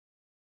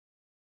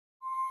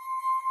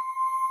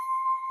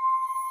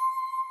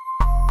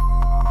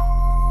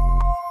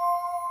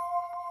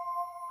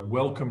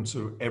welcome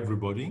to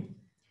everybody.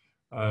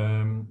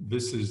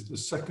 This is the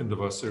second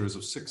of our series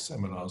of 6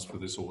 seminars for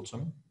this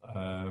autumn.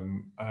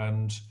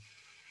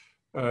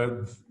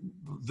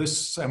 This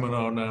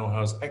seminar now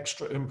has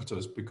extra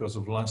impetus because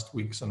of last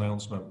week's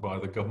announcement by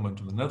the government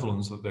of the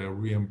Netherlands that they are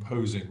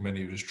reimposing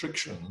many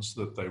restrictions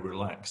that they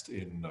relaxed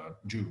in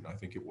June, I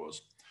think it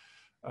was.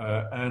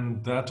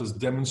 And that has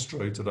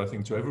demonstrated, I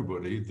think, to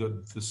everybody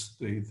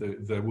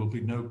that there will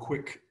be no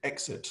quick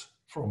exit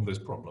from this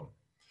problem.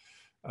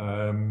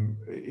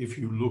 If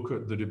you look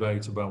at the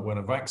debate about when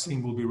a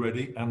vaccine will be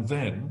ready and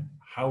then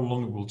how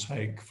long it will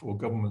take for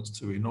governments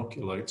to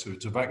inoculate,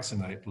 to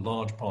vaccinate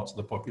large parts of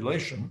the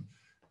population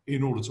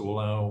in order to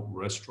allow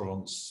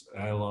restaurants,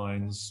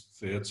 airlines,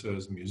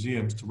 theatres,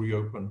 museums to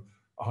reopen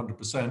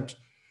 100%,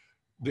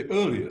 the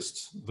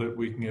earliest that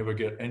we can ever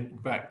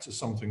get back to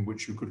something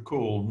which you could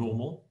call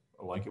normal,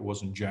 like it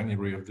was in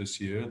January of this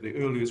year, the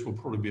earliest will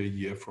probably be a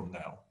year from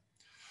now.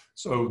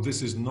 So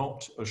this is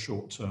not a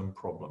short-term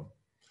problem.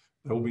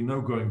 There will be no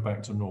going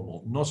back to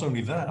normal. Not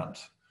only that,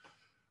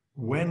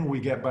 when we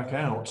get back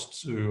out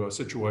to a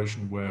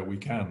situation where we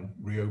can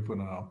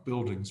reopen our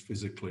buildings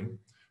physically,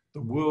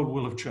 the world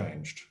will have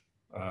changed.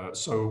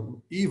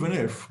 So even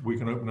if we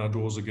can open our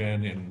doors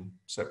again in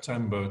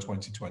September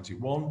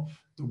 2021,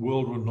 the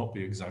world will not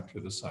be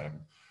exactly the same.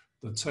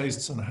 The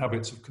tastes and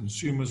habits of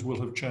consumers will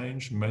have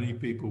changed. Many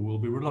people will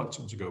be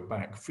reluctant to go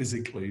back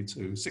physically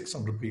to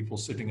 600 people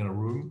sitting in a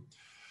room.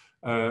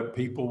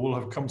 People will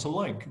have come to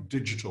like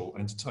digital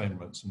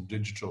entertainments and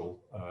digital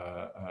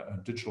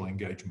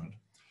engagement.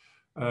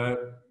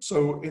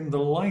 So in the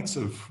light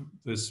of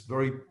this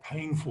very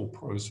painful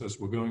process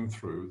we're going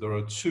through, there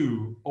are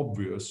 2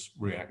 obvious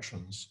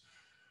reactions.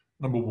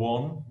 Number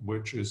 1,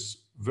 which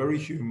is very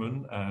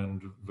human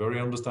and very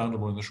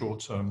understandable in the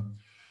short term,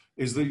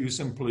 is that you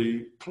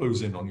simply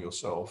close in on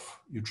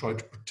yourself. You try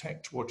to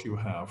protect what you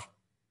have.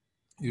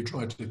 You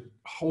try to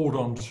hold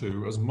on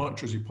to as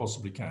much as you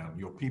possibly can,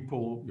 your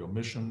people, your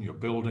mission, your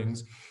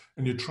buildings,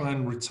 and you try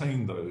and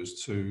retain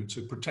those to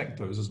protect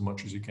those as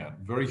much as you can.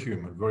 Very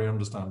human, very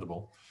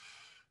understandable.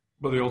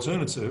 But the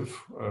alternative,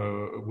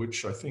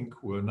 which I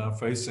think we're now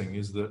facing,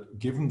 is that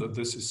given that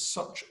this is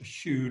such a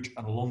huge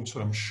and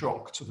long-term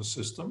shock to the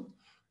system,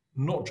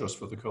 not just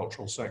for the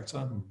cultural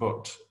sector,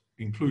 but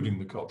including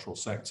the cultural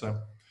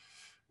sector,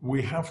 we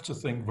have to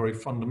think very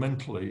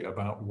fundamentally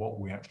about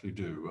what we actually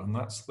do. And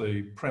that's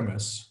the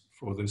premise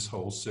for this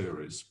whole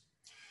series.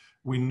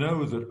 We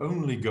know that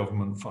only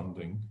government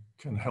funding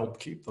can help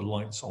keep the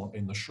lights on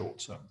in the short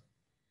term.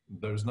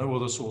 There's no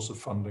other source of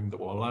funding that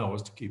will allow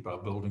us to keep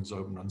our buildings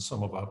open and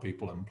some of our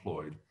people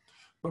employed.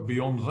 But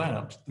beyond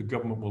that, the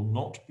government will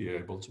not be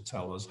able to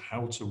tell us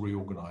how to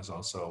reorganize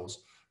ourselves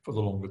for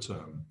the longer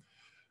term.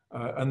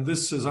 And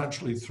this has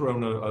actually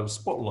thrown a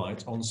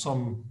spotlight on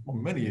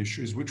many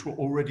issues which were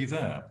already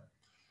there.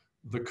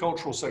 The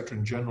cultural sector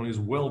in general is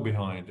well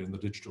behind in the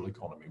digital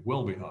economy,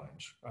 well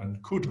behind, and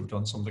could have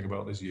done something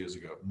about this years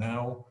ago.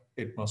 Now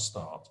it must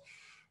start.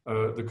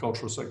 The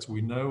cultural sector,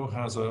 we know,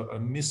 has a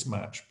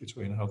mismatch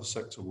between how the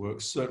sector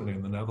works, certainly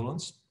in the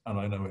Netherlands, and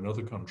I know in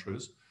other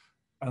countries,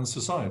 and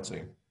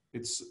society.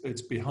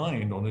 It's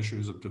behind on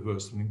issues of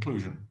diversity and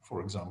inclusion, for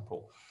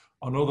example,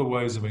 on other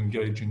ways of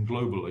engaging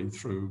globally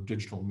through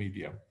digital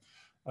media.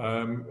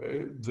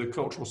 The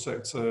cultural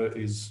sector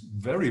is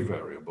very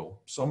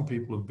variable. Some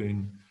people have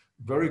been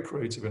very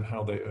creative in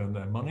how they earn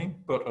their money,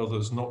 but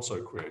others not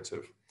so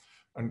creative.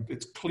 And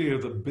it's clear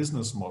that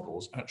business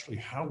models, actually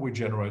how we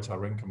generate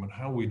our income and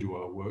how we do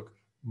our work,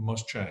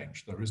 must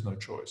change. There is no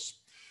choice.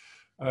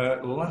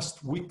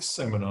 Last week's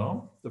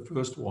seminar, the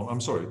first one,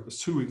 I'm sorry,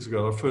 2 weeks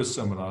ago, our first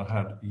seminar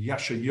had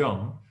Yasha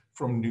Young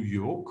from New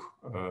York,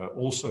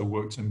 also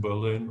worked in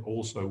Berlin,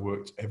 also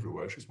worked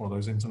everywhere. She's one of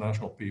those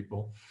international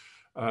people.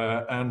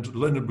 And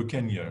Leonard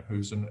Bukenya,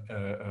 who's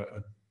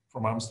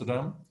from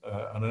Amsterdam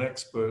and an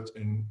expert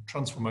in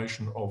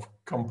transformation of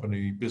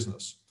company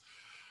business.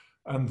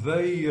 And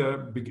they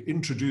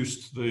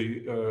introduced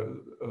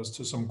us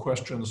to some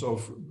questions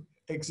of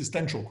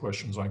existential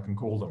questions, I can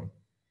call them.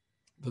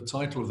 The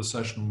title of the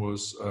session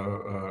was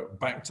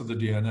Back to the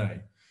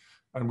DNA.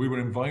 And we were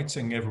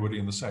inviting everybody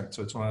in the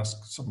sector to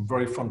ask some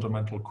very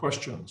fundamental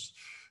questions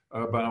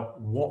about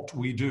what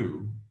we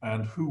do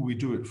and who we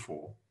do it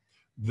for.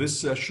 This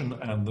session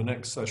and the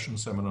next session,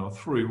 Seminar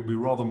 3, will be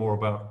rather more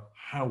about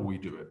how we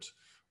do it.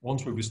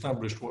 Once we've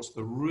established what's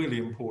the really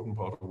important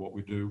part of what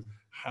we do,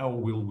 how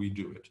will we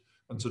do it?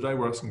 And today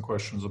we're asking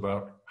questions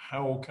about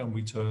how can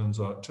we turn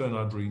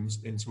our dreams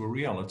into a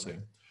reality?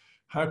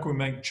 How can we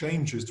make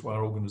changes to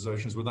our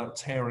organizations without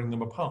tearing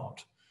them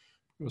apart?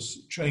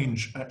 Because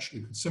change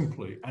actually could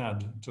simply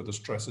add to the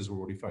stresses we're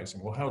already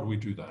facing. Well, how do we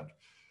do that?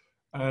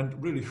 And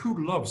really,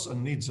 who loves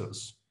and needs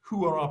us?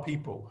 Who are our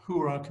people?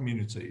 Who are our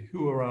community?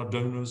 Who are our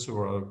donors? Who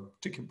are our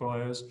ticket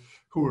buyers?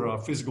 Who are our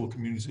physical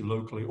community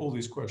locally? All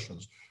these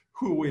questions.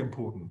 Who are we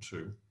important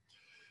to?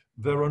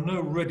 There are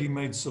no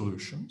ready-made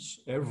solutions.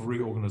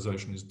 Every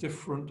organization is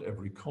different.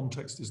 Every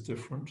context is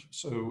different.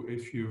 So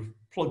if you've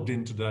plugged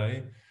in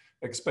today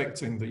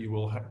expecting that you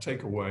will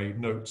take away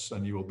notes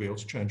and you will be able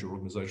to change your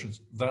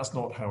organizations. That's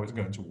not how it's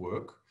going to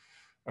work.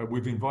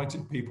 We've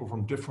invited people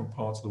from different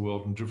parts of the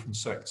world and different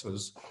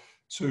sectors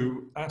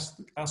to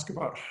ask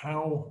about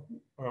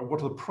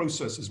what are the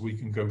processes we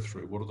can go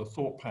through, what are the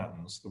thought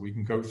patterns that we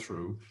can go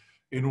through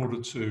in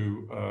order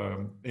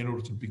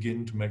to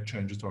begin to make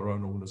changes to our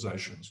own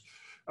organizations.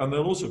 And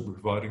they'll also be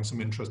providing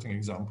some interesting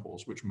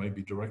examples which may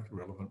be directly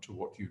relevant to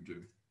what you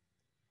do.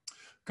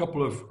 A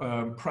couple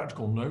of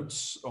practical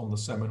notes on the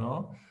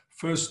seminar.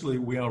 Firstly,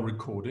 we are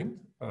recording,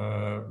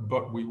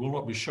 but we will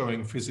not be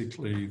showing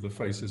physically the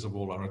faces of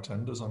all our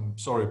attenders. I'm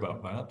sorry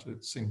about that.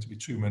 It seemed to be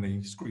too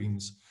many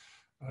screens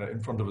in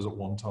front of us at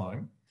one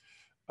time.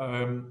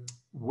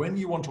 When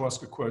you want to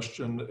ask a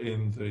question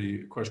in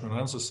the question and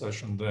answer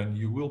session, then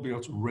you will be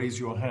able to raise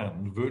your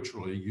hand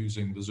virtually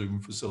using the Zoom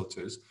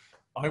facilities.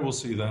 I will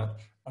see that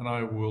and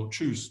I will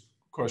choose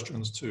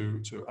questions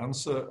to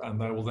answer,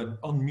 and I will then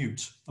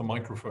unmute the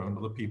microphone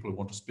of the people who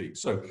want to speak.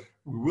 So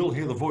we will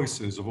hear the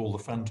voices of all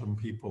the phantom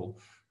people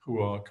who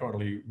are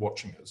currently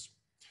watching us.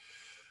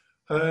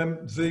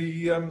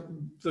 The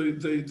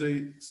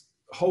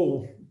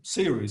whole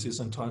series is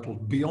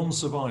entitled Beyond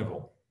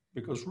Survival,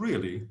 because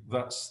really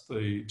that's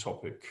the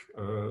topic.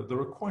 There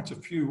are quite a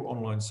few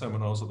online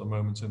seminars at the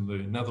moment, in the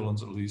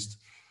Netherlands at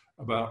least,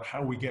 about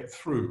how we get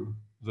through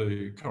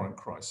the current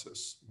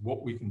crisis,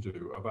 what we can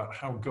do, about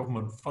how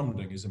government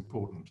funding is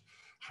important,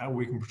 how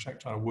we can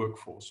protect our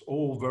workforce,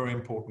 all very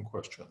important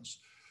questions.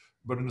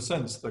 But in a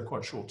sense, they're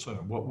quite short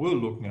term. What we're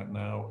looking at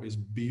now is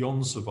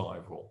beyond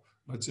survival.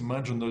 Let's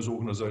imagine those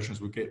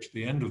organizations would get to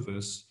the end of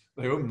this,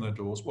 they open their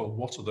doors, well,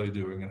 what are they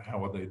doing and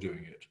how are they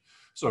doing it?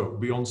 So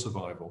beyond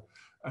survival.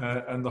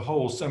 And the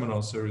whole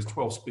seminar series,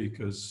 12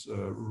 speakers,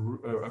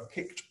 are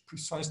picked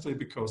precisely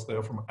because they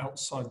are from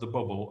outside the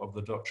bubble of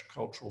the Dutch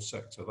cultural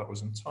sector. That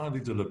was entirely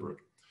deliberate,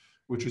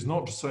 which is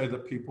not to say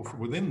that people from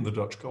within the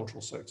Dutch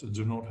cultural sector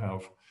do not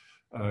have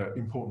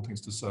important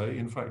things to say.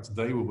 In fact,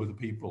 they were the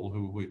people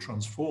who were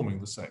transforming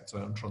the sector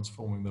and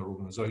transforming their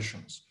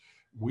organizations.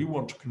 We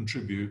want to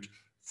contribute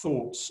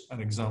thoughts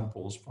and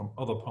examples from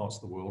other parts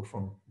of the world,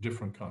 from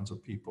different kinds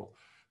of people.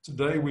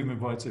 Today, we've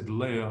invited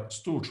Leah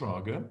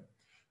Stoeltrager.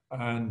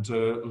 And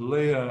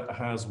Leah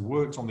has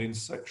worked on the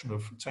intersection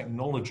of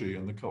technology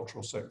and the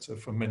cultural sector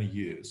for many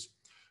years.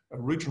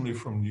 Originally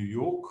from New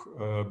York,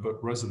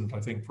 but resident,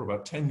 I think, for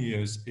about 10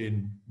 years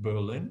in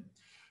Berlin.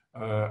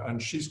 And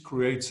she's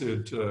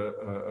created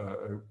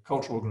a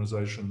cultural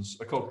organization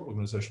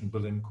in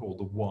Berlin called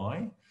The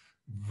Y.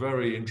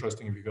 Very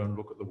interesting if you go and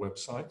look at the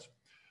website.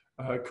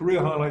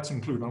 Career highlights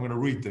include, I'm going to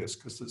read this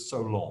because it's so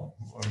long,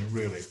 I mean,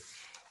 really.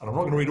 And I'm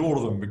not going to read all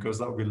of them because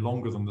that would be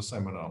longer than the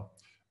seminar.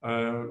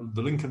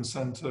 The Lincoln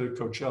Center,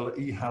 Coachella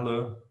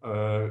e-Halle,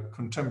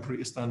 Contemporary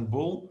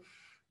Istanbul,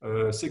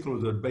 Ciclo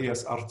de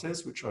Bellas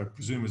Artes, which I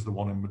presume is the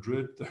one in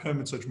Madrid, the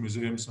Hermitage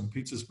Museum, St.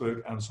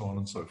 Petersburg, and so on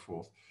and so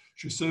forth.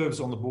 She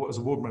serves on the board as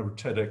a board member of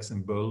TEDx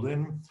in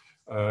Berlin.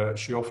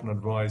 She often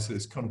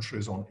advises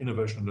countries on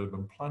innovation and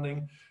urban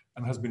planning,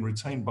 and has been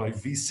retained by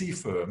VC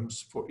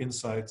firms for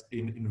insight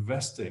in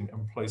investing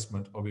and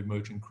placement of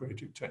emerging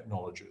creative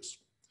technologies.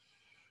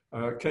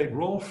 Kate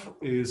Rolfe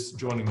is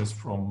joining us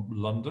from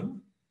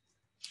London.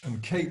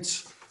 And Kate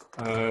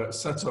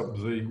set up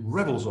the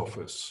Revels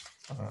office.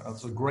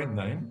 That's a great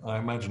name. I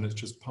imagine it's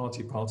just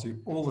party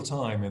all the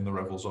time in the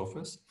Revels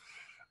office.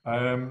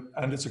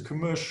 And it's a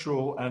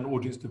commercial and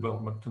audience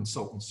development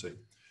consultancy.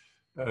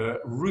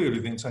 Really,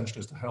 the intention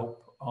is to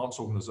help arts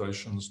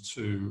organizations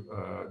to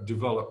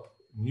develop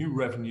new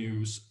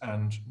revenues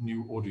and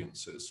new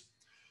audiences.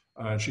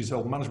 She's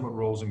held management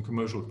roles in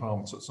commercial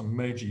departments at some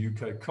major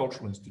UK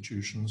cultural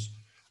institutions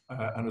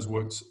and has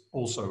worked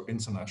also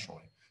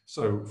internationally.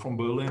 So from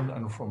Berlin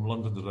and from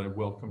London today,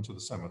 welcome to the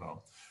seminar.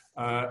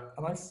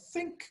 And I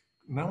think,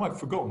 now I've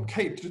forgotten,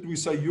 Kate, did we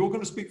say you're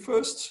going to speak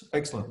first?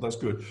 Excellent, that's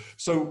good.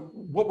 So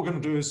what we're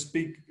going to do is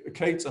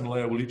Kate and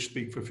Leah will each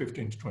speak for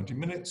 15 to 20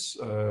 minutes.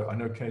 I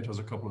know Kate has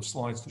a couple of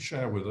slides to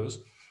share with us.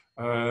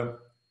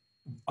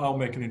 I'll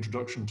make an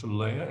introduction to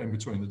Leah in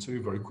between the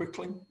two very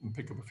quickly and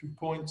pick up a few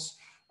points.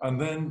 And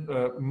then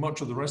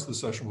much of the rest of the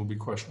session will be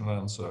question and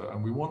answer.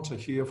 And we want to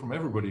hear from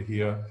everybody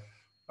here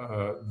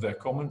their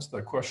comments,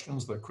 their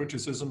questions, their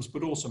criticisms,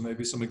 but also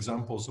maybe some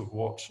examples of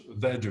what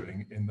they're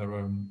doing in their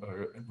own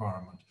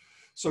environment.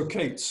 So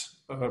Kate,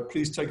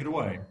 please take it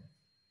away.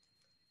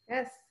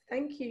 Yes,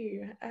 thank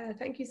you.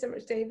 Thank you so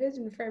much, David,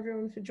 and for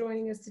everyone for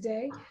joining us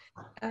today.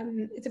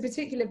 It's a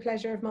particular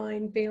pleasure of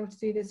mine being able to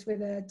do this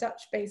with a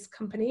Dutch-based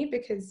company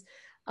because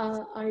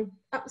I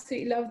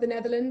absolutely love the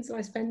Netherlands and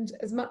I spend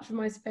as much of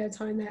my spare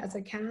time there as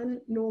I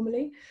can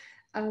normally.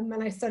 And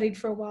I studied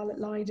for a while at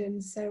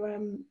Leiden. So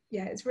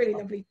yeah, it's really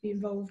lovely to be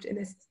involved in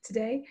this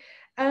today.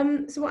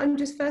 So what I'm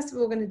just first of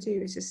all going to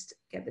do is just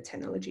get the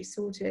technology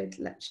sorted.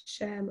 Let's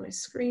share my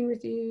screen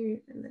with you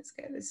and let's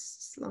get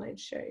this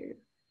slideshow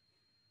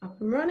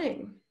up and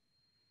running.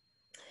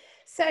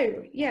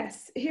 So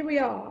yes, here we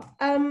are.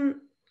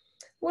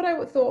 what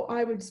I thought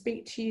I would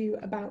speak to you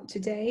about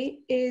today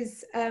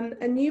is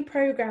a new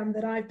program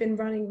that I've been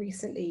running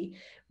recently,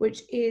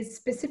 which is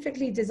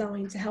specifically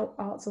designed to help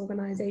arts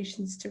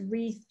organisations to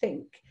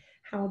rethink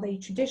how they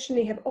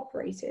traditionally have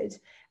operated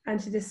and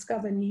to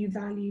discover new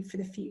value for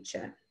the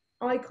future.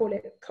 I call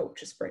it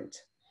Culture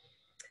Sprint.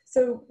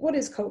 So what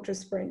is Culture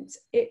Sprint?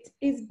 It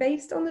is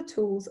based on the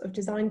tools of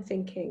design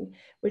thinking,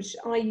 which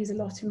I use a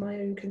lot in my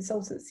own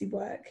consultancy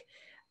work.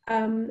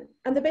 And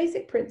the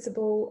basic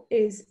principle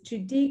is to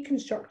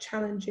deconstruct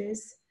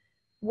challenges,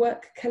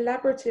 work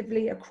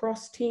collaboratively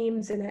across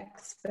teams and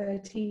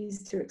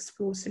expertise to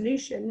explore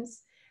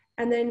solutions,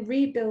 and then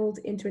rebuild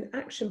into an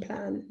action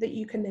plan that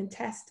you can then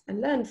test and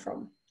learn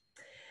from.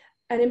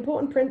 An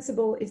important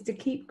principle is to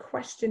keep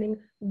questioning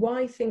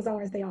why things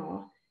are as they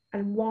are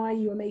and why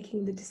you are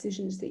making the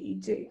decisions that you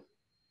do.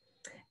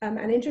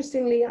 And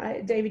interestingly,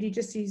 David, you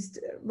just used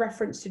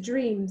reference to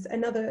dreams.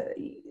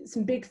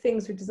 Some big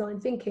things with design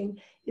thinking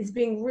is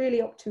being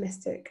really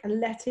optimistic and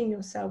letting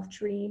yourself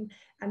dream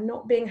and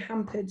not being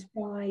hampered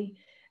by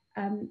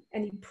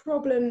any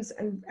problems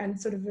and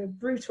sort of a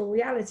brutal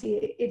reality.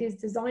 It is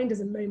designed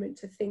as a moment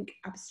to think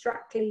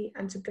abstractly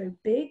and to go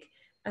big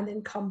and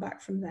then come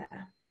back from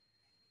there.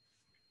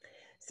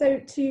 So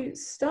to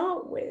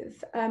start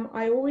with,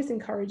 I always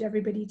encourage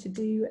everybody to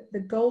do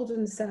the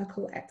golden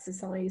circle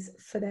exercise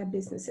for their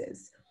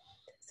businesses.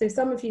 So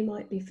some of you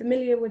might be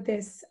familiar with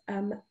this.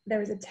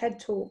 There is a TED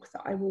talk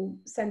that I will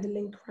send a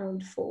link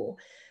around for,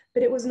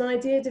 but it was an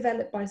idea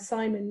developed by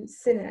Simon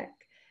Sinek,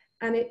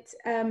 and it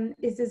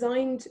is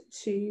designed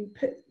to,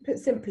 put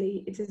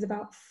simply, it is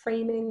about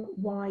framing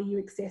why you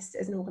exist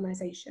as an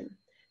organization.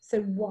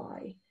 So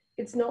why?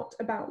 It's not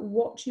about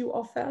what you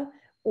offer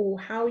or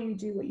how you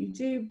do what you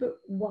do, but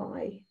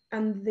why.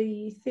 And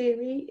the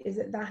theory is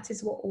that that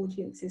is what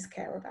audiences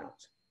care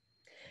about.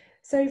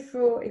 So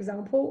for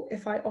example,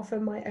 if I offer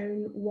my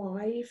own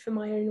why for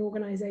my own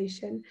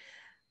organization,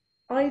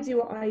 I do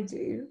what I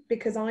do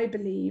because I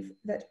believe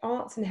that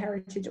arts and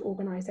heritage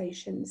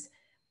organizations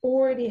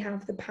already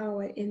have the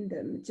power in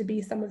them to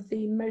be some of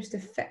the most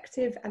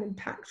effective and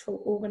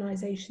impactful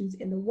organizations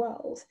in the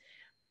world.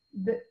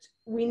 But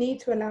we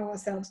need to allow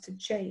ourselves to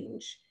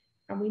change.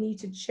 And we need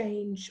to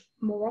change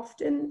more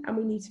often, and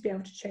we need to be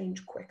able to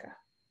change quicker.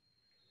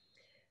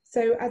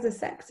 So as a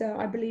sector,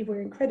 I believe we're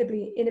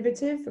incredibly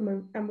innovative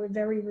and we're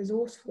very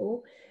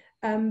resourceful,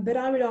 but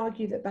I would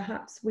argue that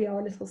perhaps we are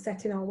a little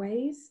set in our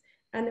ways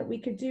and that we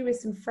could do with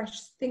some fresh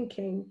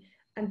thinking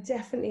and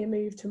definitely a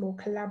move to more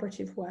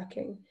collaborative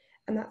working.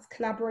 And that's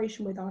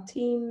collaboration with our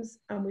teams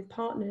and with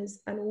partners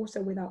and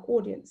also with our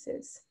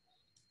audiences.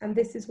 And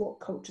this is what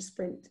Culture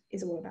Sprint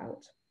is all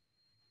about.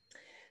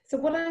 So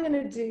what I'm going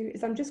to do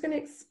is I'm just going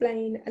to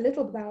explain a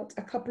little about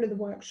a couple of the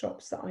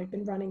workshops that I've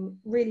been running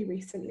really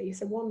recently.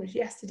 So one was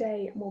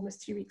yesterday and one was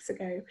 2 weeks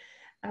ago,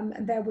 and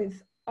they're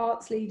with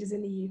arts leaders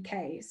in the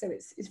UK. So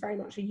it's very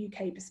much a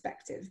UK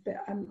perspective, but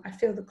I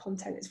feel the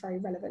content is very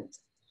relevant.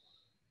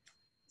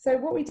 So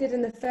what we did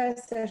in the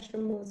first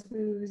session was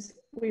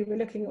we were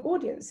looking at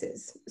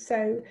audiences.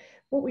 So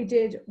what we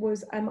did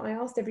was I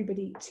asked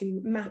everybody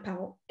to map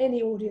out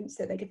any audience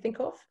that they could think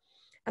of.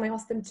 And I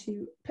asked them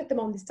to put them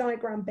on this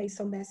diagram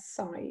based on their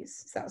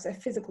size. So that was their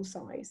physical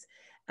size.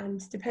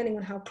 And depending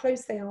on how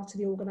close they are to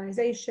the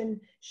organization,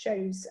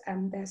 shows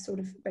their sort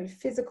of both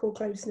physical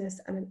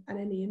closeness and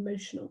any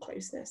emotional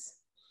closeness.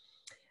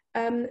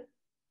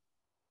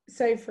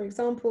 So for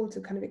example,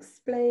 to kind of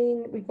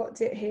explain, we've got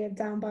it here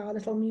down by our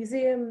little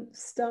museum,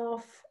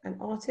 staff and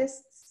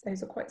artists.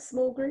 Those are quite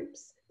small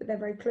groups, but they're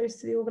very close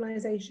to the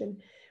organization.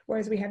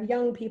 Whereas we have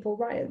young people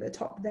right at the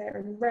top there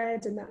in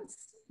red, and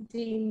that's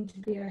deemed to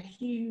be a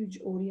huge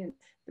audience,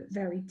 but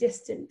very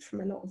distant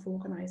from a lot of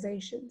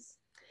organizations.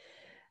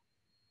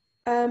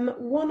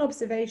 One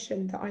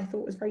observation that I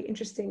thought was very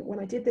interesting when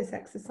I did this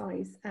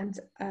exercise, and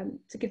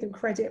to give them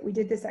credit, we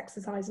did this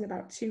exercise in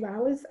about 2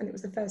 hours, and it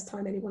was the first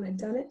time anyone had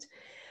done it.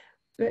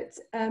 But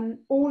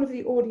all of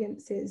the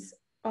audiences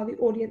are the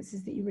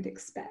audiences that you would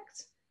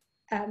expect.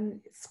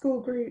 It's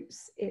school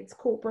groups, it's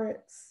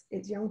corporates,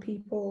 it's young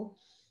people.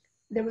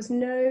 There was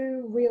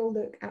no real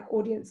look at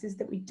audiences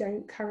that we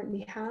don't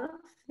currently have.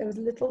 There was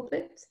a little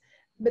bit,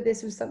 but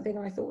this was something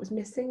I thought was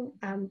missing,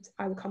 and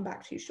I will come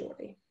back to you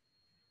shortly.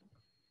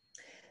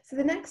 So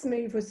the next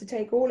move was to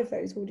take all of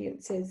those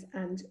audiences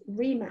and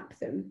remap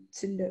them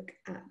to look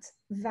at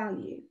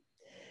value.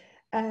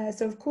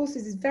 So of course,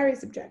 this is very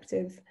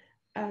subjective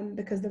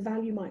because the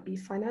value might be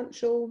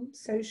financial,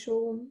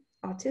 social,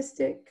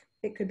 artistic.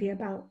 It could be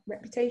about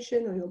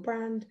reputation or your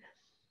brand.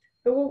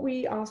 But what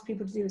we ask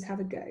people to do is have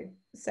a go.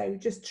 So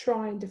just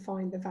try and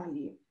define the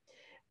value.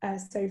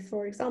 So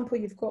for example,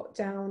 you've got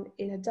down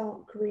in a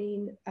dark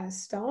green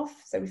staff.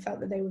 So we felt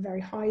that they were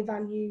very high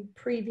value.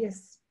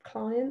 Previous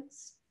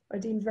clients are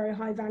deemed very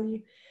high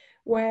value.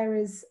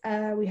 Whereas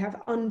we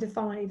have under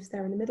fives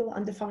there in the middle.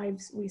 Under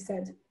fives, we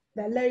said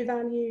they're low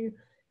value.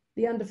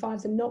 The under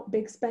fives are not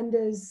big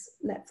spenders.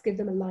 Let's give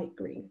them a light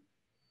green.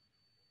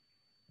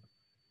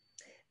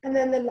 And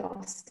then the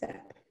last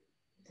step.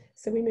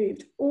 So we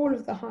moved all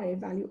of the higher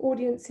value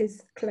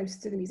audiences close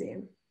to the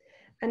museum.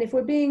 And if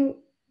we're being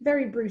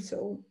very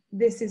brutal,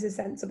 this is a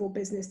sensible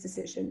business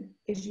decision,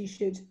 is you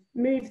should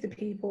move the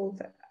people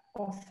that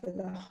offer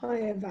the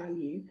higher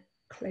value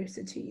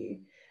closer to you.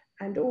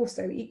 And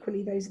also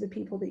equally, those are the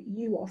people that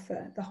you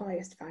offer the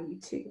highest value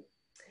to.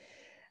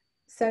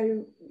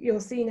 So you'll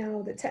see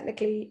now that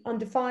technically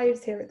under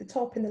fives here at the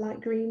top in the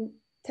light green,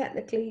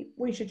 technically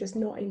we should just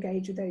not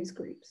engage with those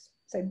groups.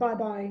 So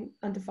bye-bye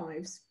under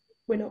fives,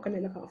 we're not going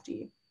to look after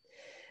you.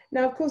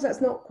 Now, of course,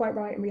 that's not quite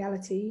right in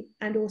reality.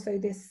 And also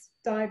this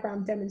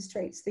diagram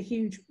demonstrates the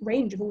huge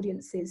range of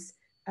audiences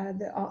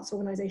that arts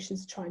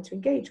organisations are trying to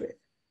engage with.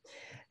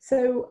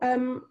 So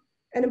an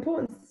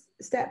important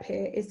step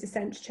here is to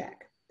sense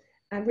check.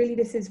 And really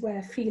this is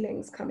where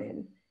feelings come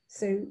in.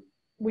 So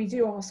we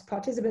do ask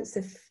participants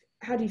if,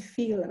 how do you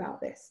feel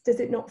about this? Does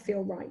it not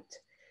feel right?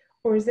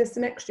 Or is there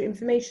some extra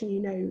information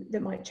you know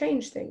that might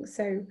change things?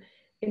 So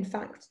in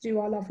fact, do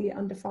our lovely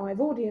under five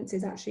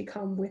audiences actually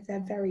come with their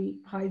very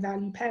high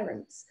value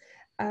parents?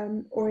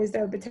 Or is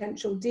there a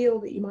potential deal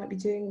that you might be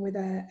doing with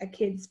a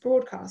kids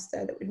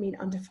broadcaster that would mean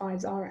under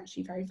fives are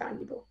actually very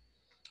valuable?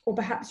 Or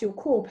perhaps your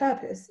core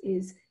purpose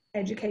is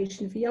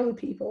education for young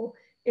people,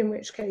 in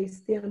which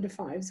case the under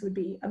fives would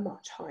be a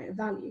much higher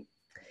value.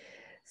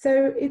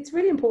 So it's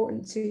really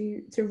important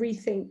to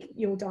rethink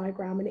your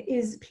diagram, and it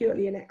is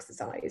purely an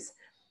exercise.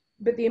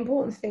 But the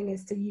important thing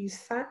is to use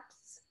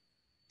facts,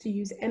 to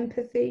use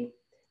empathy,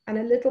 and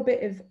a little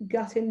bit of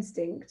gut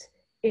instinct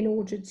in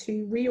order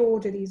to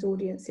reorder these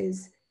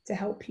audiences to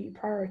help you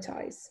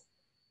prioritize.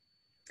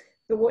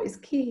 But what is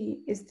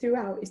key is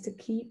throughout is to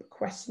keep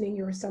questioning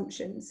your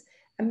assumptions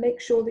and make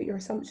sure that your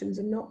assumptions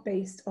are not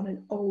based on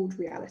an old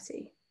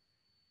reality.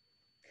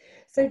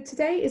 So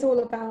today is all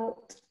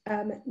about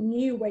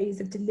new ways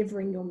of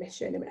delivering your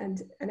mission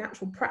and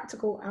actual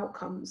practical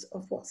outcomes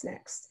of what's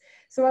next.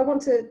 So I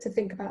want to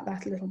think about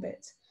that a little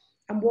bit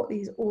and what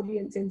these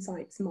audience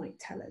insights might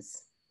tell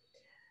us.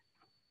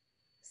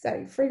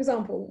 So for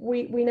example,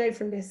 we know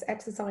from this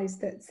exercise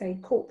that, say,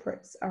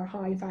 corporates are a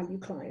high value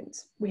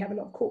client. We have a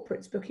lot of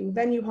corporates booking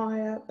venue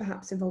hire,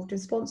 perhaps involved in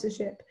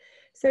sponsorship.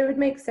 So it would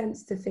make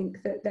sense to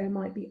think that there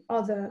might be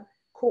other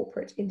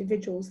corporate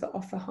individuals that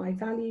offer high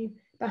value,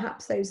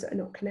 perhaps those that are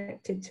not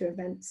connected to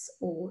events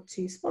or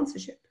to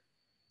sponsorship.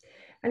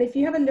 And if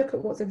you have a look at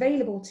what's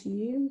available to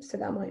you, so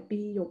that might be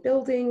your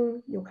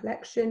building, your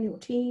collection, your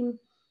team,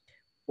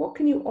 what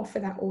can you offer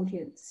that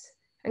audience?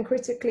 And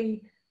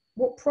critically,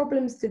 what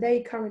problems do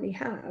they currently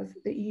have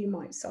that you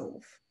might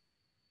solve?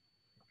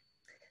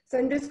 So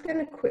I'm just going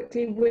to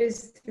quickly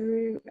whiz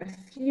through a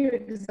few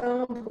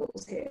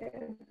examples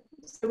here.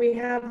 So we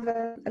have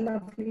a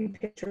lovely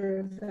picture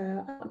of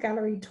a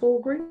gallery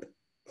tour group.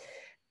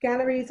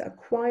 Galleries are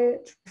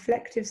quiet,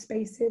 reflective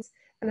spaces,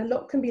 and a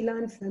lot can be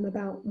learned from them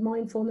about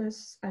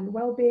mindfulness and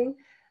well-being,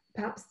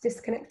 perhaps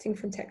disconnecting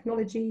from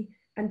technology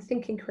and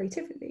thinking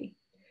creatively.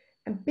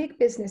 And big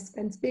business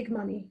spends big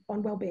money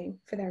on well-being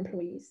for their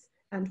employees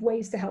and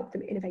ways to help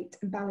them innovate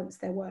and balance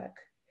their work.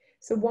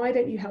 So why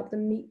don't you help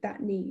them meet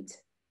that need?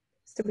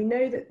 So we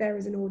know that there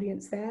is an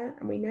audience there,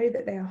 and we know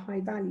that they are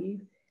high value,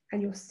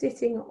 and you're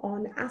sitting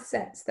on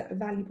assets that are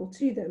valuable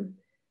to them.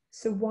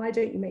 So why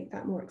don't you make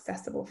that more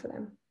accessible for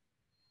them?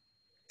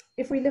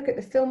 If we look at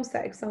the film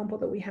set example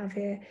that we have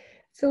here,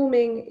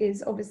 filming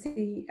is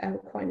obviously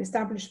quite an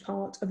established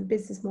part of the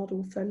business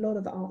model for a lot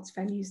of arts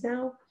venues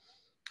now.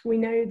 We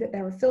know that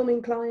there are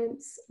filming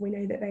clients, we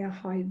know that they are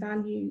high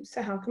value,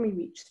 so how can we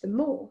reach them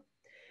more?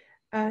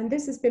 And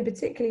this has been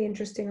particularly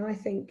interesting, I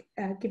think,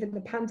 given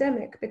the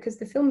pandemic, because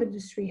the film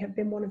industry have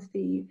been one of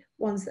the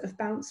ones that have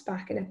bounced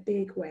back in a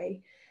big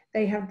way.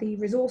 They have the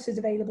resources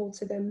available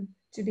to them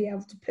to be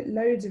able to put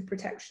loads of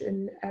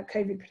protection,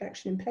 COVID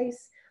protection in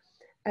place.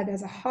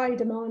 There's a high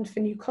demand for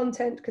new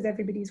content because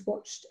everybody's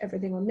watched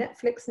everything on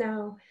Netflix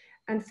now,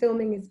 and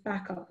filming is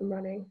back up and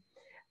running.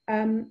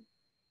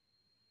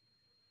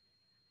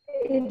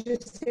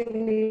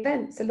 Interestingly,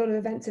 events, a lot of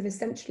events have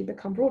essentially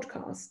become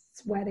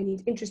broadcasts where they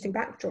need interesting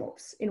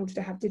backdrops in order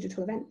to have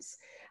digital events.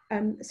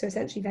 So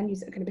essentially venues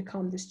that are going to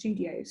become the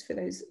studios for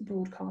those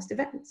broadcast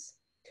events.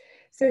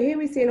 So here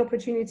we see an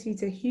opportunity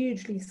to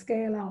hugely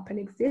scale up an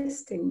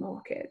existing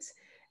market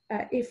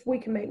if we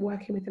can make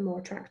working with them more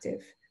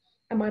attractive.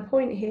 And my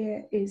point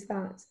here is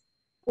that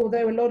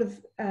although a lot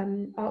of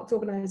arts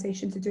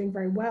organisations are doing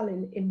very well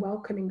in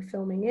welcoming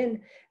filming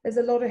in, there's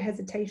a lot of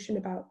hesitation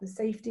about the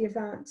safety of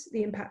that,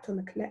 the impact on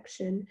the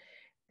collection,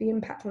 the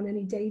impact on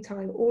any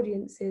daytime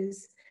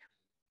audiences.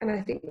 And I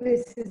think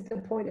this is the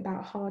point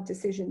about hard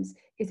decisions,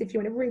 is if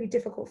you're in a really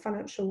difficult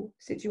financial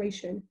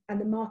situation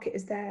and the market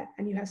is there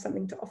and you have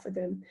something to offer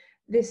them,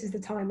 this is the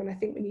time when I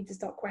think we need to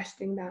start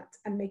questioning that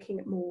and making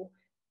it more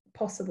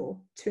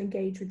possible to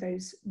engage with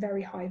those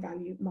very high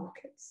value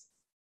markets.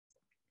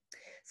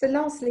 So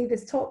lastly,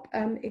 this top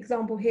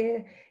example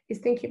here is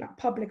thinking about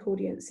public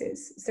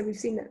audiences. So we've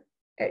seen that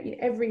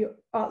every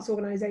arts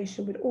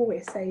organisation would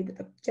always say that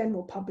the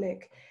general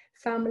public,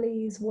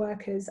 families,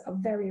 workers are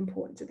very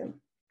important to them.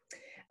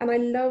 And I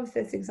love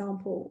this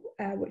example,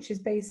 which is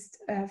based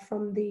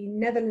from the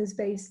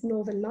Netherlands-based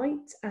Northern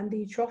Light and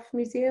the Troff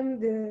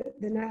Museum,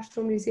 the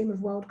National Museum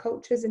of World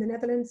Cultures in the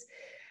Netherlands.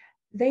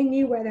 They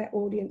knew where their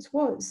audience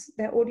was.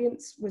 Their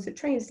audience was at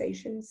train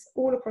stations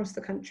all across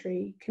the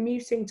country,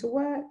 commuting to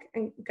work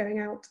and going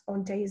out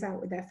on days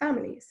out with their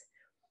families.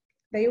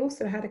 They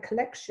also had a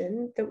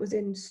collection that was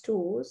in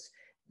stores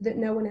that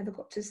no one ever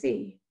got to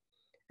see.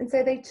 And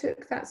so they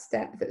took that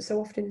step that so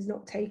often is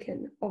not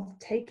taken, of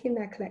taking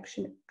their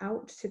collection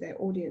out to their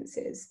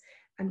audiences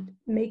and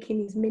making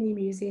these mini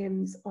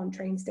museums on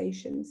train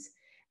stations.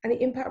 And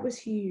the impact was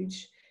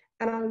huge.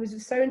 And I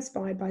was so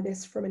inspired by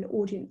this from an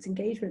audience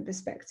engagement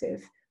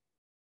perspective.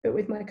 But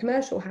with my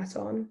commercial hat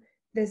on,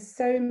 there's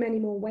so many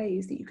more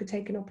ways that you could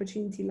take an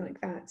opportunity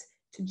like that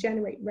to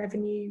generate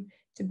revenue,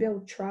 to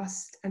build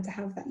trust, and to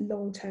have that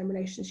long-term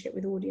relationship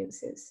with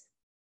audiences.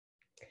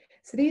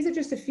 So these are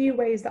just a few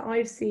ways that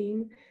I've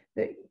seen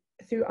that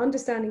through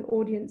understanding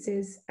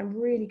audiences and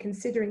really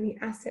considering the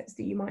assets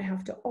that you might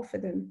have to offer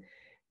them,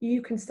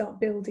 you can start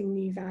building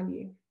new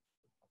value.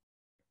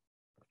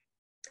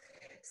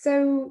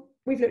 So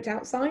we've looked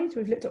outside,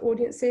 we've looked at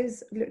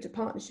audiences, we've looked at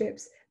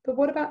partnerships, but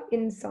what about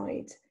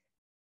inside?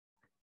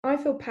 I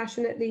feel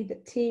passionately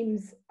that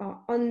teams are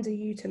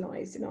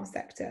underutilized in our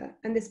sector,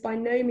 and this by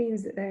no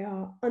means that they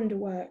are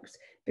underworked,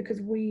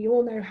 because we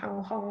all know how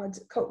hard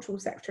cultural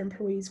sector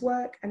employees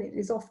work, and it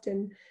is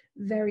often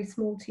very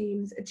small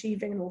teams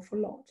achieving an awful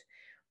lot.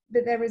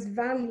 But there is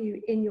value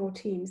in your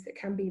teams that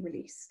can be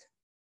released.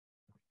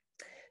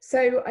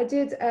 So I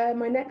did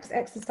my next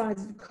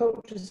exercise of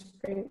Culture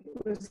Sprint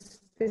was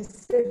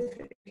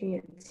specifically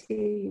at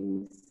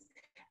teams.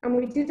 And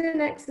we did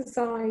an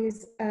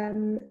exercise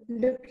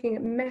looking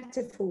at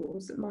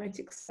metaphors that might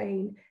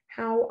explain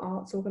how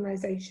arts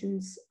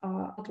organisations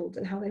are modeled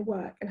and how they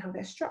work and how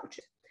they're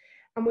structured.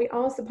 And we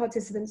asked the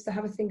participants to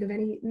have a think of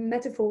any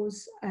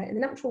metaphors in the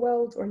natural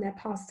world or in their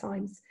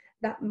pastimes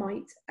that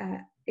might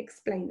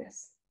explain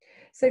this.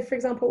 So for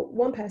example,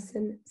 one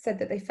person said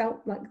that they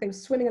felt like they were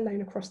swimming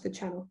alone across the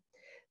channel.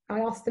 I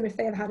asked them if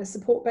they ever had a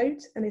support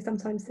boat, and they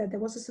sometimes said there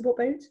was a support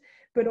boat,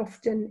 but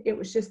often it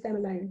was just them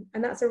alone.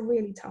 And that's a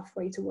really tough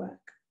way to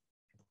work.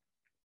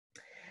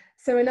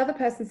 So another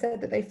person said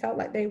that they felt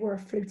like they were a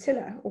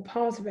flotilla or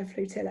part of a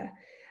flotilla,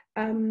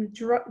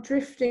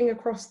 drifting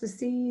across the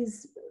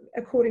seas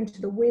according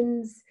to the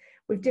winds,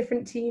 with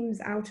different teams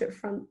out at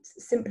front,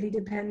 simply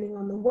depending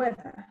on the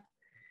weather.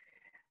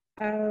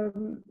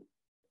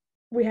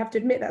 We have to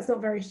admit that's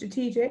not very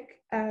strategic,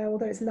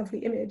 although it's a lovely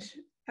image.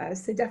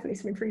 So definitely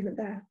some improvement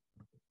there.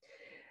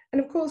 And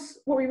of course,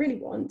 what we really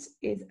want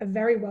is a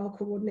very well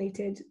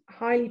coordinated,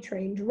 highly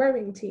trained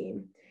rowing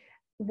team,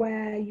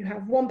 where you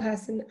have one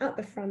person at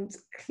the front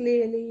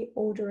clearly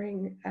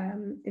ordering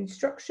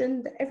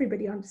instruction that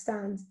everybody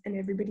understands and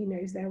everybody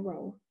knows their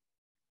role.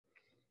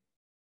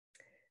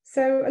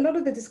 So a lot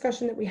of the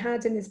discussion that we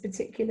had in this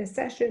particular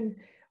session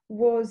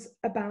was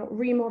about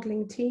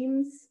remodeling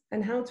teams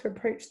and how to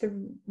approach the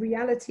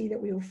reality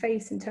that we will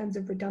face in terms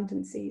of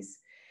redundancies.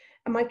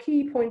 And my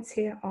key points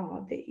here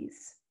are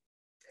these.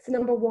 So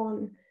number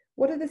one,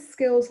 what are the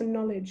skills and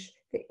knowledge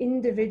that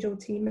individual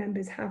team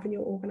members have in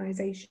your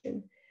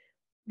organization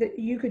that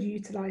you could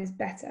utilize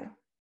better?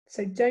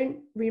 So don't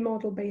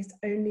remodel based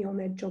only on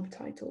their job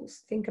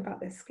titles. Think about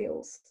their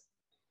skills.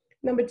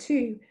 Number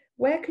two,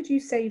 where could you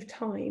save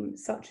time,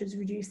 such as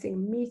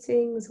reducing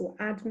meetings or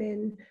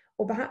admin,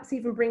 or perhaps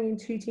even bringing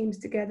two teams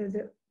together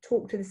that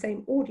talk to the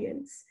same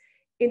audience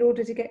in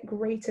order to get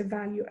greater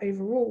value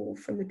overall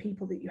from the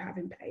people that you have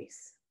in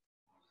place?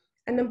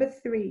 And number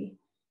three,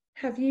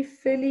 have you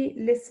fully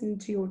listened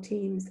to your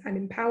teams and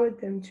empowered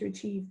them to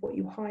achieve what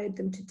you hired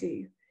them to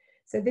do?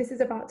 So this is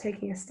about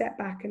taking a step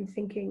back and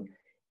thinking,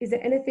 is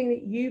there anything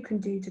that you can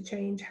do to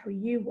change how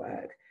you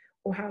work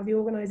or how the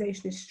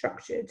organization is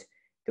structured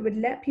that would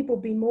let people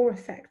be more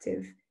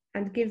effective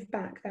and give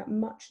back that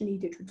much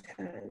needed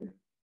return?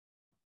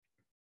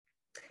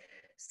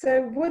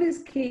 So what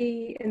is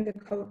key in the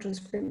cultural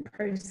sprint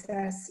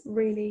process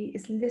really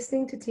is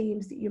listening to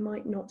teams that you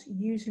might not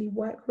usually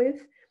work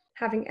with,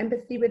 having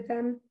empathy with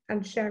them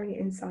and sharing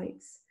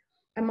insights.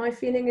 And my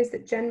feeling is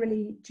that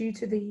generally, due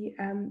to the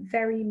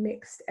very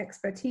mixed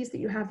expertise that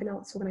you have in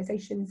arts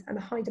organisations and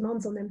the high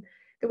demands on them,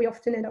 that we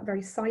often end up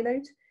very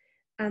siloed,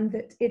 and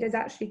that it is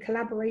actually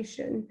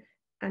collaboration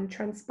and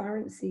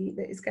transparency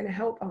that is going to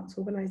help arts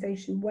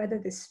organisation weather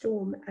this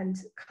storm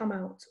and come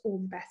out all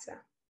the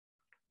better.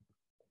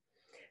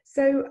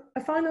 So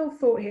a final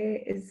thought here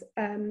is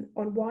on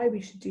why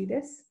we should do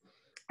this.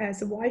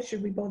 So why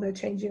should we bother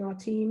changing our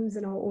teams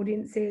and our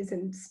audiences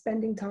and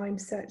spending time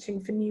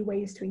searching for new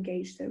ways to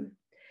engage them?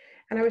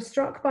 And I was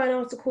struck by an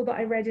article that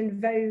I read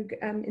in Vogue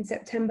in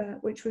September,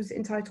 which was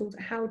entitled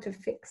How to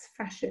Fix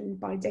Fashion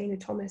by Dana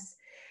Thomas.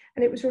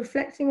 And it was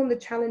reflecting on the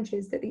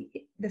challenges that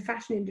the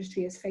fashion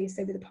industry has faced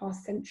over the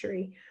past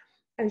century.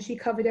 And she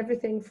covered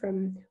everything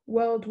from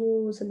world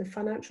wars and the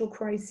financial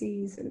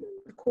crises, and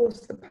of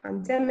course the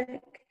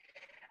pandemic,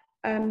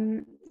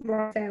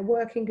 fair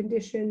working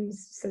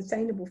conditions,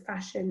 sustainable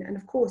fashion, and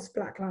of course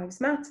Black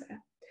Lives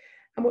Matter.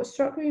 And what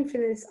struck me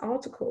from this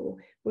article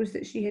was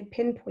that she had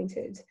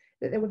pinpointed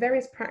that there were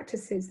various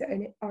practices that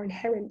are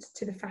inherent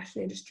to the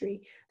fashion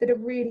industry that are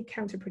really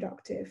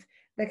counterproductive.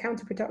 They're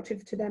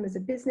counterproductive to them as a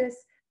business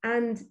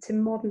and to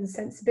modern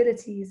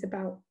sensibilities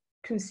about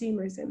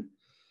consumerism.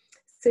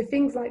 So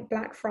things like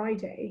Black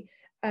Friday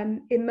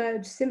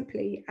emerged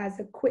simply as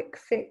a quick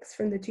fix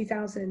from the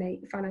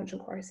 2008 financial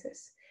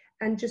crisis.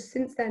 And just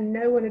since then,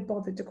 no one had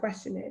bothered to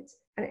question it,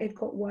 and it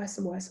got worse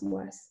and worse and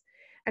worse.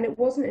 And it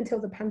wasn't until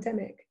the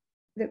pandemic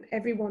that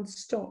everyone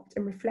stopped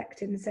and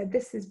reflected and said,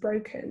 this is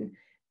broken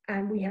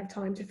and we have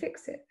time to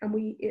fix it,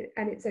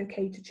 and it's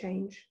okay to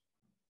change.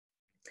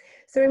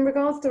 So in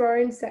regards to our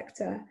own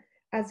sector,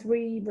 as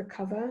we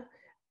recover,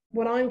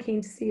 what I'm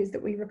keen to see is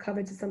that we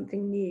recover to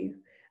something new.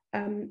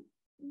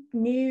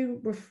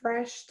 New,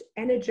 refreshed,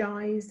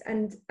 energized,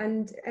 and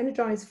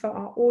energized for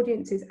our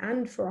audiences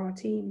and for our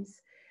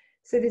teams.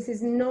 So this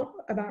is not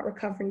about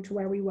recovering to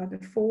where we were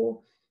before.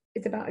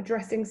 It's about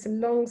addressing some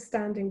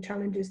long-standing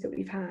challenges that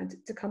we've had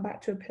to come back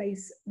to a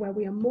place where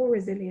we are more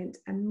resilient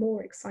and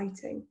more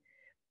exciting.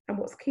 And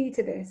what's key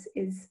to this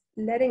is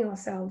letting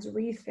ourselves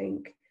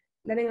rethink,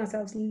 letting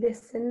ourselves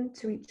listen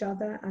to each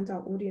other and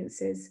our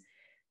audiences,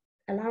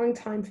 allowing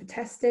time for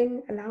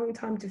testing, allowing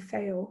time to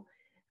fail,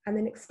 and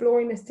then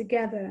exploring this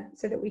together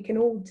so that we can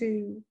all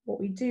do what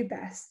we do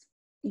best,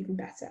 even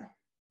better.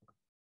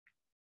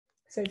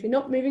 So if you're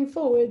not moving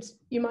forward,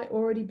 you might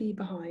already be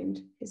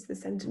behind, is the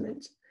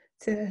sentiment,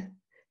 to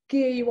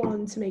gear you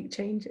on to make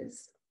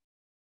changes.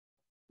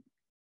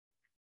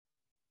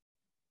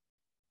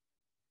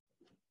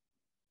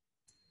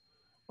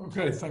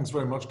 Okay, thanks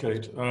very much,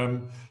 Kate.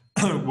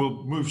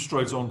 We'll move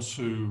straight on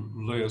to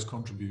Leah's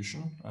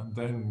contribution, and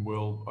then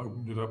we'll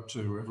open it up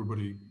to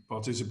everybody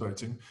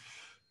participating.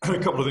 A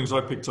couple of things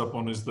I picked up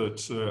on is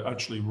that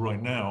actually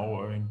right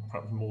now, I mean,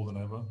 perhaps more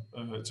than ever,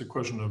 it's a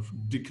question of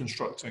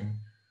deconstructing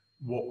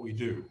what we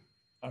do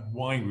and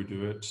why we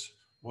do it,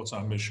 what's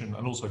our mission,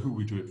 and also who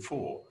we do it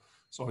for.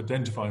 So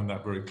identifying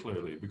that very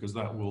clearly, because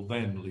that will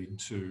then lead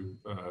to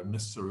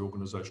necessary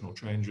organizational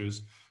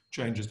changes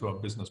to our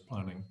business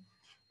planning.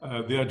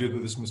 The idea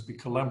that this must be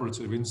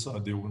collaborative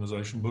inside the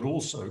organization, but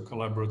also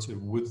collaborative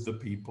with the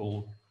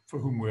people for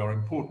whom we are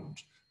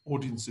important.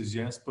 Audiences,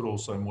 yes, but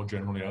also more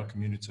generally our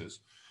communities.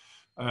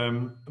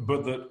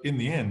 But that in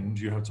the end,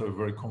 you have to have a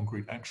very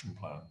concrete action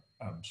plan.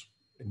 And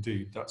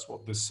indeed, that's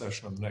what this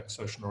session and the next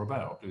session are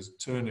about, is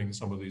turning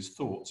some of these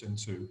thoughts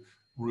into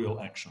real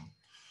action.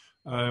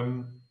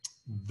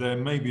 There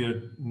may be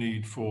a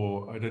need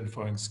for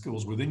identifying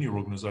skills within your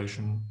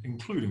organization,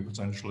 including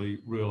potentially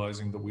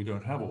realizing that we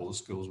don't have all the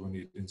skills we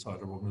need inside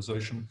our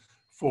organization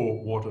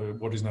for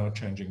what is now a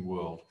changing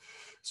world.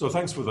 So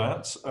thanks for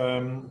that.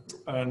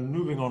 And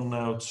moving on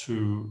now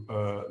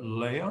to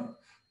Leah.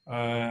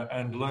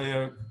 And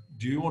Leah,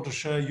 do you want to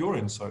share your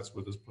insights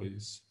with us,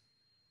 please?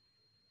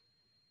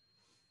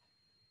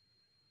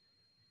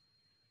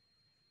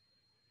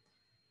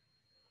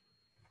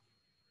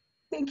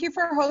 Thank you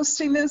for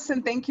hosting this,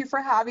 and thank you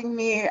for having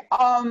me.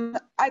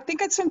 I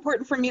think it's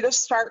important for me to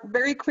start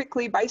very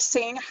quickly by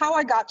saying how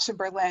I got to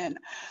Berlin.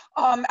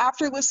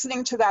 After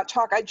listening to that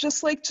talk, I'd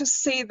just like to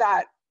say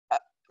that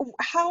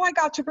how I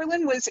got to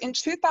Berlin was in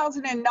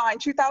 2009,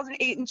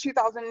 2008 and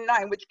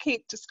 2009, which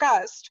Kate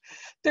discussed.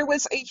 There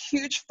was a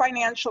huge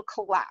financial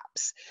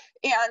collapse.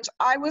 And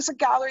I was a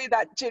gallery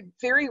that did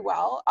very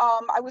well.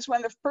 I was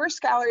one of the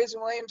first galleries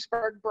in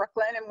Williamsburg,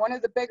 Brooklyn, and one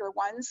of the bigger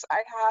ones.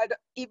 I had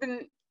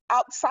even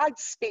outside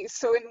space.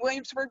 So in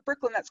Williamsburg,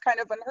 Brooklyn, that's kind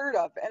of unheard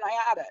of, and I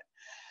had it.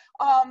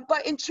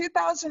 But in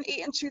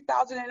 2008 and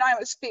 2009, I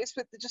was faced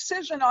with the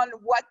decision on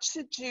what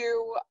to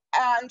do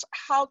and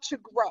how to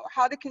grow,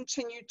 how to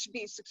continue to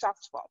be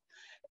successful.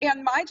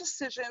 And my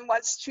decision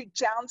was to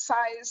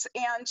downsize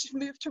and to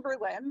move to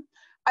Berlin.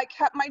 I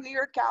kept my New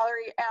York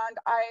gallery, and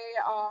I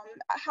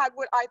had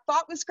what I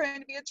thought was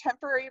going to be a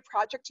temporary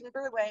project in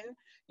Berlin,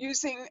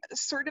 using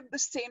sort of the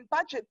same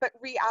budget, but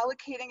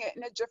reallocating it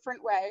in a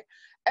different way.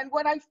 And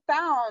what I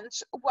found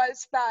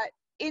was that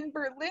in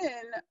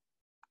Berlin,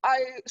 I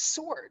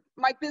soared.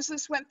 My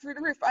business went through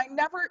the roof. I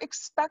never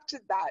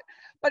expected that,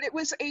 but it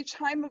was a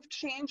time of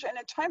change and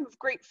a time of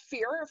great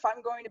fear, if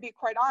I'm going to be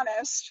quite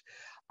honest,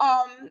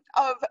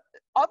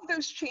 of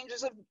those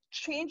changes, of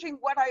changing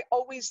what I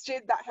always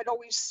did that had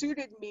always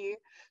suited me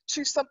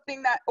to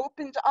something that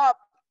opened up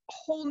a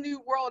whole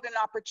new world and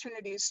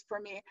opportunities for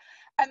me.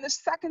 And the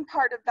second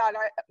part of that,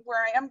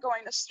 where I am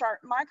going to start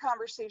my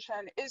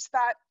conversation, is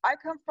that I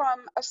come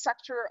from a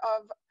sector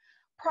of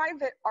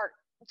private art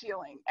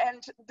dealing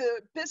and the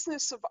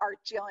business of art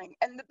dealing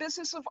and the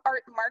business of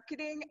art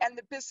marketing and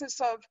the business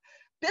of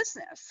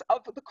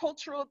the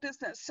cultural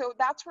business. So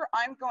that's where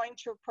I'm going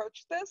to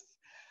approach this.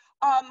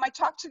 My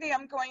talk today,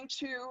 I'm going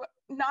to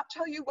not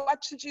tell you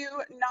what to do.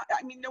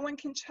 No one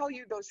can tell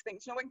you those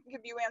things. No one can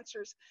give you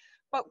answers.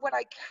 But what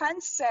I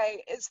can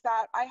say is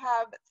that I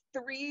have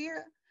 3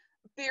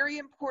 very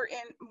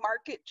important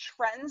market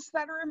trends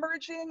that are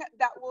emerging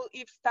that will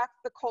affect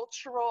the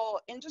cultural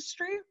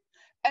industry,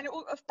 and it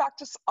will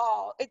affect us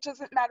all. It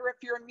doesn't matter if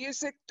you're a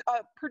music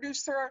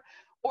producer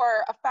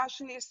or a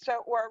fashionista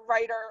or a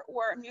writer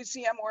or a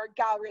museum or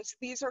a gallerist.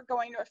 These are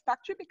going to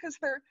affect you because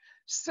they're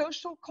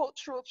social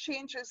cultural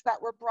changes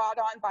that were brought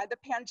on by the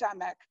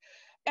pandemic.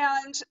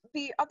 And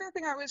the other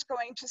thing I was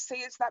going to say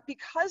is that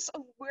because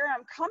of where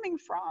I'm coming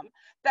from,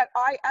 that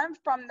I am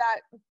from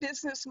that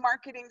business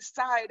marketing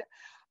side,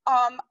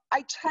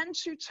 I tend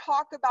to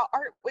talk about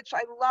art, which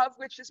I love,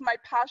 which is my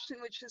passion,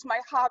 which is my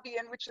hobby,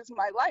 and which is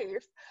my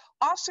life,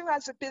 also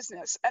as a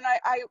business. And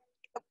I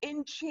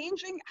in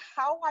changing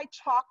how I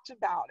talked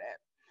about it,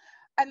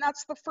 and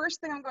that's the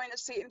first thing I'm going to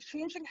say, in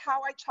changing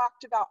how I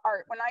talked about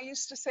art. When I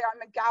used to say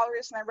I'm a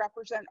gallerist and I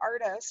represent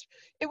artists,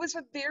 it was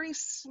a very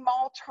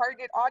small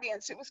target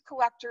audience. It was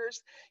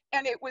collectors,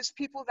 and it was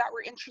people that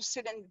were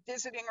interested in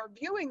visiting or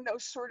viewing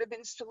those sort of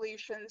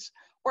installations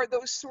or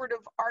those sort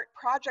of art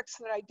projects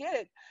that I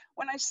did.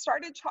 When I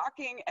started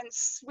talking and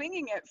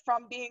swinging it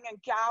from being a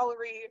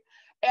gallery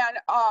and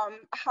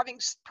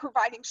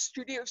providing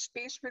studio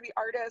space for the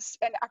artists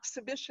and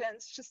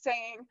exhibitions to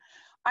saying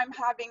I'm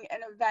having an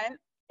event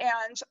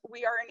and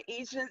we are an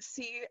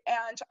agency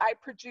and I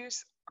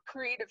produce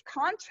creative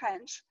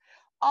content,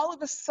 all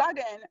of a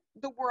sudden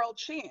the world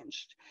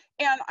changed.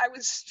 And I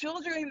was still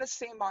doing the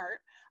same art.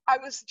 I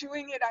was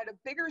doing it at a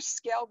bigger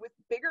scale with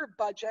bigger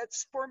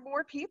budgets for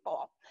more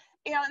people.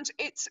 And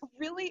it's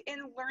really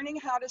in learning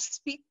how to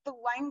speak the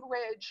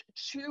language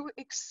to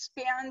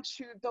expand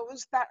to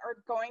those that are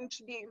going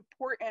to be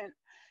important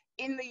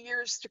in the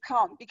years to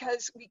come,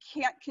 because we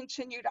can't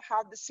continue to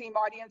have the same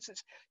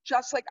audiences.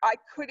 Just like I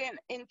couldn't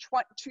in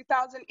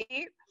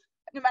 2008,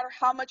 no matter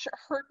how much it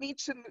hurt me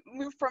to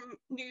move from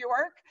New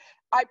York,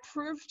 I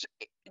proved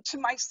to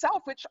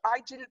myself, which I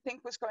didn't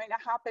think was going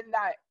to happen,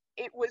 that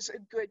it was a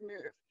good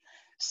move.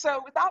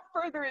 So without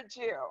further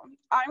ado,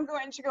 I'm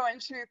going to go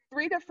into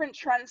 3 different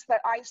trends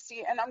that I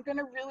see, and I'm going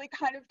to really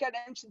kind of get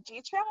into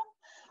detail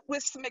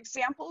with some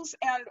examples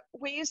and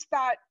ways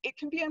that it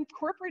can be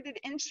incorporated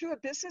into a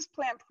business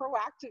plan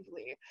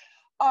proactively.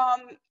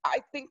 I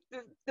think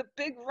the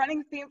big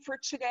running theme for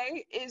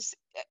today is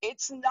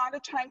it's not a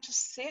time to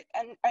sit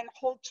and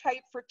hold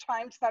tight for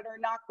times that are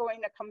not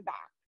going to come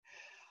back.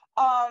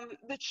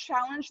 The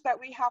challenge that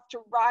we have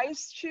to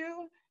rise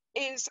to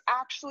is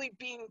actually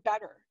being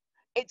better.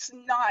 It's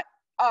not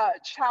a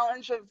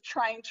challenge of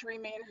trying to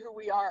remain who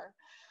we are.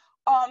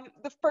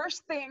 The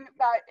first thing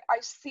that I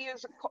see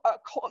as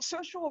a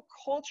social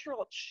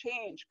cultural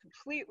change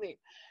completely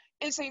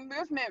is a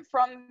movement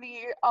from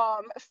the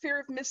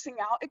fear of missing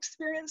out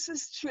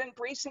experiences to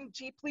embracing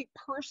deeply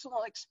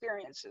personal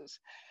experiences.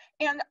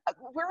 And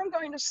where I'm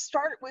going to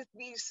start with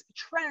these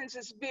trends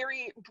is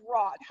very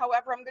broad.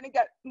 However, I'm going to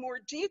get more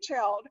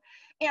detailed.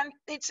 And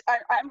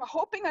I'm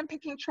hoping I'm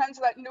picking trends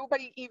that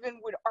nobody even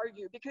would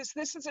argue, because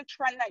this is a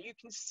trend that you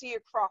can see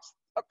across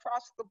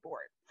the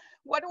board.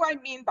 What do I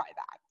mean by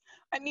that?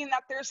 I mean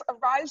that there's a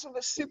rise of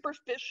a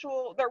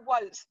superficial, there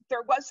was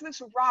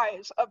this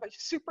rise of a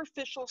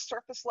superficial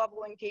surface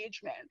level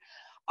engagement.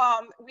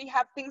 We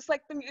have things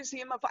like the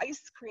Museum of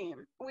Ice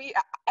Cream.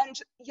 And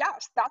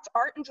yes, that's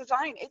art and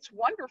design. It's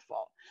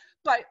wonderful,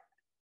 but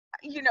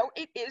you know,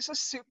 it is a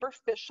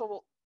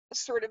superficial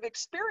sort of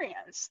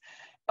experience.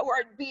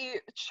 Or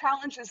the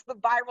challenges, the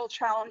viral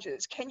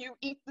challenges. Can you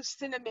eat the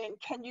cinnamon?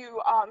 Can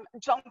you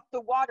dunk the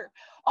water?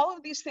 All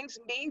of these things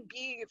may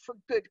be for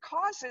good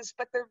causes,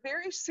 but they're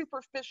very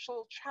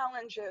superficial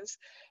challenges.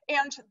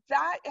 And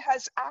that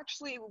has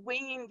actually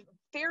waned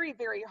very,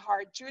 very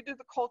hard due to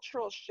the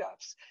cultural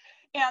shifts.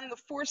 And the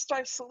forced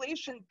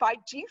isolation by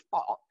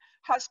default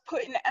has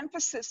put an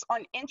emphasis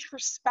on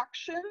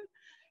introspection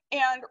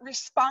and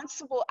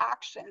responsible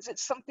actions.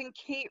 It's something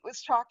Kate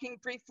was talking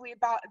briefly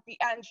about at the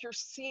end. You're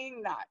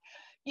seeing that.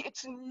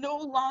 It's no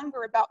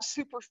longer about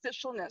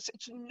superficialness.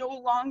 It's no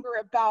longer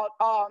about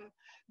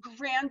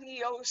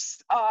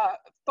grandiose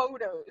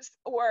photos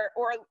or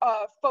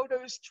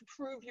photos to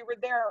prove you were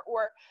there,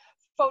 or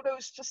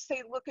photos to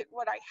say, look at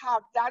what I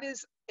have. That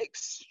is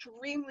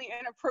extremely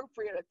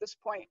inappropriate at this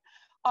point.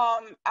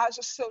 As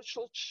a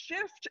social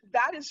shift,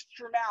 that is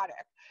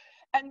dramatic.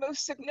 And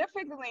most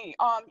significantly,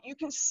 you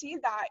can see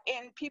that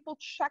in people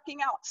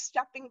checking out,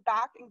 stepping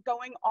back and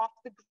going off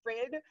the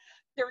grid.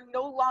 They're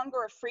no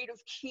longer afraid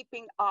of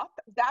keeping up.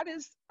 That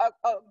is a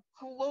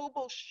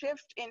global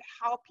shift in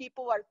how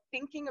people are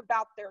thinking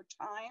about their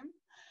time.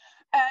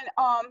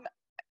 And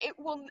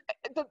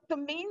the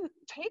main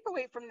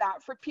takeaway from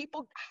that for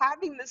people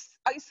having this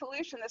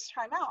isolation this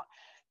time out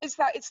is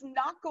that it's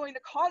not going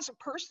to cause a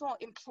personal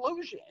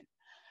implosion,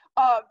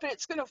 but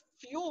it's going to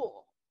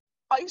fuel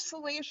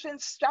isolation,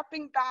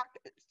 stepping back,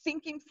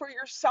 thinking for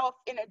yourself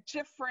in a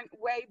different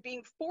way,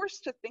 being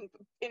forced to think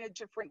in a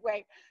different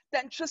way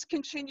than just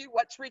continue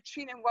what's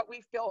routine and what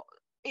we feel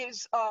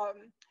is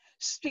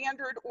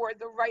standard or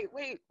the right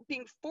way.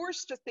 Being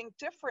forced to think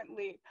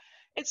differently,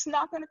 it's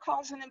not going to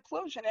cause an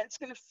implosion, and it's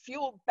going to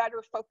fuel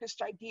better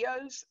focused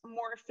ideas,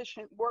 more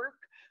efficient work,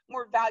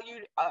 more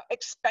valued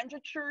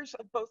expenditures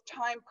of both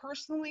time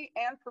personally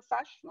and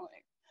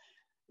professionally.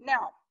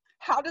 Now,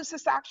 how does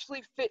this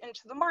actually fit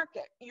into the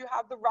market? You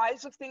have the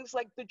rise of things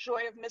like the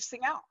joy of missing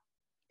out.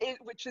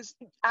 which is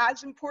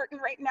as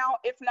important right now,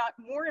 if not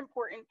more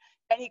important,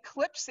 and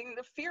eclipsing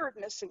the fear of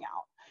missing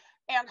out.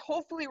 And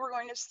hopefully we're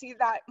going to see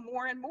that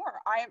more and more.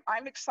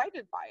 I'm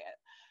excited by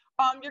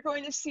it. You're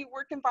going to see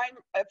work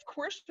environment, of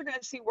course, you're going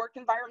to see work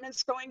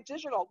environments going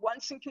digital.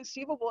 Once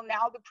inconceivable,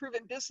 now the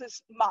proven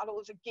business model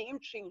is a game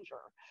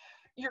changer.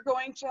 You're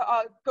going to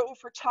go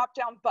for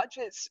top-down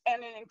budgets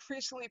and an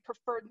increasingly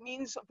preferred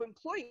means of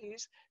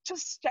employees to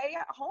stay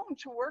at home,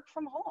 to work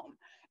from home,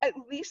 at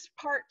least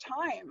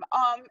part-time.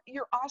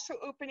 You're also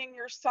opening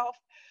yourself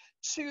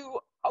to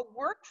a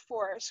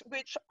workforce,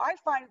 which I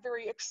find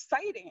very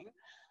exciting,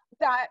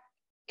 that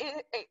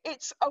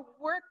it's a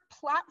work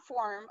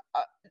platform,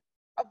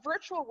 a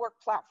virtual work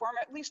platform,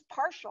 at least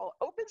partial,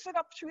 opens it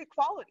up to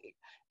equality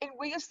in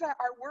ways that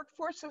our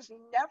workforces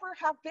never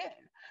have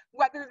been,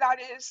 whether that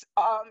is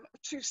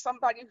to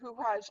somebody who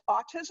has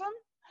autism,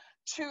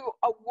 to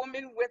a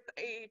woman with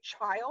a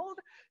child,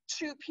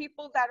 to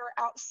people that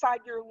are outside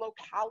your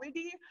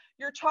locality.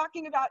 You're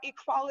talking about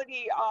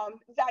equality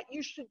that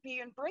you should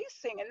be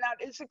embracing, and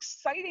that is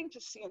exciting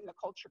to see in the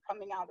culture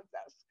coming out of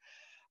this.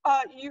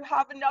 You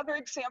have another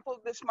example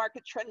of this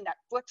market trend,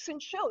 Netflix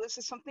and chill. This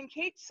is something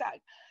Kate said.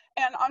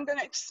 And I'm going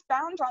to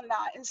expound on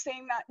that in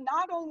saying that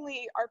not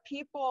only are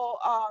people,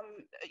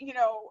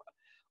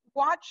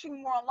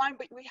 watching more online,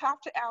 but we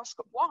have to ask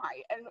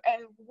why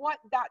and what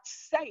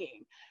that's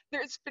saying.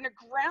 There's been a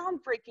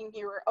groundbreaking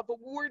year of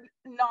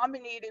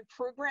award-nominated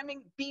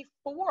programming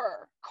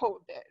before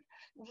COVID.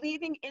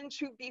 Leading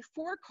into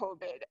before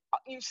COVID,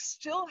 you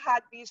still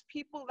had these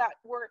people that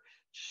were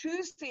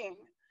choosing,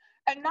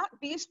 and not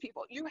these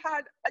people, you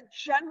had a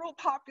general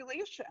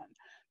population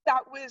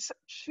that was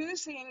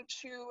choosing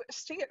to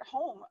stay at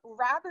home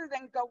rather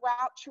than go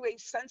out to a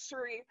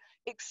sensory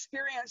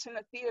experience in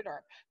a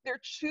theater. They're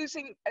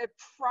choosing a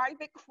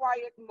private,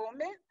 quiet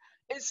moment,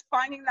 is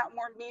finding that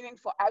more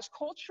meaningful. As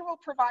cultural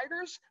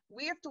providers,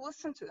 we have to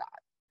listen to that.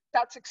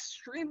 That's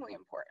extremely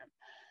important.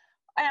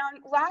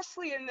 And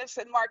lastly, in this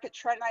market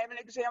trend, I have an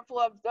example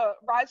of the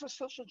rise of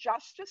social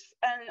justice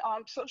and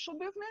social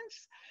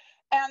movements.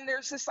 And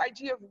there's this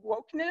idea of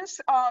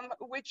wokeness,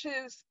 which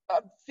is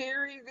a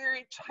very,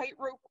 very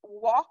tightrope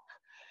walk.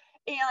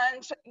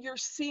 And you're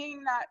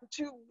seeing that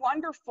do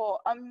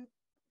wonderful,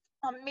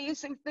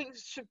 amazing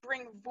things to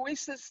bring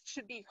voices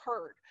to be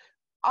heard.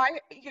 I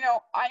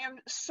am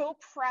so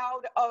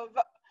proud of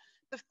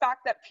the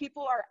fact that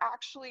people are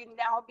actually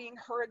now being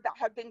heard that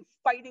have been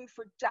fighting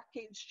for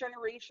decades,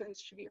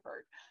 generations to be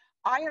heard.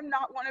 I am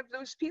not one of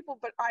those people,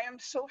 but I am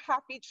so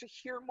happy to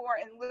hear more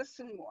and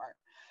listen more.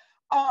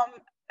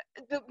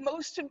 The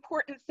most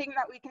important thing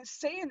that we can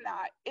say in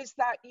that is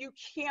that you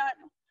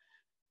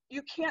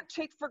can't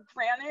take for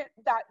granted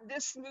that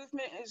this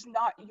movement is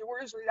not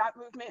yours or that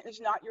movement is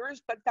not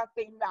yours, but that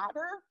they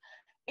matter.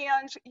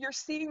 And you're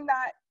seeing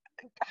that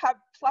have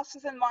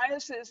pluses and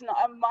minuses. And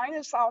a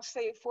minus, I'll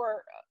say,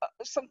 for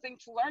something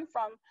to learn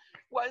from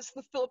was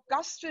the Philip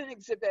Guston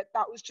exhibit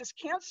that was just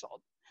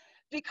canceled.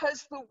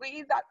 Because the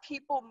way that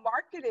people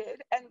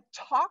marketed and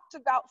talked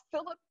about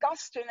Philip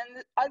Guston,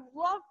 and I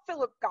love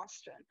Philip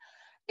Guston,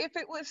 if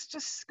it was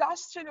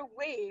discussed in a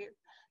way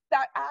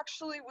that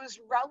actually was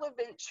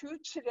relevant to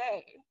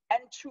today and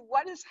to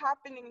what is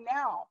happening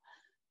now,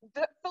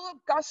 the Philip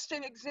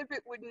Guston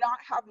exhibit would not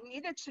have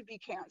needed to be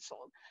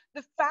canceled.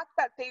 The fact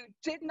that they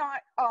did not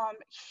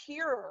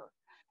hear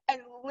and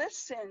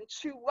listen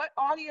to what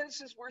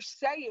audiences were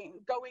saying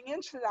going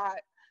into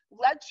that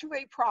led to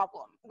a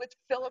problem with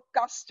Philip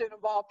Guston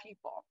of all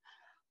people.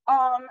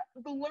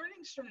 The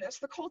learnings from this,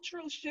 the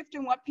cultural shift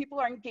in what people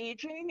are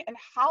engaging and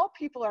how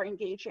people are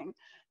engaging.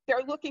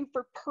 They're looking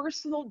for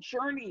personal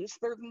journeys.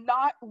 They're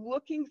not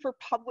looking for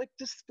public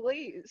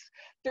displays.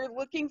 They're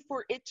looking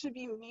for it to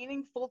be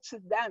meaningful to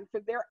them, for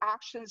their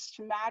actions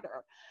to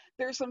matter.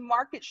 There's a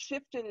market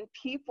shift in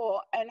people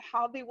and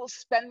how they will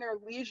spend their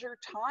leisure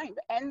time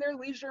and their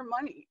leisure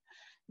money.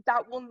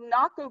 That will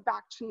not go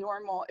back to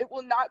normal. It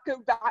will not go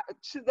back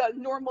to the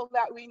normal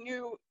that we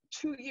knew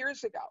 2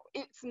 years ago.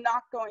 It's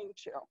not going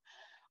to.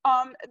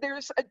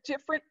 There's a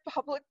different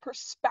public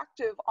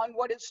perspective on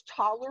what is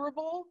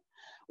tolerable,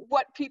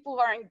 what people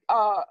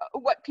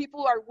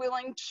are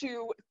willing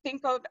to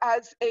think of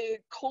as a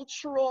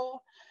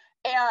cultural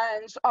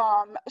and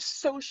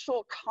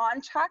social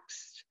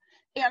context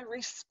and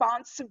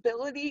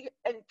responsibility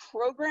and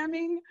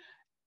programming.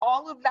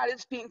 All of that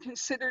is being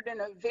considered in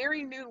a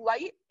very new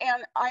light,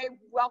 and I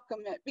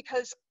welcome it,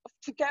 because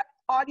to get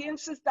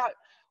audiences that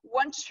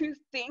want to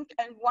think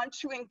and want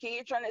to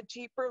engage on a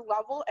deeper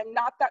level and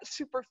not that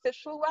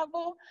superficial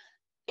level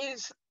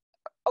is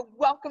a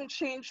welcome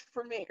change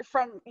for me.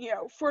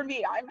 For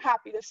me, I'm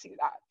happy to see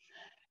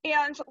that.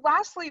 And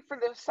lastly, for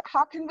this,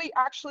 how can we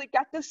actually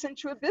get this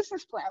into a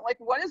business plan? Like,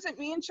 what does it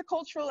mean to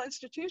cultural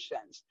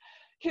institutions?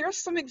 Here's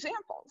some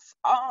examples.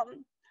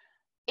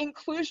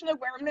 Inclusion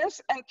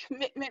awareness and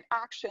commitment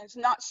actions,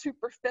 not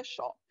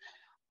superficial.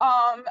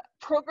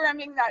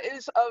 Programming that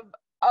is of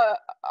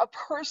a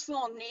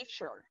personal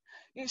nature.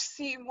 You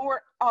see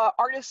more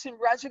artists in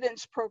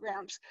residence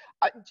programs.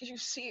 You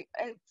see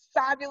and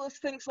fabulous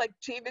things like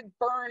David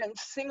Byrne and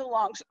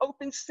sing-alongs,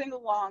 open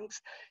sing-alongs.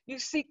 You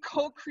see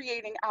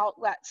co-creating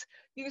outlets.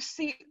 You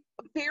see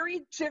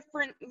very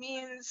different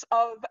means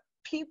of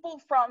people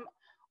from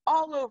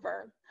all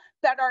over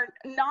that are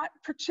not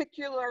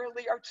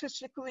particularly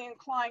artistically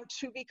inclined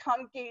to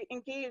become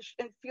engaged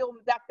and feel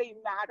that they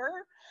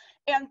matter.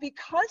 And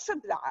because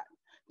of that,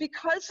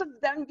 because of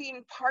them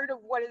being part of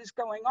what is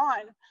going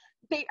on,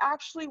 they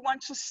actually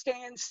want to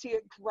stay and see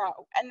it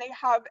grow, and they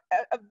have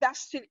a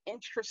vested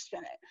interest in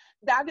it.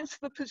 That is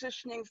the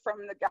positioning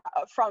from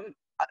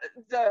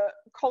the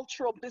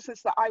cultural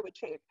business that I would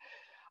take.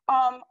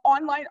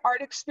 Online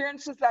art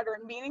experiences that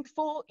are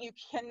meaningful. You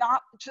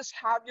cannot just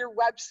have your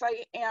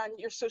website and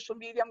your social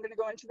media. I'm going to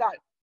go into that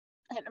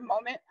in a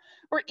moment,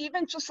 or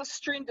even just a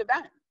streamed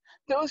event.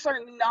 Those are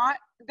not,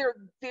 they're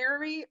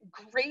very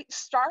great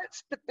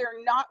starts, but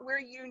they're not where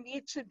you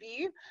need to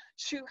be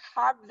to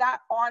have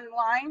that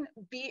online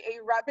be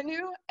a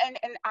revenue and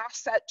an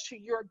asset to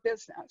your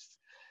business.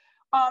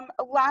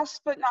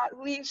 Last but not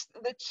least,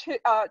 the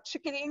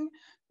ticketing.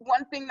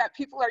 One thing that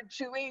people are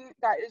doing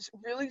that is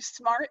really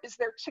smart is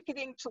they're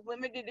ticketing to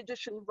limited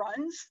edition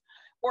runs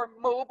or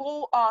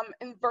mobile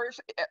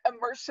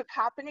immersive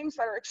happenings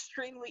that are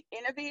extremely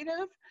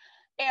innovative.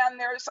 And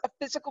there's a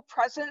physical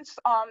presence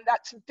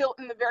that's built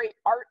in the very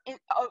art,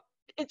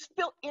 it's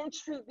built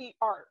into the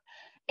art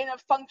in a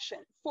function.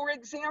 For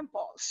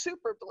example,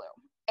 Super Blue.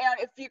 And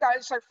if you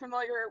guys are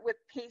familiar with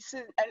Pace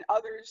and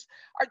others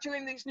are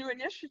doing these new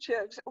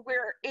initiatives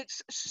where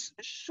it's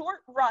short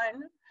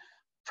run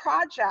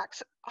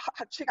projects,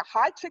 a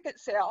high ticket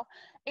sale,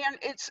 and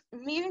it's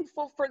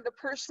meaningful for the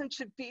person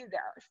to be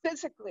there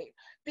physically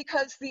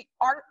because the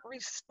art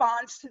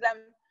responds to them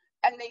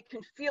and they can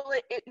feel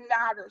it, it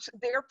matters.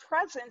 Their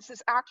presence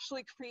is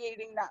actually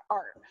creating that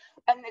art.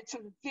 And it's a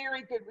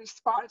very good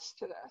response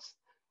to this.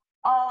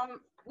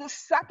 The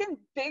second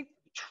big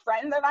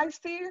trend that I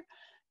see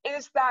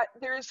is that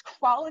there's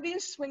quality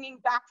swinging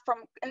back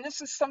from, and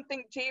this is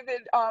something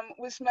David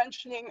was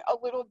mentioning a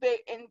little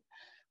bit in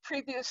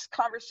previous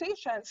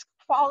conversations,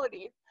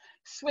 quality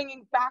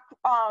swinging back,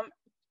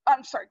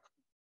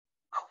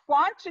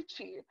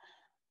 quantity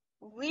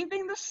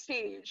leaving the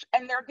stage,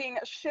 and there being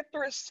a shift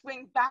or a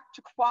swing back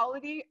to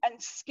quality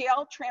and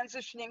scale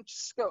transitioning to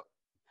scope.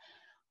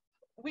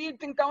 We've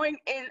been going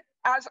in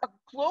as a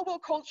global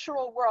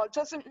cultural world,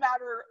 doesn't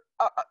matter,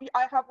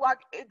 I have like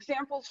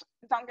examples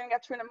that I'm gonna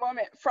get to in a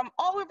moment from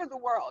all over the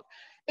world.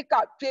 It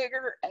got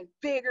bigger and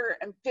bigger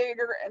and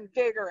bigger and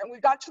bigger. And we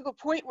got to the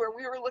point where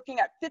we were looking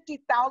at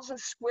 50,000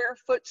 square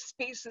foot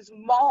spaces,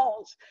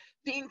 malls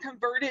being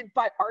converted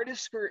by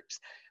artist groups,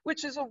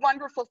 which is a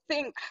wonderful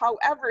thing.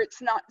 However,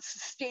 it's not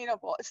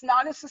sustainable. It's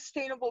not a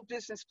sustainable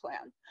business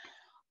plan.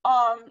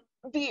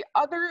 The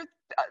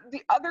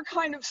other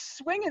kind of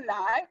swing in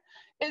that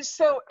is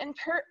so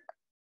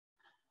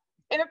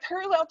in a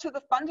parallel to the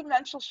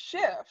fundamental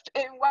shift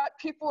in what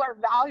people are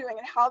valuing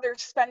and how they're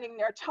spending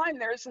their time,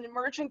 there is an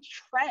emerging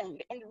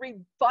trend in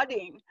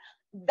rebutting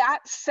that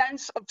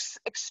sense of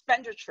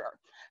expenditure,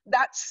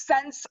 that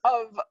sense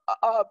of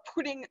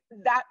putting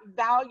that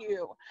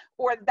value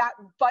or that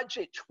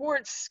budget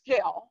towards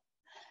scale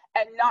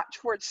and not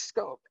towards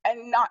scope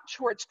and not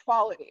towards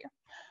quality.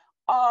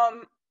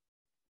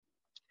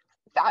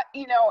 That,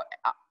 you know,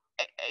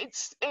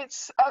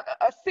 it's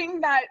a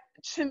thing that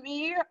to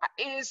me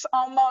is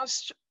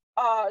almost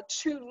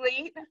too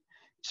late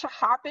to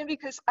happen,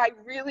 because I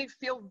really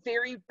feel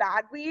very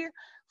badly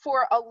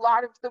for a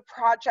lot of the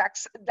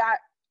projects that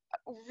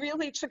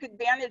really took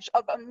advantage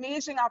of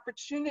amazing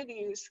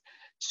opportunities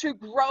to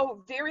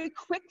grow very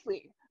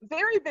quickly,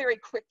 very, very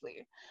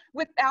quickly,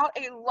 without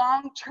a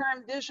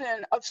long-term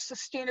vision of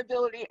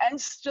sustainability and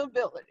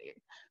stability,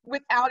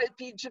 without it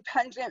be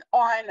dependent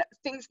on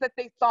things that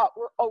they thought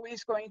were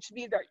always going to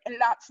be there. And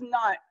that's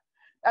not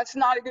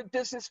a good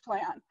business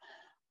plan.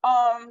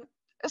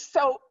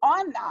 So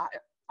on that,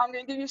 I'm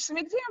going to give you some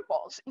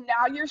examples.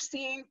 Now you're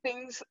seeing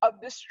things of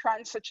this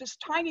trend, such as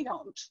tiny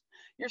homes.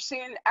 You're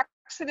seeing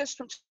exodus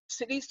from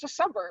cities to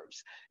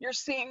suburbs. You're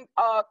seeing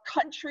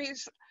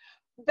countries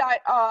that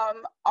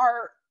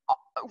are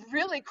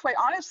really, quite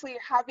honestly,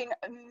 having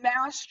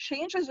mass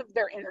changes of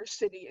their inner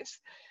cities.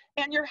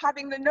 And you're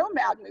having the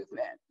nomad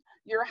movement.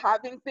 You're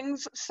having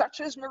things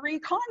such as Marie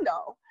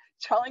Kondo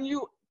telling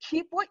you,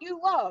 keep what you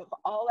love,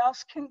 all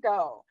else can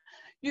go.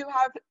 You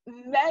have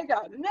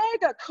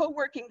mega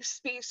co-working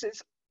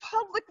spaces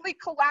publicly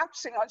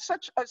collapsing on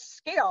such a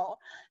scale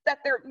that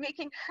they're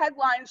making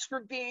headlines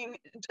for being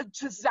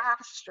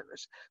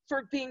disasters,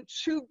 for being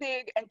too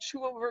big and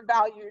too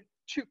overvalued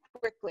too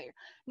quickly.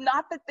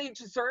 Not that they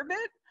deserve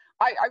it.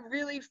 I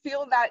really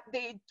feel that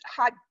they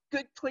had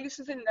good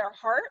places in their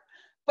heart,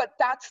 but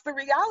that's the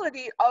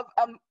reality of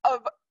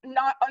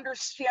not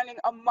understanding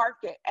a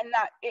market and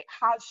that it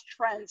has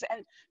trends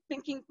and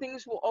thinking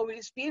things will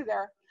always be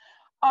there.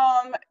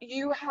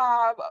 You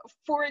have,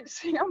 for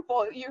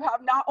example, you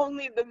have not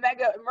only the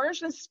mega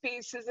immersion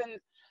spaces and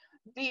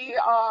the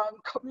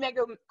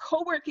mega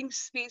co-working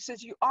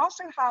spaces, you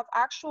also have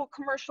actual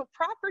commercial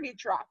property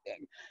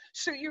dropping.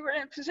 So you're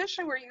in a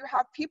position where you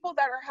have people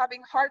that are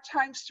having hard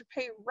times to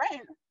pay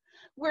rent,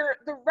 where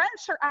the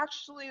rents are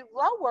actually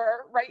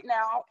lower right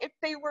now if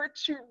they were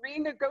to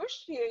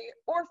renegotiate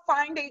or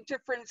find a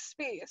different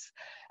space.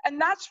 And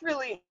that's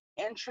really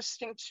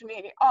interesting to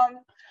me.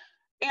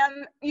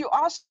 And you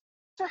also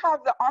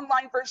have the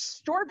online versus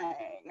store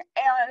buying,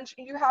 and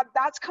you have,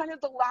 that's kind of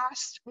the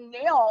last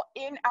nail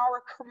in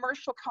our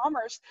commercial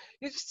commerce.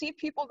 You see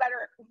people that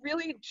are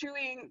really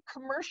doing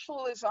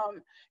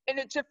commercialism in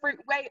a different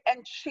way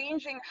and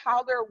changing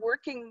how they're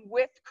working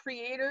with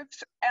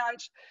creatives. And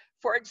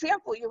for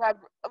example, you have,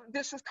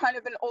 this is kind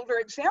of an older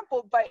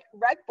example, but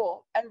Red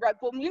Bull and Red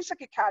Bull Music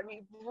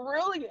Academy,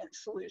 brilliant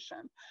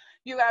solution.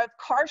 You have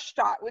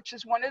Karstadt, which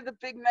is one of the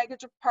big mega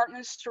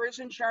department stores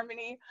in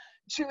Germany,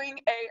 doing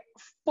a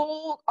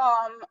full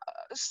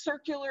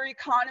circular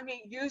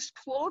economy, used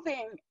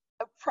clothing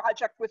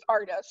project with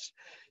artists.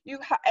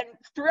 And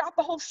throughout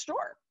the whole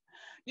store.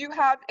 You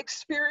have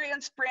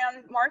experienced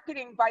brand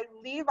marketing by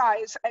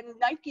Levi's and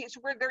Nike's,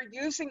 where they're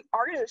using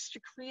artists to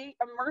create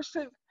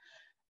immersive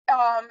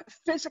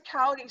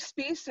physicality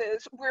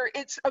spaces where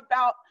it's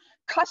about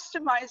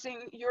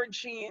customizing your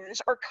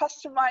jeans or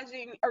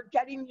customizing or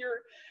getting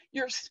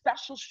your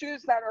special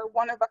shoes that are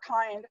one of a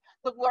kind.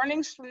 The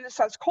learnings from this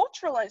as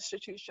cultural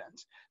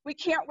institutions, we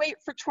can't wait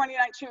for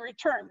 2019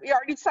 return. We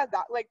already said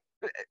that. Like,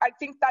 I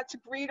think that's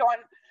agreed on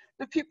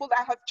the people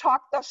that have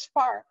talked thus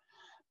far.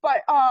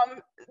 But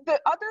the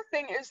other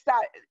thing is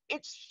that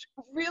it's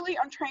really,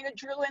 I'm trying to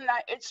drill in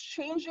that it's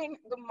changing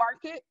the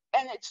market,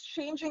 and it's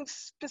changing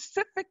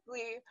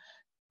specifically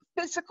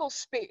physical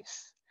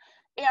space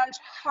and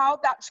how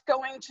that's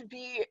going to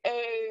be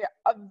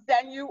a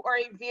venue or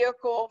a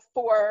vehicle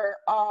for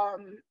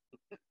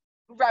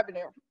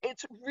revenue.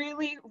 It's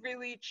really,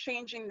 really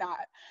changing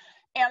that.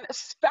 And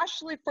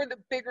especially for the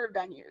bigger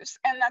venues.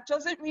 And that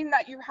doesn't mean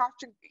that you have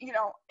to, you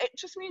know, it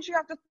just means you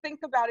have to think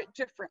about it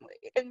differently,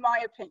 in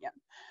my opinion.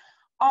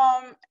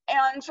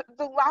 And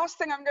the last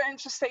thing I'm going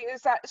to say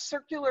is that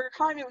circular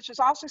economy, which is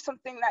also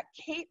something that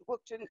Kate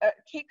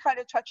Kate kind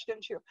of touched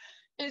into,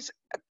 is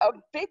a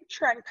big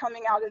trend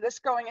coming out of this,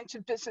 going into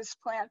business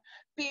plan,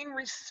 being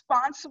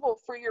responsible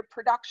for your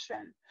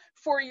production,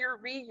 for your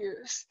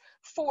reuse,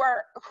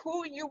 for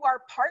who you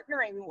are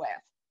partnering with,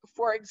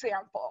 for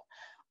example.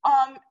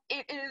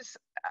 It is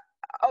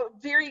a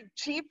very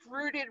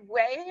deep-rooted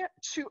way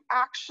to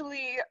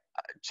actually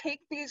take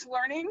these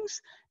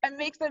learnings and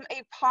make them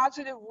a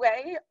positive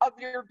way of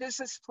your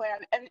business plan,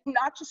 and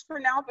not just for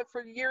now, but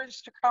for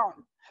years to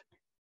come.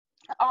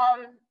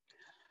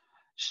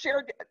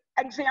 Shared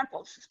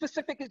examples,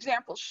 specific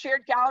examples,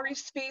 shared gallery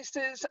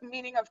spaces,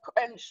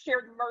 and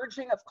shared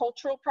merging of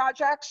cultural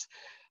projects.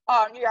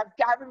 You have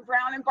Gavin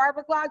Brown and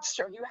Barbara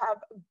Gladstone. You have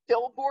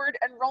Billboard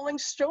and Rolling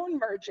Stone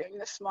merging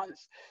this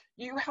month.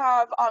 You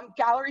have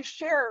gallery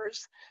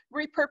shares,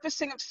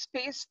 repurposing of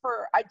space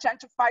for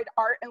identified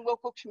art and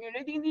local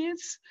community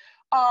needs,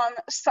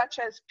 such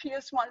as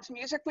PS1's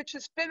music, which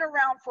has been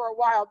around for a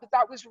while, but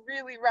that was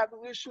really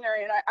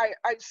revolutionary, and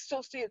I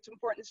still see its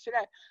importance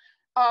today.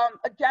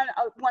 Again,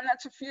 one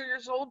that's a few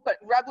years old, but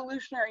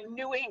revolutionary,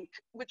 New Inc.,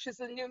 which is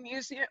the new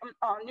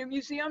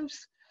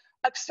museums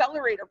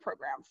accelerator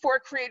program for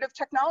creative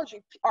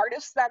technology,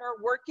 artists that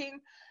are working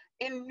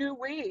in new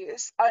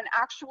ways, an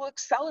actual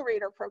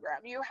accelerator program.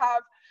 You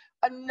have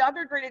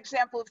another great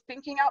example of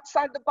thinking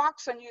outside the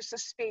box on use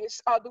of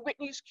space, the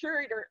Whitney's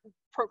Curator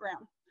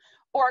program,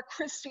 or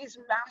Christie's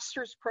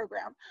Masters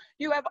program.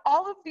 You have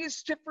all of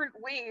these different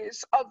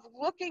ways of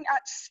looking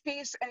at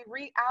space and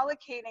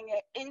reallocating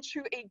it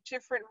into a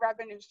different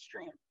revenue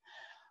stream.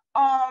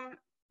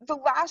 The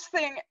last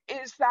thing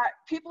is that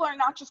people are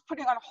not just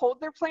putting on hold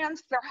their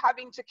plans, they're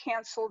having to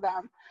cancel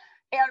them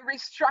and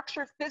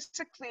restructure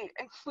physically,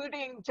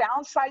 including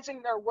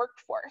downsizing their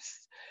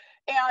workforce.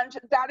 And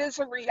that is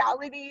a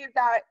reality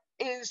that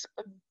is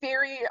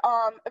very,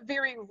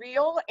 very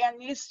real and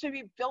needs to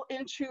be built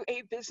into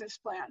a business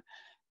plan.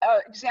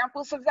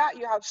 Examples of that,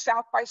 you have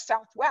South by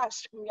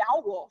Southwest,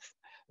 Meow Wolf,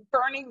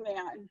 Burning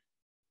Man.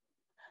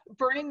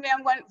 Burning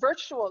Man went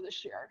virtual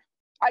this year.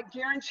 I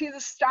guarantee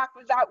the stock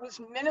of that was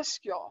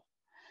minuscule.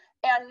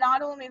 And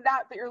not only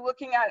that, but you're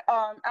looking at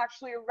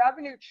actually a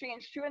revenue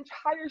change to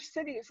entire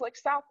cities, like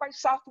South by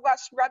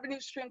Southwest revenue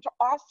stream to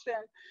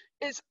Austin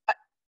is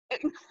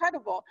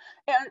incredible.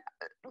 And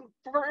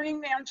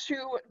Burning Man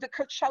to the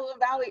Coachella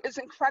Valley is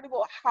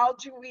incredible. How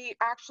do we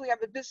actually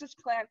have a business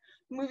plan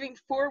moving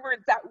forward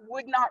that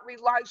would not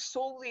rely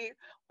solely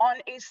on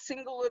a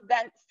single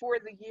event for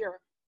the year?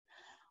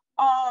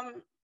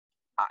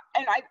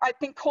 And I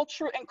think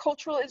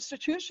cultural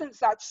institutions,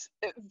 that's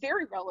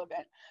very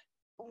relevant.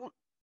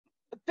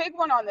 A big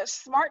one on this,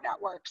 smart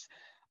networks.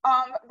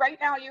 Right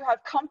now you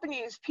have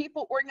companies,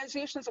 people,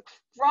 organizations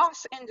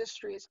across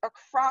industries,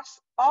 across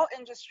all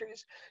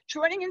industries,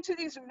 joining into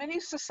these mini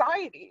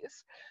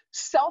societies,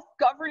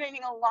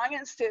 self-governing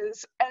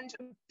alliances, and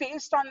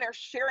based on their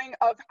sharing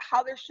of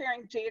how they're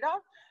sharing data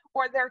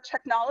or their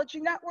technology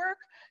network,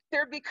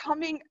 they're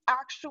becoming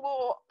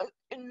actual,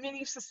 in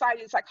many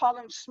societies, I call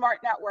them smart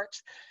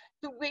networks.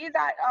 The way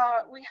that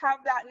we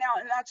have that now,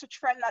 and that's a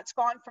trend that's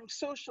gone from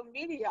social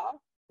media,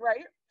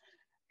 right?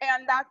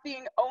 And that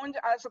being owned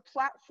as a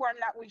platform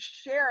that we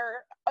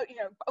share,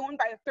 owned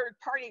by a third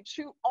party,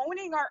 to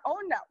owning our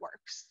own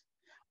networks,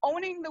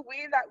 owning the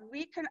way that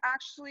we can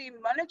actually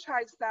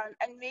monetize them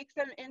and make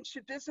them into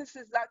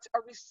businesses that's a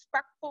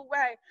respectful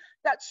way,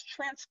 that's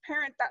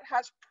transparent, that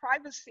has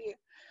privacy.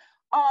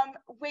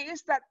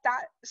 Ways that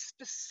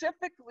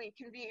specifically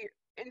can be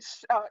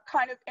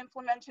kind of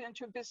implemented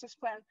into a business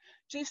plan.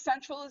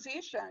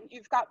 Decentralization,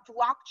 you've got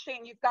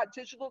blockchain, you've got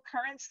digital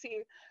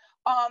currency,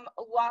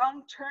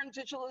 long-term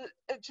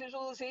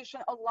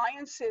digitalization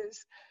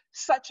alliances,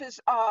 such as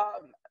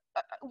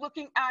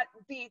looking at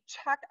the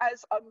tech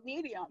as a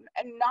medium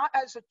and not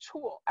as a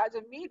tool, as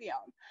a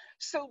medium.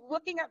 So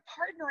looking at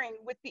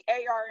partnering with the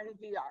AR and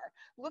VR,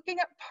 looking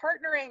at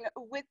partnering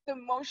with the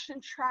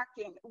motion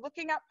tracking,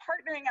 looking at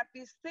partnering at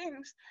these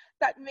things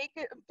that make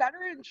it a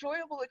better,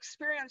 enjoyable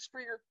experience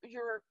for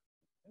your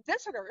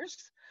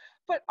visitors,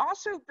 but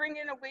also bring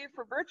in a way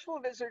for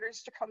virtual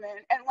visitors to come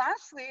in. And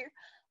lastly,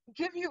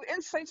 give you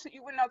insights that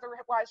you wouldn't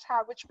otherwise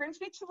have, which brings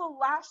me to the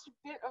last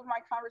bit of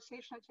my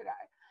conversation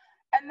today.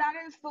 And that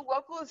is the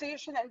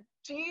localization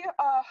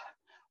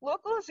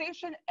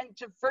and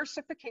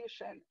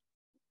diversification,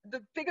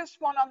 the biggest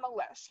one on the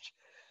list.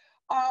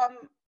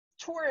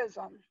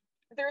 Tourism,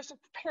 there's a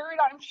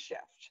paradigm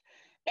shift.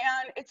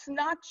 And it's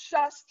not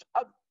just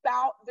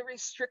about the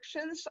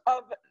restrictions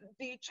of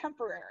the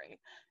temporary.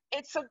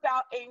 It's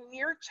about a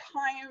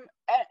near-time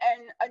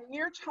and a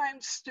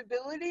near-time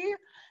stability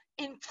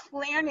in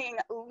planning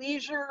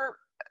leisure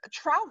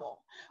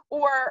travel,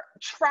 or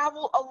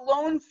travel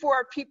alone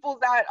for people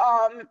that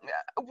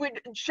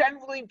would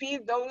generally be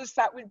those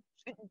that would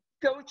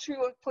go to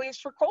a place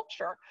for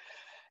culture.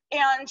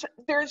 And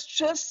there's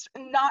just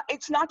not,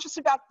 it's not just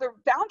about the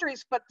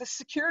boundaries, but the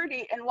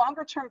security and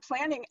longer term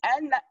planning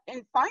and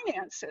in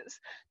finances,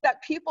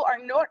 that people are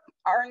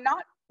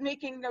not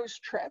making those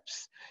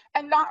trips,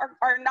 and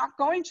are not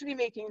going to be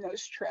making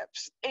those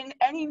trips in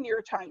any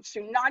near time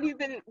soon, not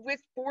even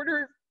with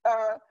border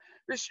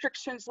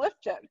restrictions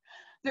lifted.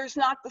 There's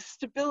not the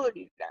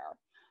stability there.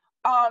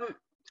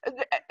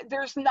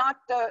 There's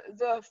not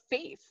the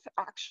faith,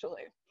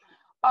 actually.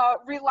 The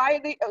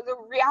reality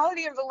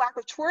of the lack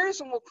of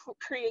tourism will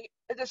create,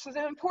 this is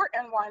an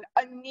important one,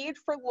 a need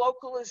for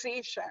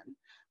localization.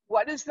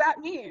 What does that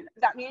mean?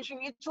 That means you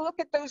need to look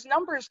at those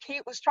numbers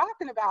Kate was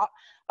talking about,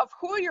 of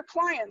who your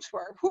clients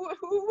were, who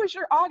was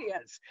your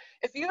audience.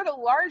 If you had a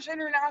large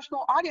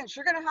international audience,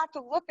 you're gonna have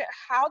to look at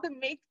how to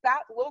make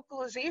that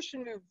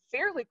localization move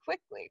fairly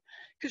quickly.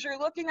 Because you're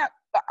looking at,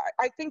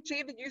 I think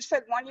David, you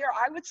said 1 year,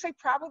 I would say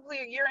probably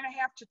 1.5 years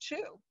to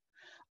 2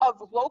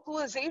 of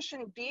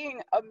localization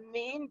being a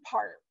main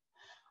part.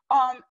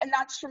 And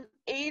that's from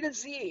A to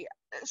Z,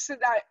 so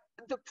that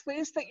the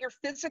place that you're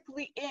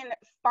physically in,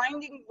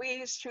 finding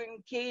ways to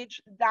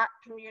engage that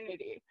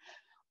community.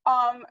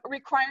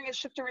 Requiring a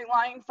shift to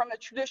relying from a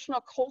traditional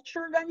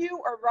culture venue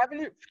or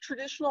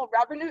traditional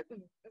revenue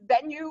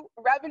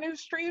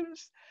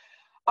streams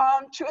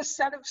to a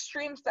set of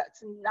streams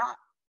that's not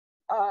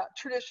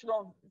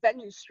traditional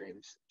venue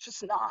streams,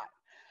 just not.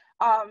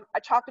 I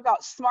talked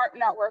about smart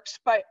networks,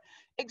 but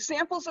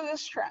examples of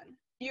this trend.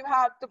 You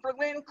have the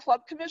Berlin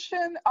Club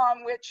Commission,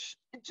 which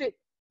did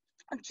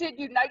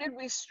United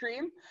We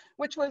Stream,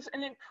 which was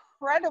an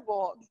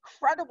incredible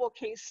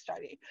case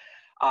study.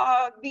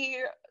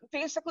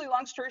 Basically,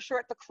 long story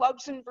short, the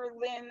clubs in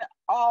Berlin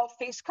all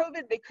faced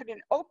COVID. They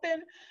couldn't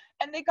open,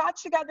 and they got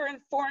together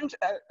and formed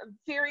a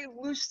very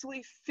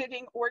loosely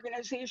fitting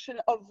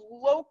organization of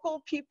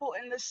local people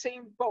in the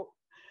same boat,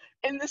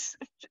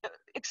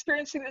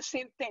 experiencing the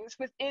same things.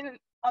 Within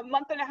a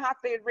month and a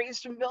half, they had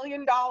raised $1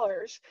 million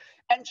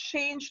and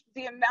changed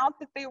the amount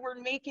that they were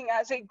making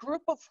as a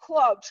group of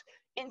clubs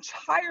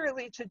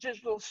entirely to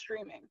digital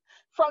streaming,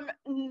 from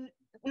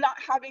not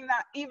having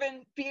that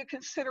even be a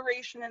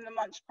consideration in the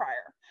months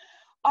prior.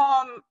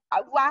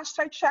 Last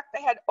I checked,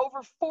 they had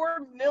over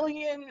 4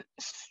 million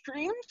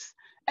streams,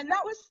 and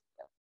that was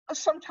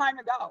some time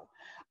ago.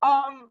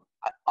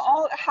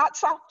 All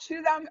hats off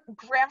to them.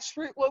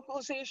 Grassroots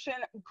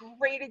localization,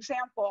 great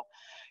example.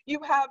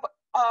 You have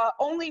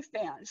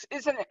OnlyFans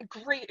is a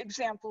great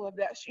example of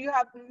this. You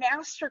have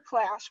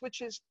Masterclass, which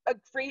is a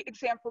great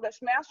example of this.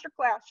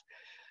 Masterclass.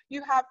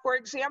 You have, for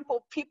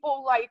example,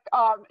 people like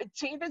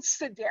David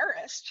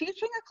Sedaris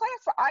teaching a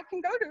class that I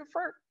can go to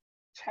for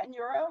 10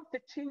 euro,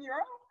 15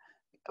 euro.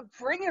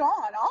 Bring it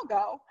on, I'll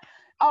go.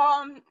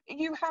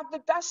 You have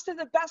the best of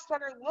the best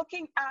that are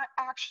looking at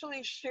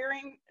actually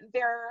sharing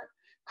their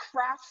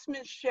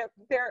craftsmanship,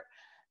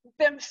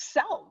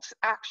 themselves,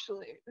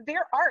 actually,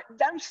 their art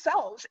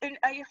themselves in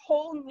a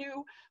whole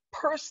new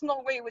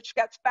personal way, which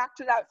gets back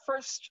to that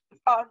first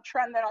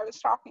trend that I was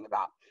talking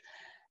about.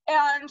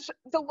 And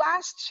the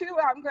last two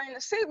I'm going to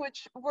say,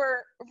 which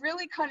were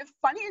really kind of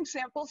funny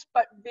examples,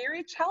 but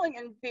very telling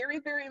and very,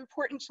 very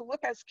important to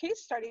look as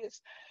case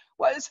studies,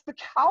 was the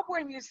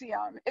Cowboy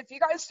Museum. If you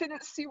guys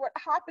didn't see what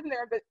happened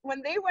there, but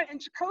when they went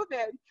into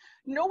COVID,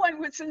 no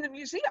one was in the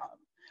museum.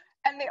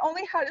 And they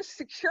only had a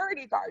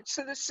security guard.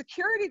 So the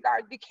security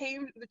guard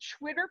became the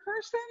Twitter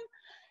person,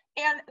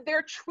 and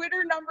their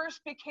Twitter numbers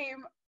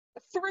became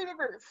through the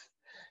roof,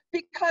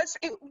 because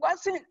it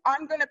wasn't,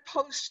 I'm going to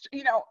post,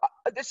 you know,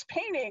 this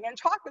painting and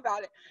talk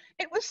about it.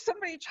 It was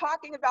somebody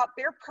talking about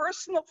their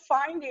personal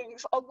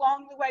findings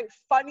along the way,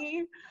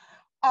 funny,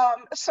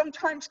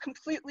 sometimes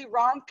completely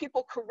wrong.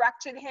 People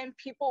corrected him.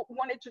 People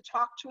wanted to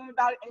talk to him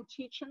about it and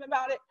teach him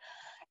about it.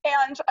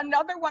 And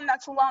another one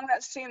that's along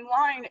that same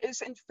line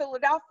is in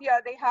Philadelphia.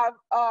 They have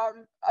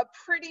a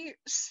pretty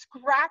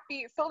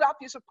scrappy,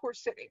 Philadelphia's a poor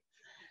city,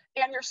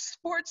 and your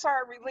sports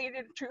are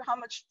related to how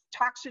much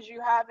taxes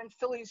you have, and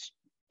Philly's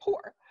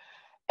poor.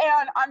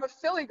 And I'm a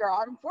Philly girl.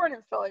 I'm born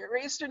in Philly,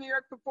 raised in New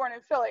York, but born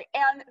in Philly.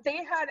 And they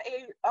had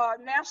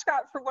a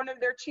mascot for one of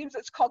their teams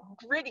that's called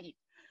Gritty.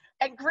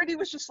 And Gritty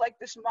was just like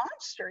this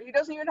monster. He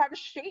doesn't even have a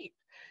shape.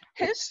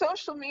 His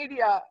social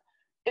media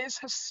is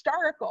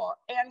hysterical,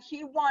 and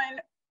he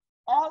won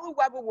all the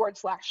Web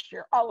Awards last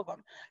year, all of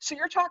them. So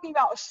you're talking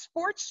about a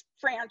sports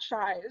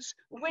franchise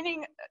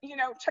winning, you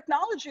know,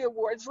 technology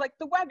awards like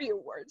the Webby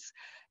Awards.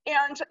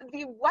 And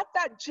what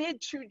that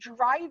did to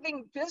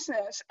driving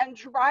business and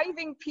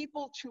driving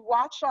people to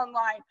watch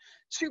online,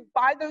 to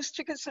buy those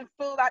tickets and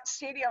fill that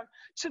stadium,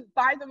 to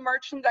buy the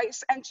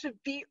merchandise, and to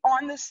be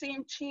on the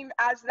same team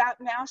as that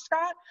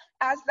mascot,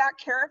 as that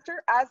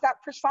character, as that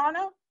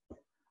persona,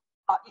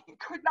 you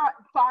could not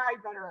buy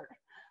better.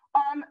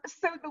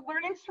 So the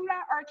learnings from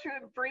that are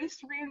to embrace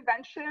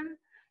reinvention,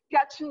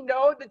 get to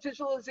know the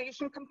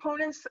digitalization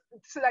components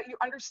so that you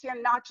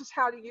understand not just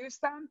how to use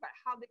them, but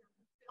how they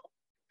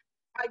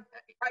are built.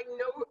 I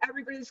know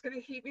everybody's going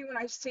to hate me when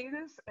I say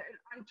this, and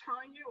I'm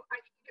telling you, I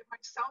hate it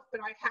myself, but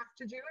I have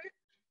to do it,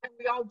 and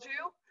we all do.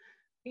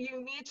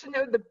 You need to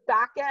know the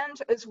back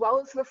end as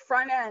well as the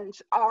front end.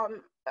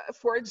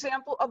 For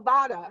example,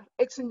 Avada,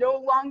 it's no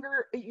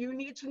longer, you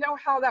need to know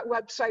how that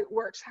website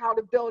works, how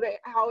to build it,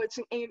 how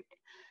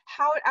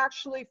it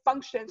actually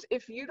functions.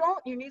 If you don't,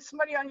 you need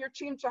somebody on your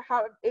team to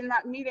have in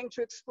that meeting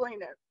to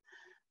explain it.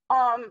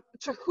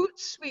 To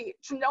Hootsuite,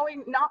 to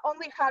knowing not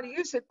only how to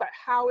use it, but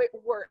how it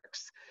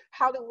works,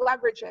 how to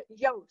leverage it.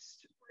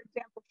 Yoast, for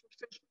example, for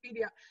social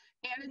media.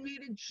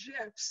 Animated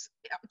GIFs,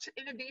 to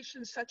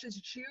innovations such as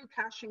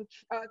geocaching,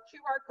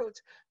 QR codes,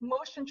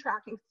 motion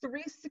tracking,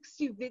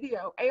 360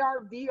 video,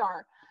 AR,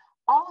 VR,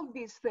 all of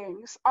these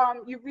things.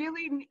 You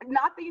really,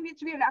 not that you need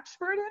to be an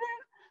expert in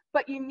it,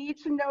 but you need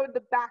to know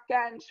the back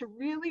end to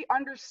really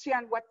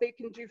understand what they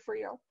can do for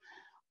you.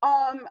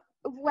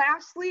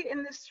 Lastly,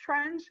 in this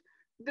trend,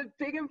 the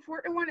big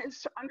important one is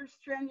to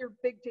understand your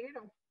big data.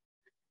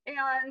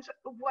 And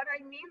what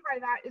I mean by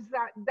that is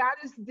that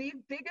is the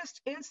biggest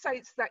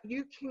insights that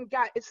you can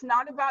get. It's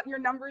not about your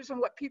numbers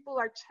and what people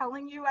are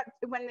telling you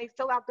when they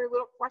fill out their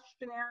little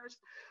questionnaires,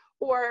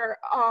 or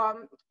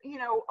you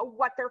know,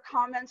 what their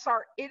comments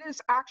are. It is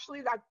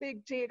actually that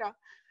big data.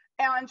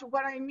 And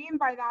what I mean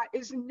by that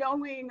is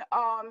knowing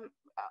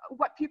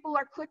what people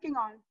are clicking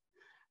on,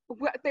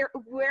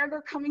 where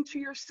they're coming to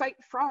your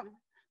site from,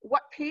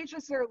 what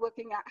pages they're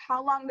looking at,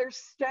 how long they're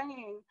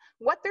staying,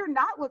 what they're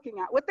not looking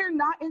at, what they're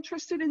not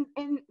interested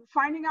in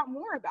finding out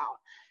more about.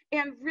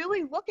 And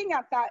really looking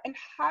at that and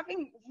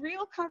having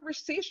real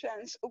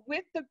conversations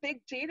with the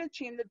big data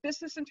team, the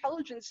business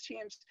intelligence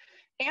teams,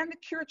 and the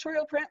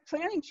curatorial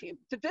planning team,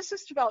 the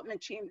business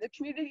development team, the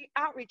community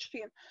outreach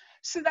team,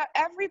 so that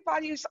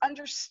everybody's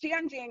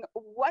understanding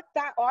what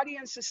that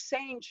audience is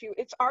saying to you.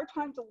 It's our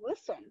time to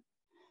listen.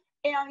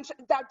 And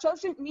that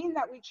doesn't mean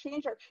that we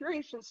change our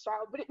curation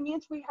style, but it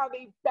means we have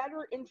a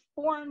better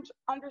informed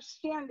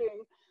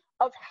understanding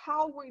of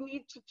how we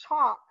need to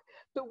talk,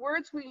 the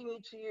words we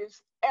need to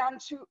use, and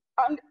to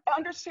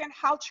understand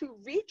how to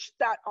reach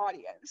that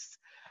audience.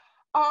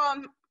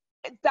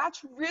 That's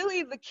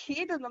really the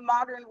key to the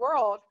modern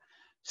world.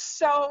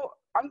 So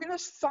I'm going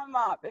to sum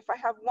up if I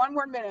have 1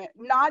 more minute.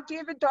 Not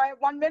David, do I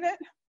have 1 minute?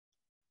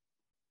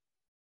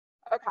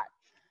 Okay.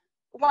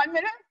 1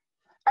 minute?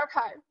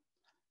 Okay.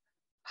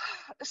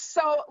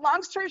 So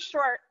long story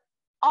short,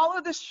 all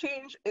of this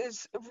change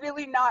is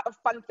really not a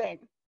fun thing.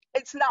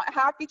 It's not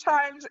happy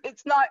times,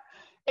 it's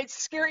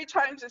scary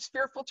times, it's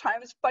fearful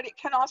times, but it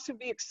can also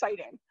be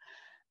exciting.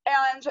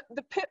 And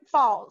the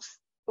pitfalls,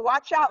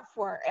 watch out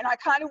for. And I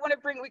kind of want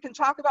to we can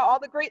talk about all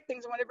the great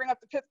things. I want to bring up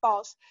the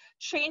pitfalls.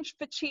 Change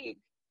fatigue.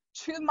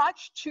 Too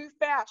much, too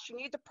fast. You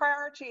need to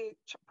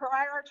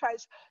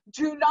prioritize.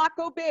 Do not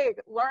go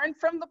big. Learn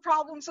from the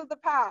problems of the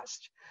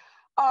past.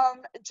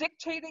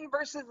 Dictating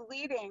versus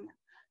leading.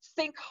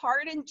 Think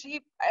hard and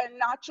deep, and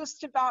not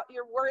just about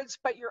your words,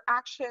 but your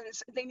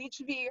actions. They need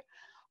to be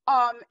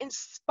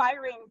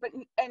inspiring,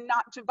 and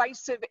not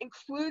divisive.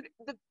 Include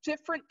the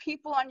different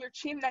people on your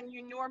team than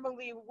you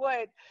normally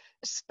would,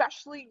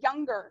 especially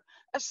younger,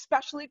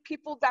 especially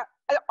people that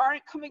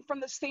aren't coming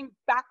from the same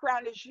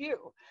background as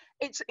you.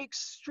 It's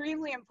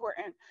extremely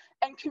important.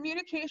 And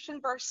communication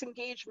versus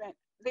engagement,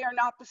 they are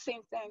not the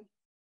same thing.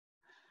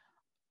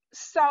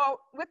 So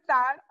with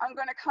that, I'm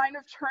going to kind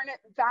of turn it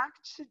back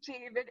to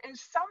David. In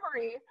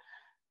summary,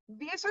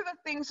 these are the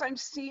things I'm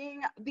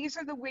seeing. These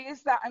are the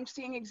ways that I'm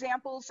seeing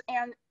examples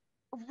and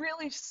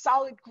really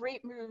solid,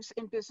 great moves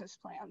in business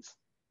plans.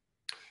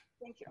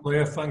 Thank you.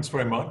 Leah, thanks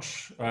very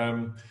much.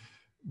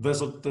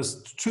 There's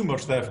too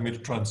much there for me to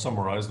try and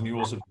summarize, and you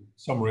also did a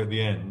summary at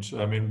the end.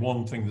 I mean,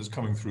 one thing that's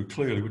coming through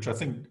clearly, which I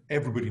think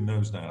everybody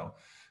knows now,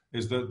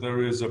 is that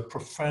there is a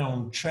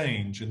profound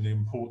change in the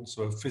importance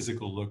of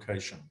physical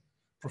location,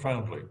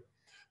 profoundly.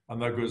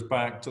 And that goes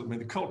back to, I mean,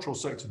 the cultural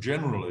sector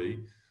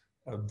generally,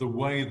 the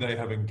way they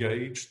have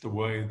engaged, the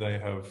way they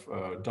have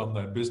done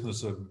their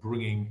business of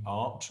bringing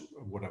art,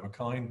 of whatever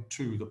kind,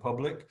 to the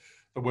public,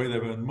 the way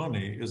they've earned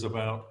money is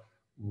about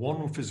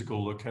one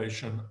physical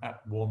location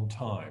at one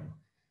time.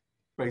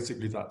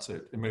 Basically, that's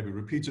it. It may be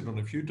repeated on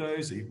a few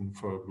days, even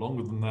for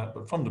longer than that,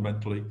 but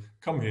fundamentally,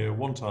 come here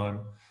one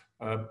time.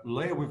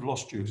 Leah, we've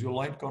lost you. Has your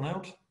light gone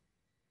out?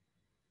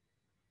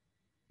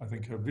 I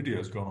think her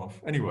video's gone off.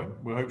 Anyway,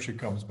 we hope she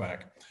comes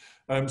back.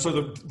 So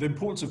the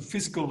importance of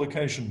physical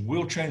location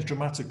will change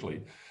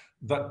dramatically.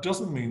 That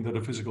doesn't mean that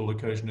a physical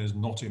location is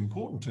not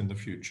important in the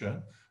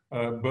future,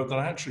 but that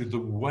actually the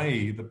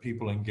way that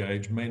people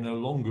engage may no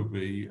longer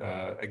be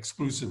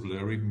exclusively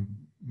or even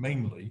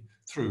mainly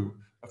through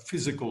a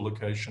physical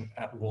location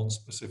at one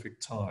specific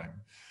time.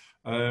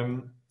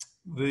 And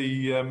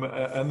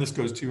this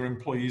goes to your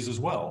employees as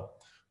well.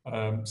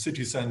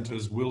 City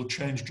centres will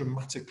change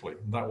dramatically.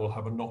 That will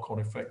have a knock-on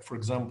effect, for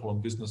example,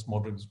 on business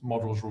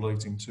models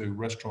relating to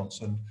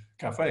restaurants and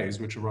cafes,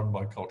 which are run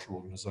by cultural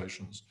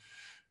organisations.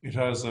 It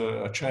has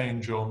a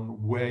change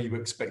on where you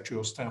expect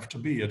your staff to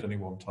be at any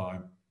one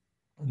time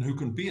and who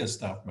can be a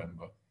staff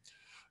member.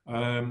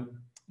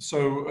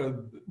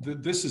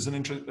 This is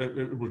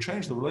it will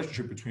change the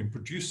relationship between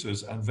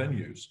producers and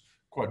venues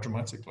quite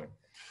dramatically.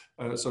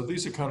 So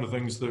these are kind of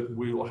things that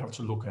we will have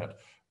to look at.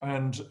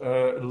 And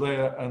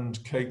Leah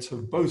and Kate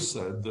have both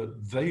said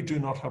that they do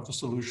not have the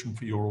solution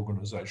for your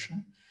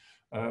organization.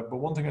 But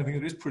one thing I think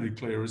that is pretty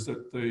clear is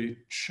that the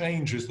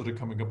changes that are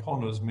coming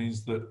upon us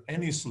means that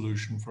any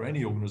solution for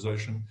any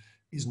organization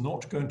is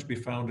not going to be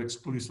found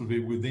exclusively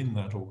within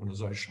that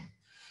organization.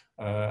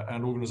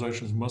 And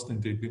organizations must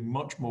indeed be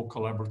much more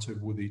collaborative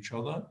with each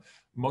other,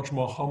 much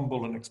more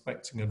humble in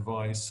expecting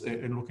advice,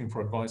 in looking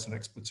for advice and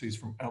expertise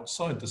from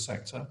outside the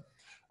sector,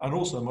 and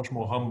also much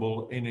more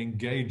humble in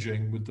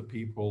engaging with the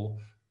people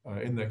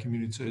in their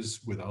communities,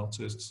 with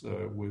artists,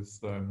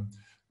 with the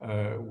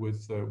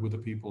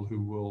people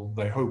who will,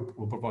 they hope,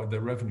 will provide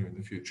their revenue in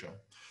the future.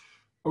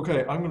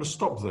 Okay, I'm going to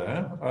stop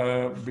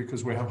there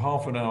because we have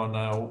half an hour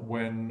now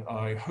when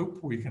I hope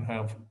we can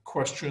have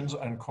questions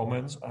and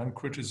comments and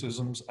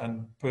criticisms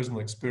and personal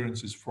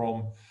experiences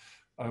from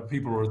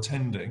people who are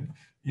attending.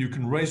 You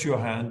can raise your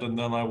hand and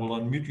then I will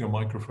unmute your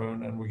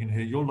microphone and we can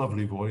hear your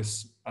lovely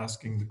voice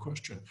asking the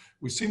question.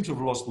 We seem to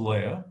have lost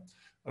Leah,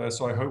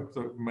 so I hope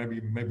that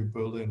maybe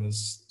Berlin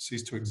has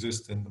ceased to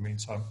exist in the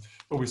meantime.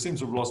 But we seem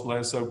to have lost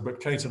Leah, but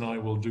Kate and I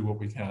will do what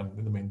we can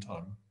in the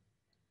meantime.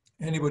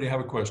 Anybody have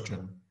a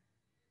question?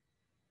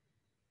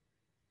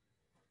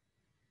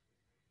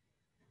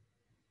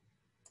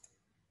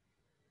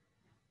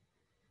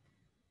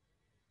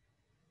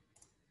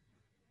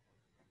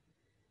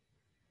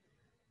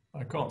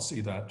 I can't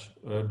see that.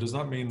 Does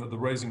that mean that the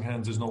raising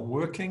hands is not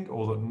working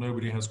or that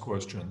nobody has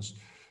questions?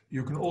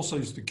 You can also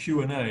use the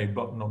Q&A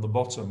button on the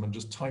bottom and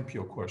just type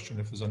your question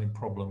if there's any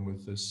problem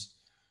with this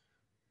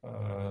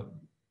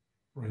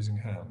raising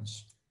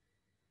hands.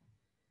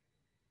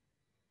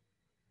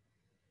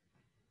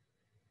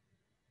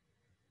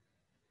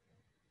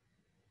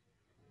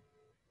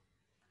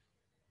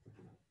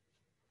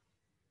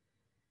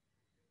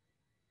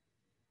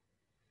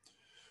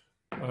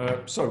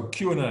 So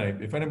Q&A,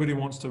 if anybody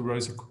wants to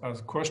raise a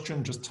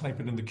question, just type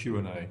it in the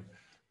Q&A.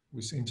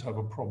 We seem to have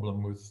a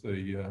problem with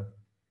the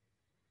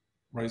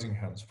raising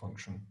hands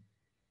function.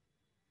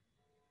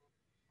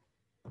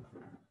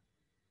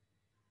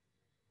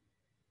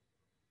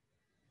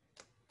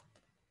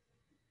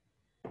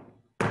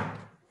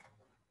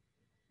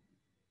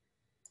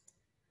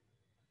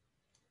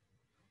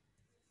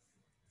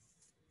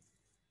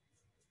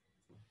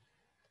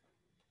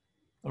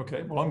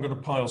 Okay, well, I'm going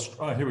to pile,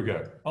 here we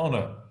go.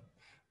 Anna,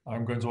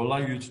 I'm going to allow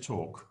you to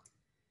talk.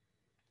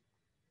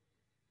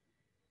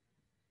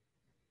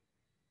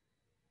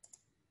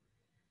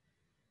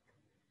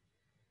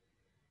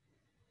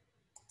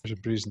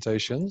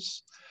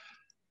 Presentations.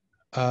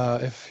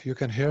 If you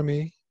can hear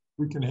me.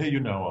 We can hear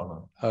you now,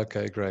 Anna.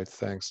 Okay, great,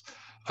 thanks.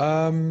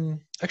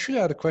 Actually,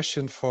 I had a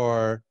question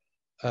for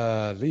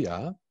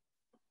Leah,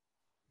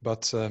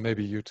 but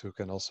maybe you two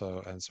can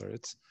also answer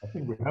it. I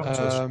think we have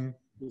to.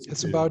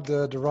 It's about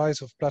the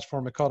rise of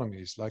platform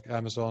economies like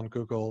Amazon,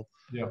 Google,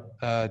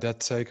 that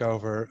take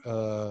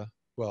over,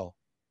 well,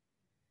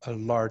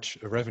 large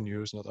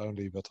revenues, not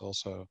only, but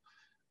also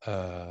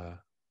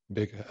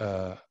big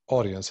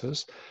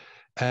audiences.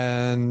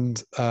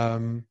 And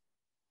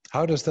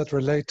how does that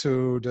relate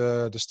to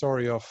the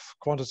story of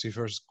quantity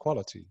versus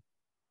quality?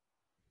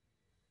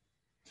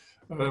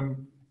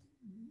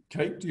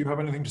 Kate, do you have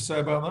anything to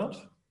say about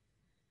that?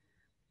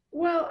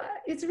 Well,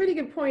 it's a really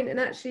good point. And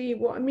actually,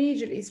 what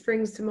immediately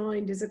springs to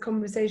mind is a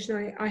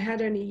conversation I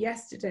had only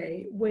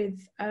yesterday with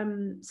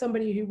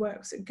somebody who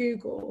works at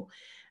Google.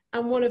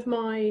 And one of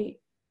my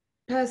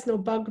personal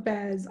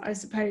bugbears, I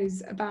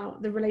suppose,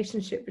 about the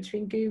relationship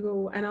between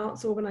Google and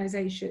arts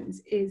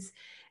organizations is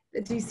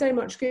they do so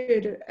much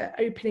good at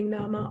opening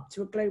them up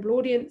to a global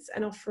audience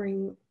and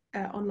offering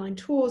online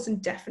tours,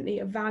 and definitely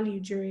a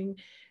value during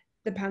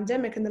the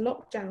pandemic and the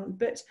lockdown.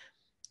 But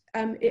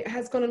it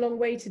has gone a long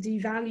way to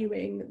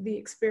devaluing the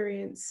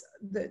experience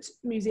that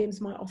museums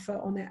might offer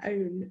on their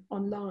own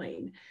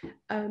online.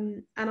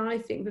 And I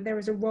think that there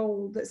is a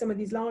role that some of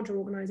these larger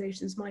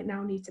organizations might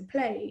now need to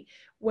play,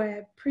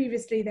 where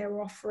previously they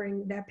were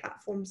offering their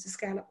platforms to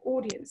scale up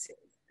audiences.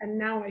 And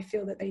now I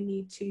feel that they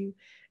need to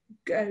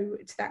go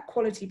to that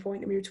quality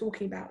point that we were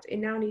talking about. It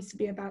now needs to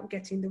be about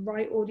getting the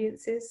right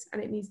audiences,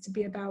 and it needs to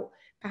be about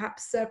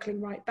perhaps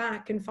circling right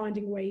back and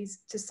finding ways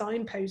to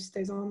signpost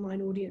those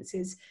online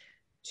audiences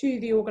to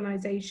the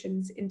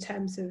organizations in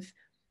terms of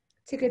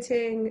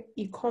ticketing,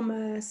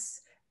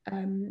 e-commerce,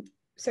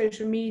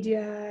 social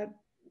media,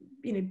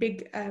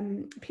 big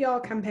PR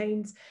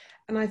campaigns.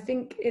 And I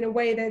think in a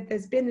way that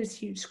there's been this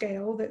huge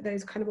scale that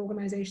those kind of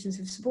organizations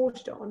have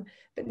supported on,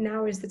 but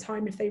now is the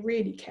time, if they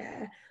really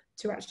care,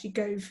 to actually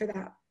go for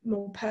that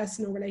more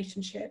personal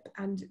relationship,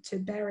 and to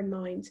bear in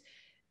mind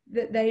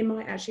that they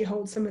might actually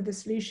hold some of the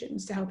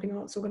solutions to helping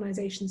arts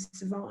organizations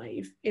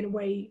survive in a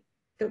way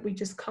that we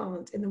just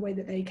can't in the way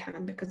that they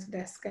can because of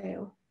their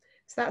scale.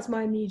 So that's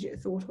my immediate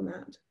thought on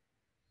that.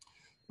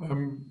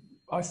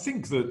 I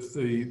think that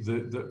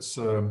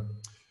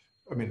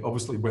I mean,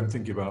 obviously when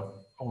thinking about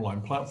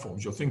online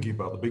platforms, you're thinking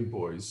about the big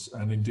boys,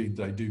 and indeed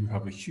they do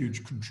have a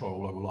huge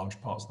control over large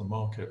parts of the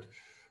market.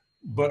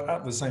 But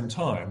at the same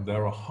time,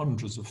 there are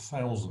hundreds of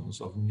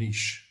thousands of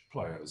niche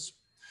players.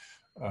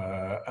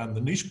 And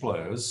the niche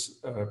players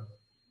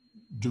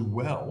do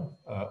well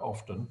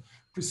often,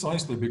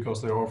 precisely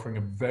because they're offering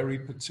a very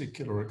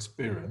particular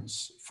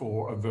experience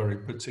for a very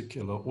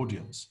particular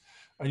audience.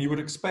 And you would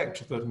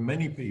expect that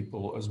many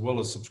people, as well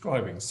as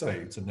subscribing,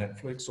 say, to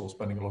Netflix or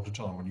spending a lot of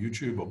time on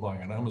YouTube or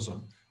buying on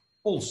Amazon,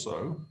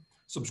 also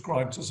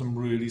subscribe to some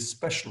really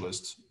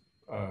specialist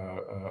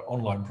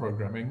online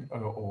programming,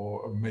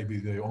 or maybe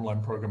the online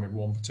programming of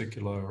one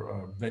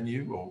particular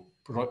venue or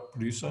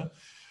producer.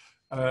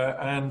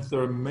 And there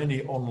are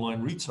many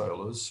online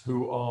retailers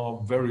who are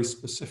very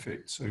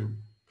specific to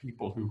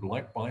people who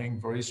like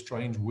buying very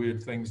strange,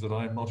 weird things that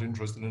I'm not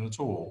interested in at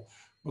all.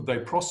 But they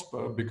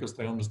prosper because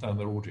they understand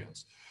their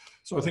audience.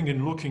 So I think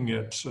in looking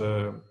at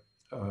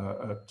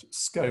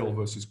scale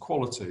versus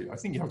quality, I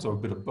think you have to have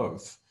a bit of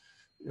both.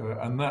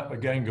 And that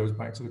again goes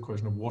back to the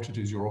question of what it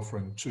is you're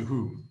offering to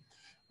whom.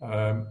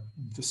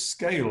 The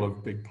scale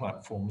of big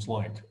platforms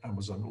like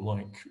Amazon,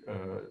 like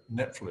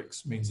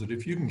Netflix, means that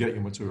if you can get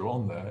your material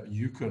on there,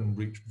 you can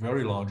reach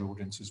very large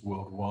audiences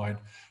worldwide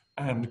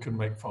and can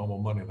make far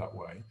more money that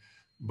way.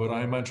 But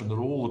I imagine that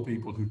all the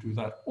people who do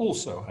that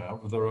also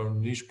have their own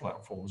niche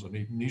platforms and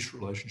a niche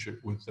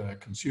relationship with their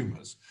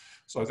consumers.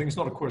 So I think it's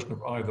not a question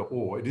of either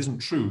or. It isn't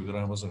true that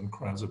Amazon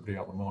crowds everybody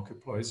out the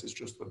marketplace. It's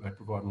just that they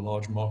provide a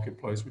large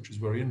marketplace, which is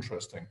very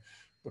interesting.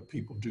 But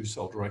people do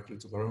sell directly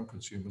to their own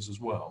consumers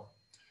as well.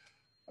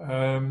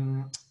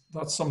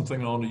 That's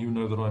something, Arne, you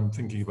know, that I'm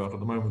thinking about at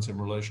the moment in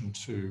relation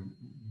to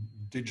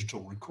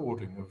digital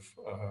recording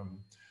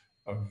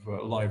of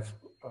live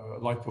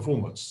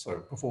performance, so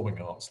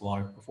performing arts,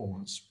 live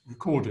performance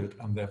recorded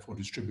and therefore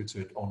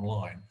distributed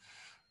online.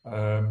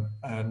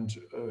 And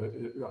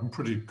I'm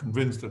pretty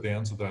convinced that the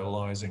answer there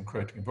lies in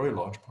creating a very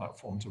large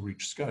platform to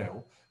reach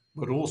scale,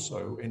 but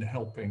also in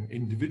helping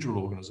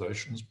individual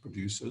organizations,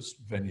 producers,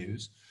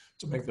 venues,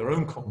 to make their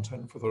own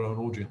content for their own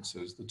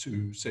audiences. The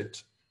two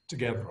sit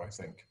together, I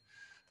think.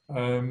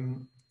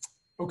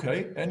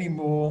 Okay, any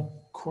more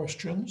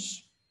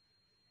questions?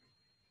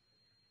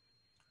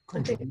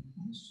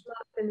 Contributions?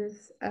 Martin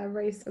has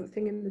raised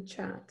something in the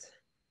chat.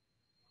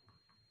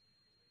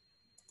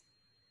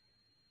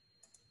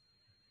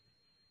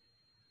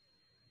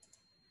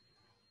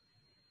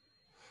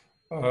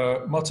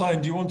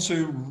 Martijn, do you want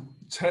to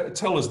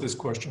tell us this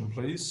question,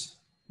 please?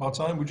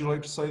 Martijn, would you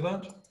like to say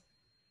that?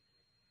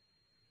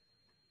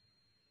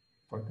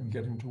 If I can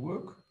get him to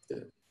work.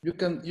 You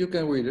can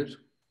read it.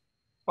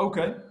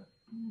 Okay,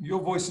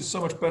 your voice is so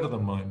much better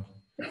than mine.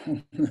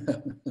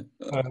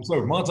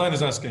 So Martijn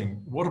is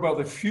asking, what about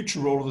the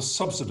future role of the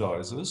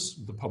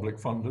subsidizers, the public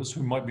funders,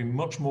 who might be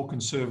much more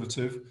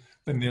conservative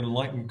than the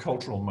enlightened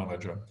cultural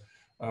manager,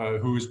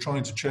 who is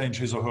trying to change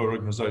his or her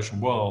organization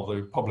while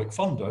the public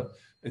funder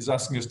is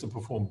asking us to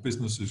perform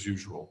business as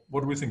usual?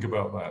 What do we think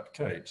about that,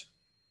 Kate?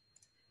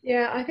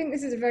 Yeah, I think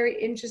this is a very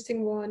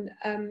interesting one.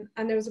 And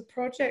there was a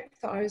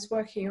project that I was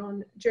working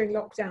on during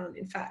lockdown,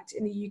 in fact,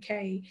 in the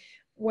UK,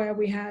 where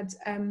we had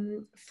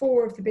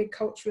 4 of the big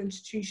cultural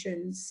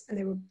institutions, and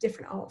they were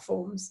different art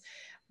forms,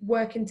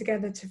 working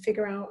together to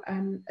figure out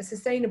a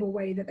sustainable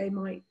way that they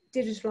might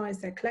digitalize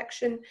their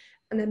collection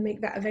and then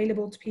make that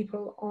available to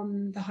people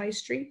on the high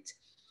street.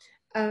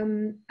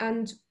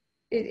 And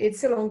it's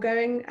still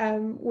ongoing.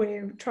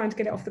 We're trying to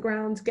get it off the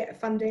ground, get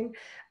funding.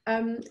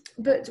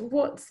 But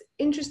what's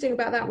interesting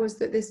about that was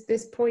that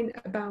this point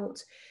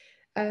about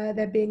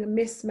there being a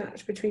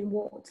mismatch between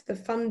what the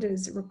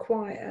funders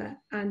require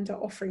and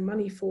are offering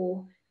money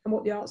for and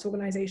what the arts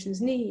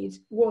organisations need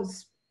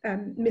was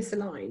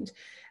misaligned.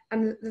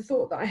 And the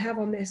thought that I have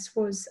on this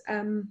was,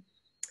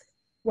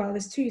 well,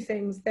 there's two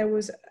things. There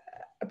was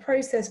a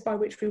process by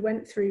which we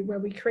went through where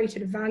we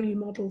created a value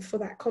model for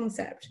that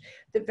concept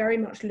that very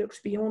much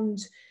looked beyond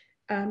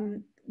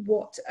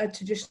what a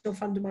traditional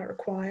funder might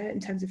require in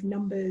terms of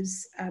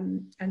numbers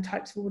and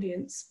types of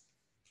audience.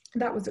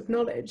 That was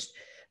acknowledged,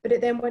 but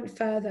it then went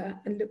further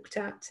and looked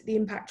at the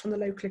impact on the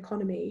local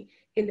economy.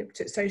 It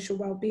looked at social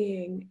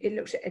well-being, it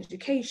looked at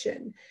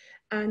education,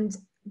 and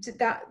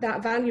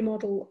that value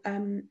model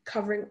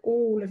covering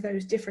all of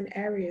those different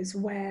areas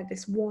where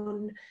this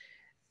one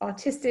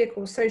artistic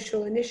or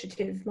social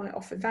initiative might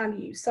offer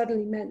value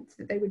suddenly meant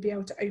that they would be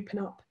able to open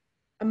up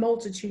a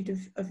multitude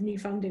of new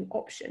funding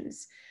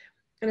options.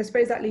 And I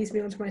suppose that leads me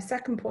on to my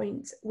second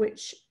point,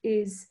 which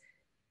is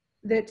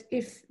that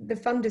if the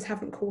funders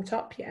haven't caught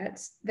up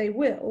yet, they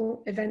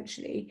will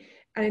eventually.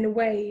 And in a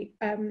way,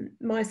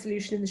 my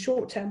solution in the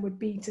short term would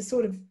be to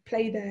sort of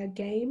play their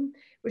game,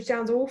 which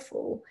sounds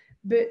awful,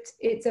 but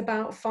it's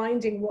about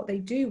finding what they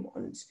do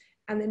want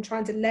and then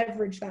trying to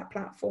leverage that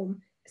platform,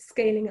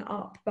 scaling it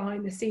up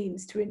behind the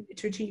scenes to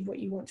achieve what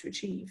you want to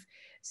achieve.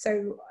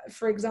 So,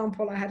 for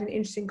example, I had an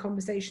interesting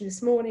conversation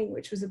this morning,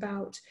 which was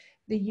about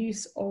the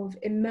use of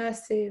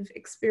immersive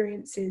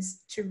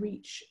experiences to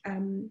reach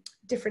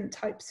different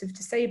types of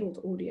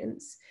disabled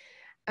audience.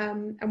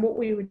 And what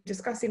we were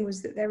discussing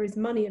was that there is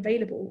money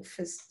available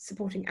for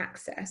supporting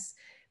access,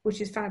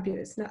 which is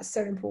fabulous, and that's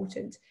so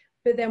important.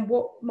 But then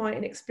what might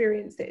an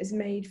experience that is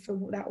made for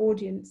that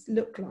audience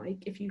look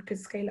like if you could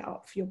scale it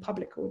up for your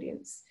public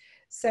audience?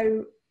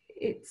 So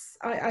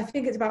I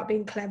think it's about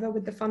being clever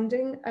with the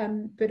funding,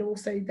 but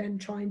also then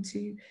trying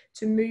to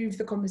move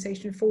the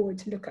conversation forward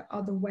to look at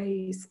other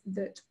ways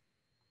that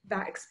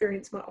that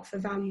experience might offer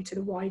value to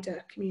the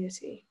wider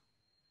community.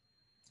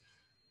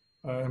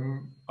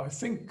 I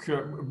think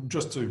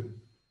just to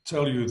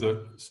tell you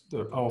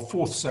that our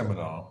fourth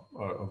seminar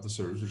of the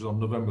series, which is on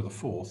November the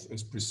 4th,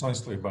 is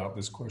precisely about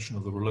this question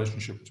of the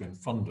relationship between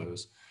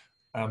funders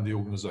and the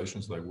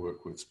organisations they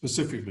work with,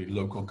 specifically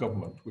local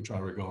government, which I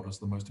regard as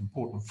the most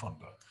important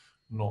funder,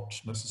 not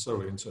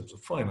necessarily in terms of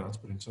finance,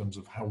 but in terms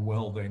of how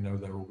well they know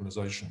their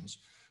organisations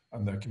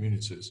and their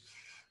communities.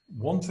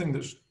 One thing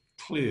that's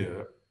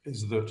clear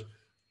is that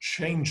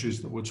changes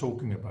that we're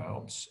talking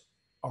about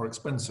are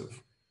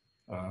expensive.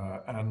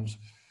 And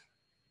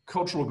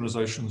cultural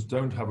organisations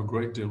don't have a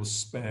great deal of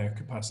spare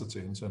capacity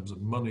in terms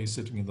of money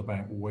sitting in the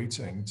bank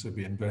waiting to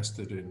be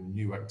invested in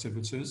new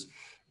activities.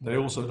 They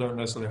also don't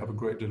necessarily have a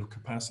great deal of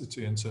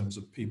capacity in terms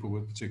of people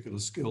with particular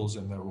skills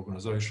in their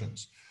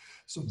organisations.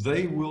 So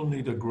they will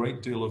need a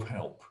great deal of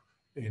help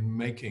in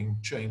making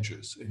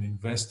changes, in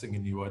investing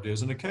in new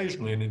ideas, and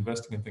occasionally in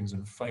investing in things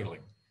and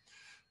failing.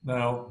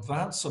 Now,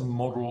 that's a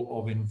model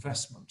of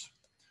investment.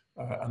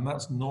 And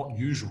that's not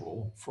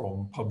usual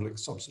from public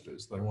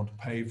subsidies. They want to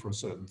pay for a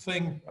certain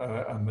thing,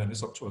 and then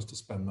it's up to us to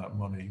spend that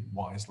money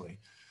wisely.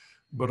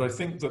 But I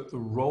think that the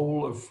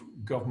role of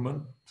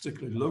government,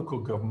 particularly local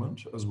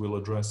government, as we'll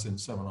address in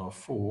Seminar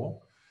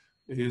 4,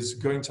 is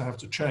going to have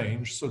to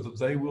change so that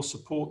they will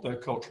support their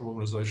cultural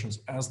organizations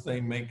as they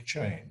make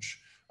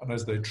change and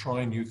as they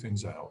try new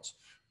things out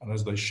and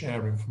as they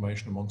share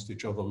information amongst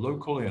each other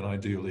locally and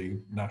ideally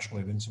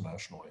nationally and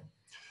internationally.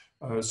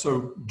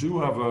 So do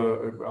have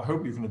I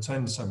hope you can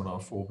attend Seminar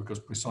 4 because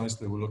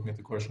precisely we're looking at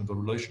the question of the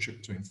relationship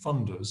between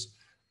funders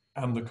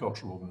and the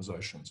cultural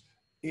organizations.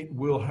 It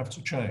will have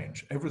to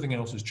change. Everything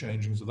else is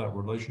changing, so that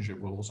relationship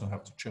will also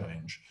have to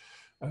change.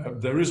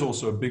 There is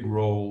also a big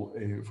role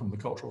from the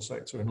cultural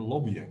sector in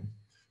lobbying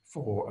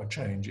for a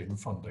change in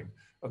funding.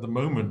 At the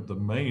moment, the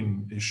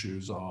main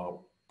issues are,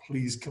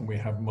 please, can we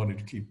have money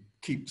to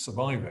keep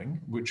surviving,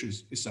 which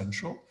is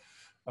essential.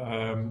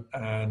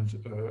 And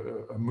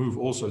a move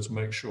also to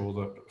make sure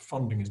that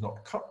funding is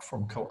not cut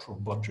from cultural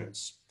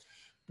budgets,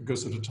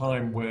 because at a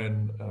time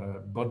when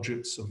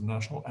budgets of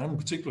national and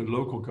particularly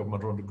local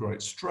government are under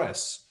great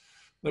stress,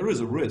 there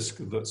is a risk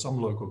that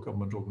some local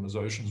government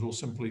organizations will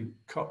simply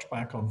cut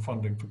back on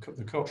funding for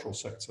the cultural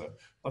sector.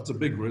 That's a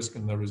big risk,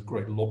 and there is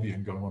great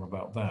lobbying going on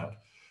about that.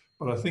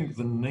 But I think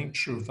the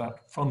nature of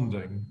that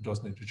funding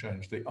does need to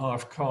change. The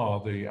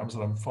AFK, the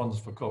Amsterdam Funds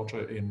for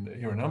Culture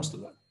here in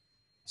Amsterdam,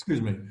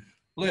 excuse me,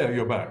 Leah,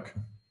 you're back.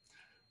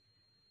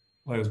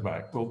 Leah's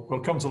back. We'll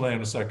come to Leah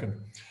in a second.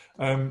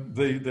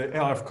 The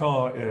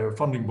AFK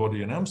funding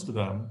body in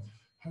Amsterdam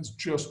has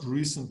just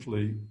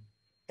recently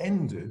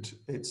ended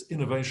its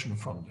innovation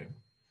funding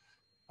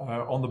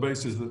on the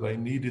basis that they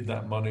needed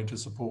that money to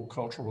support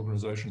cultural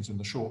organizations in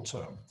the short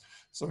term.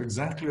 So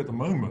exactly at the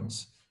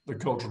moment, the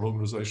cultural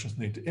organizations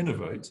need to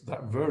innovate.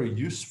 That very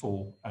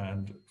useful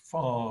and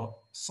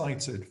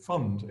far-sighted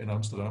fund in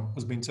Amsterdam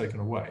has been taken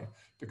away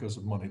because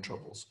of money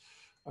troubles.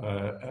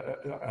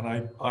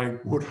 And I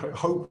would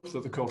hope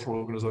that the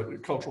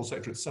cultural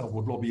sector itself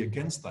would lobby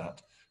against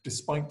that,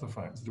 despite the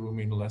fact that it will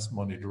mean less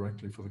money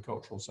directly for the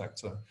cultural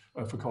sector,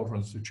 for cultural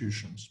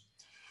institutions.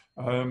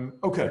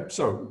 Okay,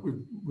 so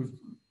we've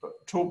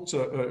talked,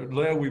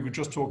 Leah, we were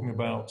just talking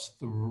about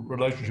the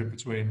relationship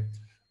between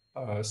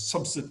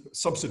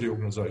subsidy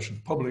organizations,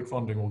 public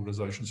funding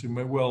organizations who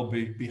may well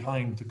be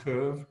behind the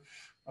curve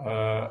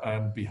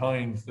and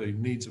behind the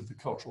needs of the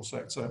cultural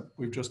sector.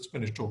 We've just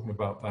finished talking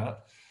about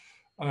that.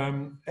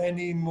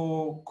 Any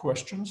more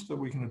questions that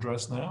we can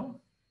address now,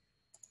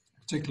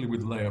 particularly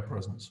with Leah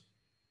present?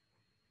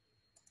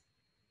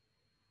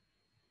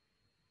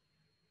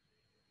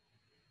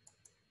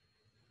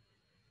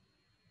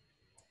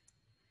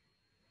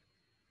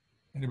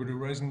 Anybody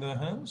raising their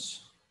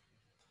hands?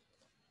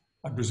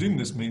 I presume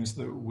this means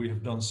that we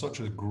have done such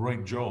a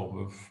great job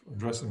of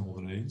addressing all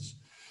the needs.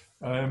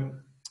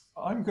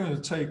 I'm going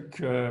to take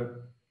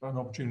an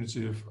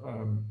opportunity of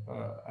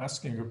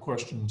asking a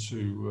question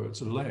to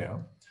Leah.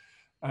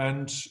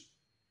 And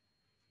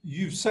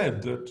you've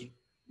said that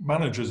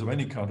managers of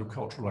any kind of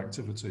cultural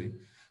activity,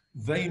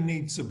 they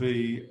need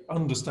to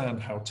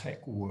understand how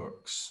tech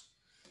works.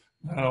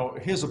 Now,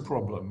 here's a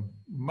problem.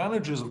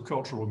 Managers of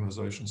cultural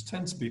organizations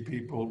tend to be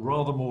people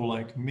rather more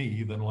like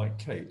me than like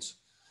Kate.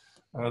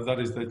 That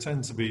is, they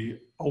tend to be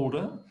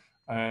older,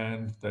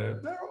 and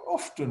they're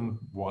often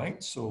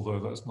white, although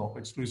that's not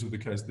exclusively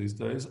the case these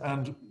days,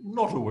 and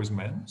not always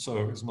men,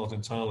 so it's not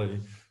entirely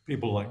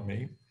people like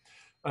me.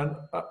 And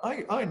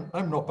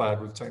I'm not bad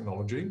with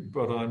technology,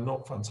 but I'm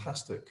not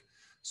fantastic.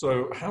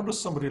 So how does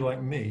somebody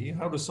like me,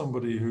 how does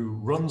somebody who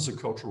runs a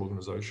cultural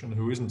organization,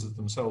 who isn't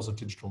themselves a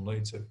digital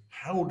native,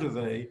 how do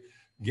they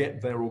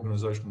get their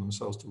organization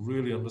themselves to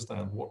really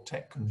understand what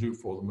tech can do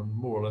for them and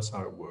more or less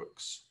how it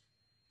works?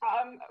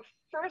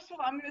 First of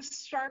all, I'm going to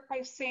start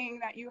by saying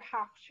that you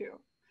have to.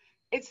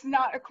 It's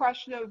not a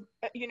question of,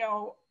 you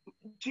know,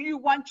 do you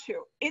want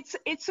to? It's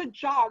a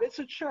job, it's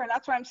a chore. And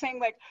that's why I'm saying,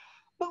 like,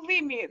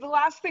 believe me, the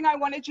last thing I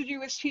wanted to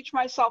do was teach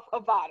myself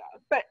Avada,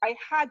 but I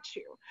had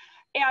to.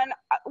 And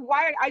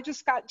why I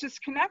just got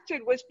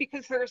disconnected was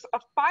because there's a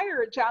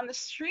fire down the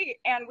street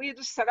and we had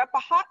to set up a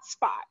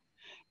hotspot.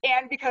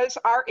 And because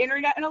our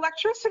internet and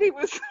electricity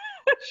was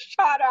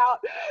shot out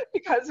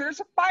because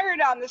there's a fire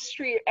down the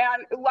street.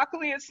 And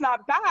luckily it's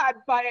not bad,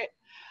 but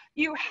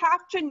you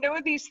have to know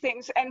these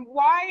things. And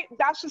why,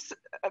 that's just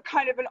a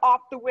kind of an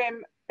off the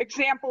whim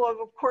example of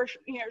course,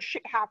 you know,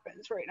 shit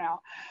happens right now.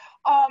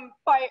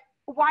 But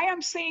why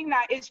I'm saying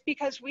that is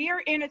because we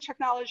are in a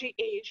technology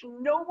age.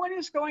 No one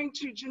is going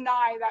to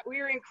deny that we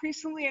are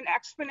increasingly and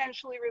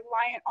exponentially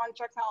reliant on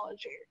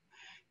technology.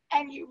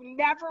 And you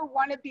never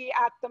want to be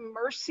at the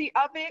mercy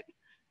of it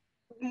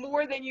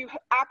more than you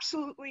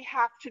absolutely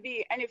have to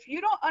be. And if you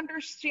don't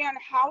understand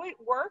how it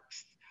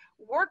works,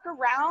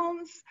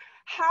 workarounds,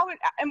 how it,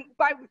 and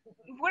by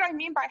what I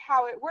mean by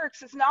how it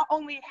works is not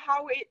only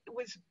how it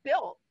was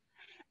built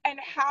and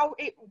how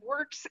it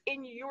works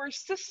in your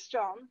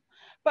system,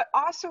 but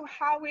also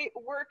how it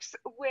works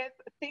with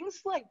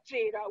things like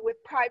data,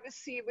 with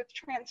privacy, with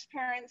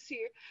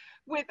transparency,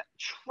 with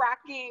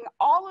tracking,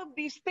 all of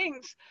these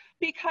things,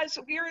 because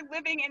we are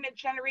living in a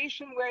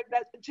generation where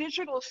the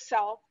digital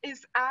self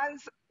is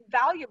as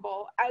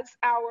valuable as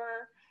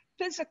our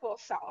physical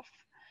self.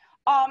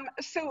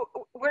 So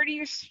where do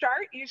you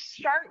start? You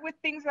start with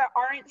things that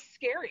aren't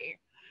scary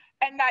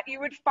and that you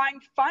would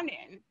find fun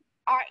in.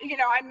 You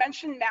know, I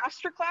mentioned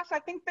Masterclass. I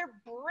think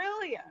they're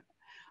brilliant.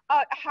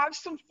 Have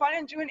some fun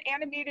and do an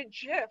animated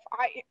GIF.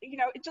 You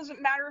know, it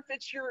doesn't matter if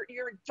it's your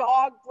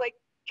dog like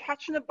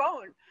catching a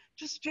bone.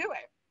 Just do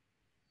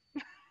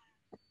it.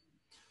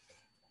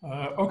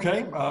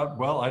 Okay.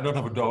 Well, I don't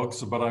have a dog,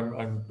 so but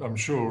I'm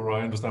sure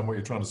I understand what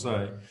you're trying to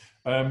say.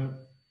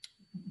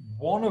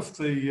 One of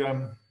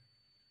the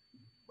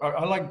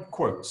I like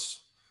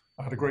quotes.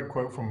 I had a great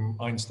quote from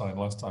Einstein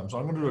last time, so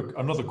I'm going to do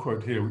another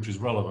quote here, which is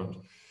relevant.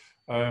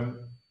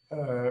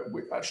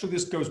 Actually,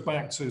 this goes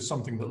back to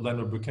something that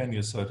Leonard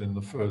Bukenya said in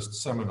the first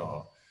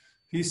seminar.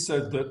 He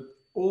said that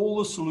all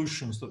the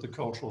solutions that the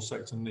cultural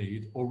sector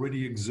need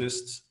already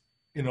exist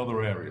in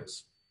other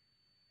areas,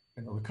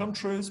 in other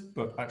countries,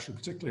 but actually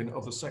particularly in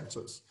other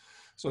sectors.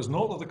 So it's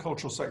not that the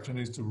cultural sector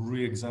needs to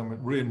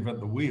reinvent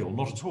the wheel,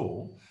 not at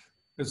all.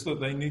 It's that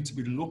they need to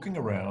be looking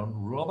around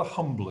rather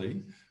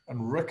humbly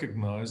and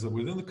recognize that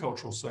within the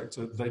cultural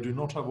sector, they do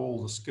not have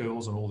all the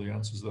skills and all the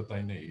answers that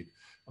they need.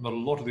 And that a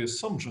lot of the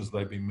assumptions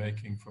they've been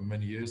making for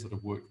many years that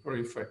have worked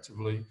very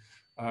effectively,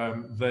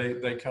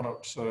 they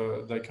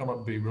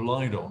cannot be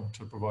relied on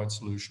to provide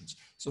solutions.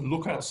 So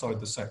look outside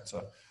the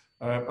sector.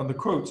 And the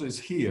quote is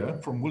here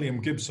from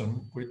William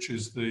Gibson, which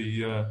is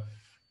the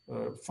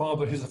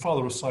he's the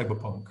father of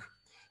cyberpunk.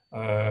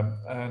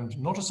 And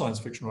not a science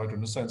fiction writer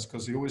in a sense,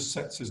 because he always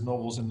sets his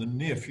novels in the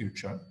near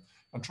future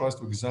and tries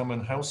to examine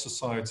how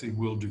society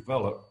will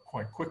develop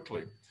quite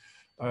quickly.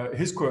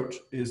 His quote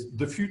is,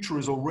 "The future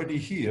is already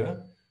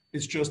here,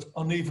 it's just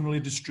unevenly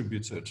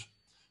distributed."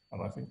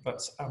 And I think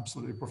that's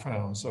absolutely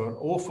profound. So an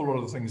awful lot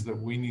of the things that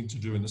we need to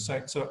do in the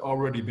sector are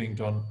already being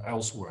done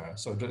elsewhere.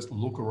 So let's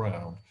look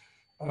around.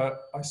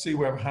 I see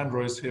we have a hand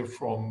raised here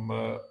from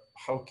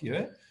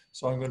Haukie.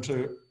 So I'm going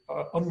to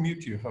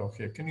unmute you,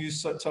 Haukie. Can you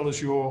tell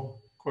us your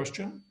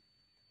question?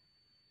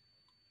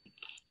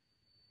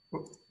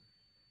 Oops.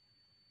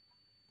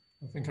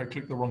 I think I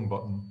clicked the wrong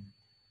button.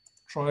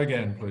 Try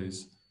again,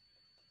 please.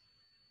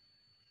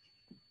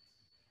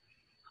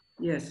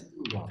 Yes,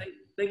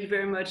 thank you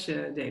very much,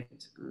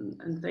 David,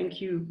 and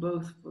thank you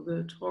both for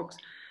the talks.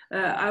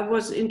 I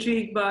was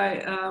intrigued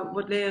by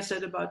what Leah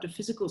said about the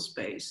physical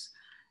space,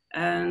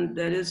 and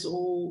that is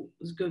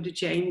going to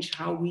change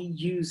how we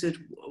use it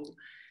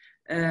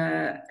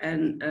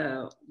and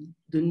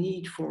the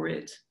need for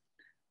it.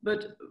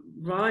 But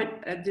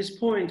right at this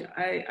point,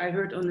 I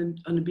heard on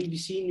the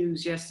BBC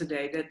News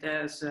yesterday that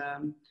there's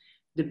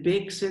the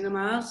big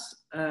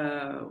cinemas,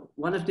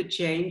 one of the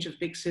change of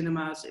big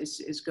cinemas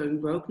is going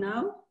broke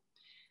now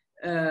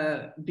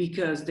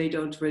because they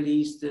don't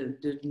release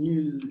the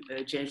new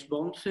James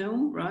Bond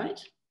film, right?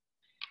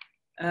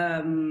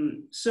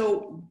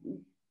 So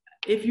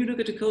if you look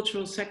at the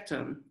cultural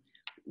sector,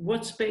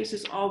 what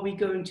spaces are we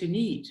going to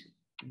need?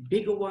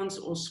 Bigger ones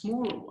or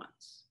smaller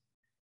ones?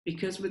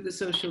 Because with the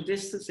social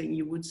distancing,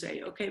 you would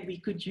say, okay, we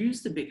could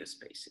use the bigger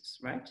spaces,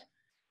 right?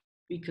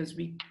 Because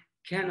we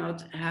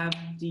cannot have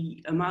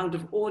the amount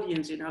of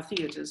audience in our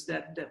theaters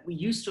that we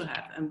used to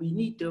have, and we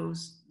need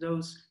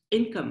the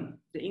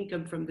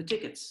income from the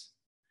tickets.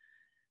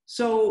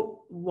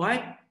 So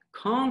why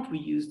can't we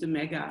use the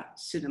mega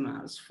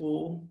cinemas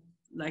for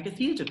like a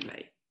theater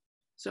play?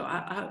 So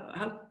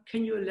how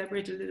can you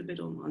elaborate a little bit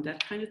on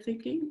that kind of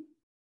thinking?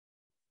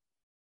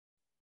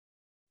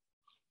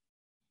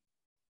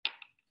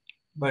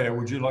 Leah,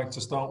 would you like to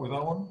start with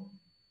that one?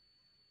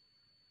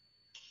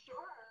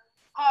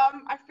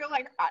 I feel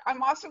like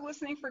I'm also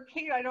listening for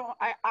Kate.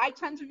 I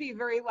tend to be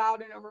very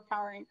loud and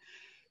overpowering.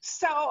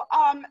 So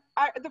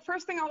the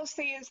first thing I will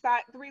say is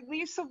that the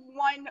release of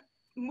one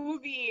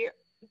movie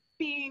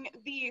being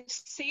the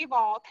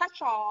save-all,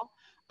 catch-all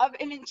of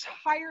an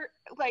entire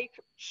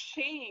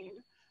chain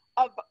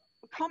of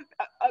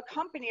a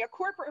company, a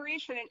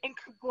corporation, and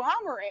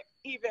conglomerate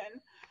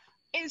even,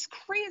 is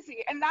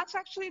crazy. And that's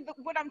actually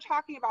what I'm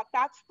talking about.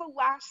 That's the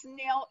last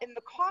nail in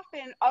the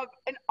coffin of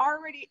an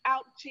already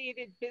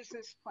outdated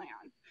business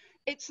plan.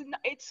 It's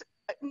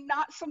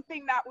not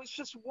something that was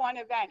just one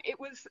event. It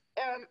was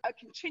a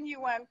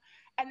continuum,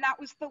 and that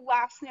was the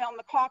last nail in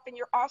the coffin.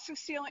 You're also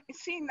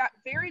seeing that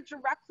very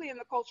directly in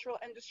the cultural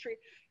industry.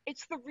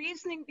 It's the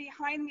reasoning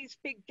behind these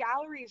big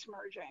galleries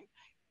merging.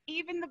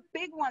 Even the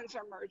big ones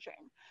are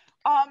merging.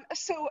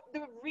 So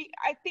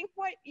I think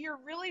what you're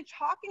really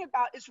talking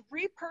about is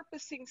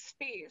repurposing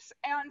space.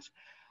 And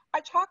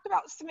I talked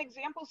about some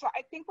examples that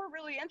I think were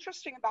really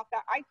interesting about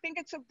that. I think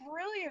it's a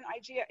brilliant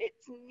idea.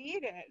 It's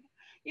needed.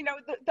 You know,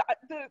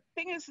 the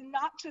thing is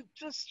not to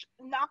just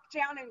knock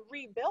down and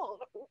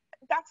rebuild.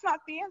 That's not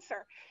the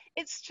answer.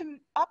 It's to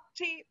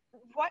update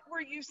what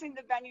we're using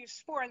the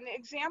venues for. And the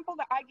example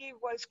that I gave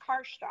was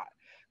Karstadt.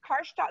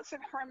 Karstadt's in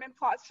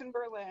Hermannplatz in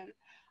Berlin.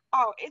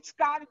 Oh, it's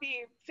got to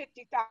be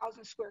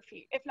 50,000 square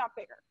feet, if not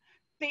bigger.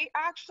 They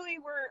actually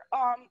were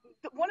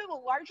one of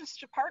the largest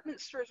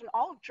department stores in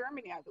all of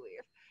Germany, I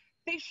believe.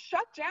 They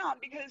shut down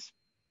because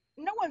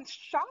no one's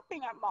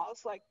shopping at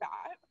malls like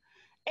that,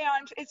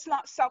 and it's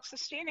not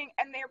self-sustaining.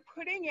 And they're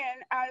putting in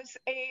as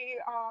a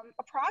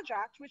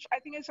project, which I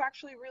think is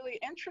actually really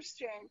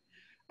interesting,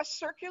 a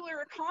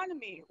circular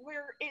economy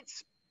where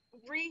it's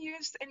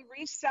reused and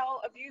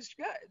resell of used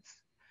goods.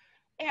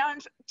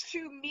 And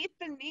to meet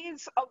the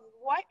needs of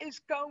what is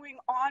going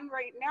on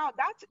right now,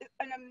 that's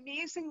an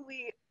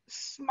amazingly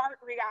smart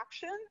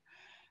reaction.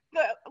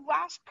 The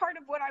last part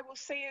of what I will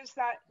say is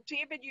that,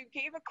 David, you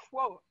gave a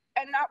quote,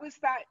 and that was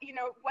that, you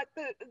know, what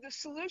the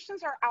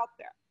solutions are out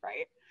there,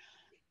 right?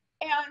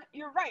 And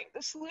you're right,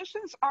 the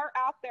solutions are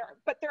out there,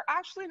 but they're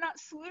actually not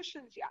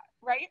solutions yet,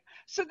 right?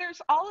 So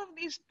there's all of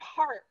these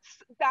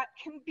parts that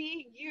can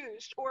be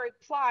used or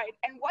applied.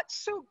 And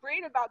what's so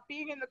great about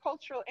being in the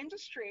cultural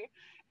industry,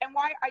 and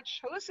why I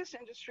chose this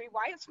industry,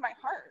 why it's my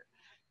heart,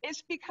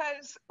 is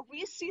because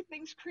we see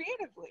things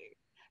creatively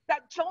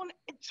that don't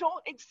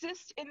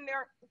exist in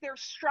their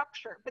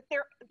structure, but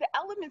the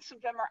elements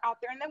of them are out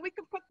there, and then we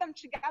can put them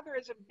together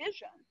as a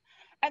vision.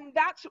 And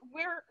that's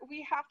where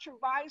we have to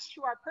rise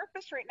to our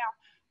purpose right now.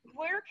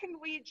 Where can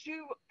we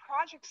do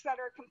projects that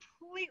are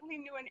completely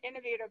new and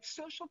innovative?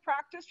 Social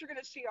practice, you're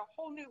going to see a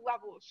whole new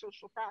level of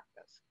social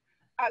practice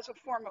as a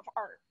form of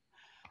art.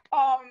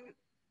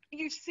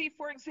 You see,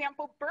 for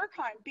example,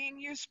 Bergheim being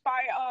used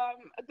by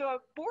the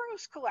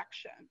Boros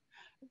collection.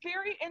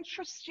 Very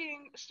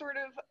interesting sort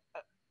of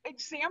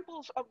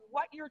examples of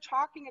what you're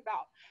talking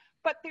about,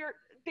 but they're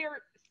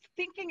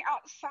thinking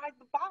outside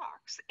the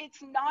box.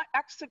 It's not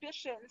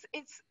exhibitions,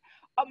 it's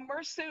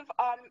immersive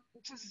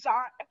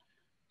design.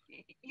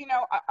 You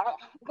know,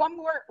 one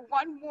more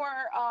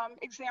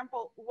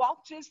example. Walt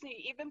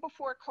Disney, even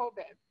before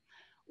COVID,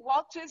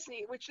 Walt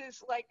Disney, which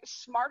is like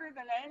smarter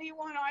than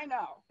anyone I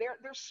know. They're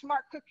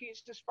smart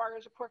cookies as far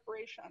as a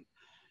corporation.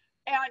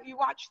 And you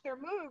watch their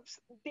moves,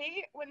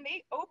 when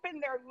they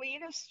opened their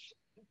latest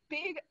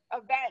big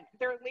event,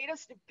 their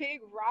latest big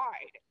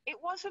ride, it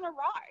wasn't a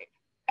ride.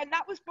 And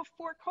that was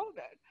before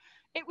COVID.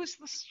 It was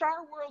the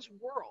Star Wars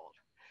world.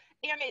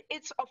 And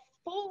it's a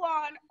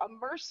full-on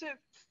immersive,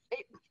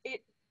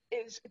 it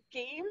is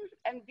game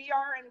and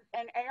VR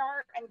and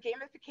AR and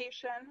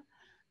gamification.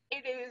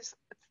 It is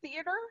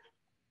theater.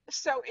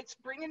 So it's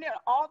bringing in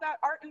all that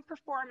art and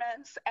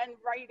performance and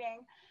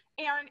writing,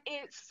 and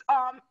it's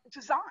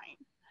design.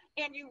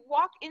 And you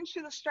walk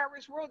into the Star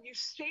Wars world, you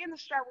stay in the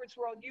Star Wars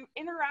world, you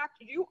interact,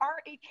 you are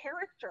a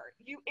character,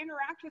 you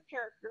interact with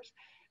characters.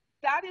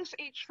 That is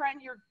a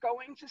trend you're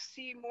going to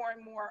see more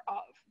and more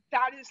of.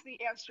 That is the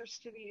answers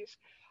to these.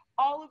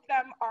 All of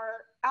them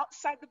are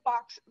outside the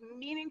box,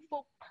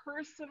 meaningful,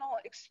 personal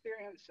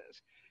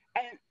experiences.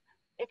 And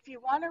if you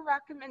want a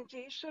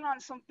recommendation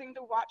on something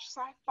to watch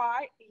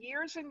sci-fi,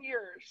 years and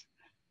years,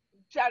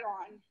 dead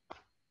on.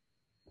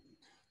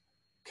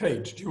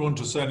 Kate, do you want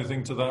to say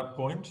anything to that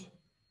point?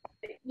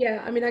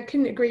 Yeah, I mean, I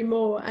couldn't agree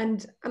more.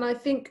 And I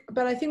think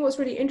what's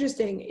really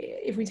interesting,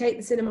 if we take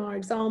the cinema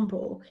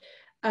example,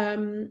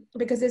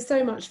 because there's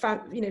so much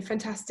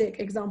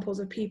fantastic examples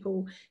of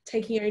people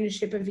taking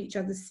ownership of each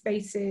other's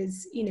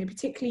spaces,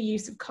 particularly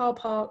use of car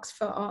parks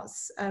for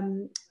arts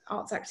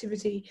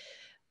activity.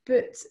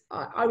 But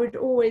I would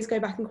always go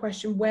back and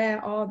question,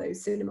 where are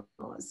those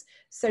cinemas?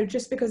 So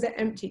just because they're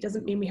empty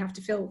doesn't mean we have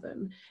to fill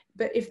them.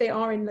 But if they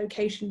are in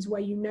locations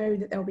where you know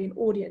that there'll be an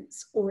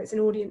audience, or it's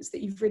an audience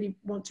that you really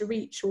want to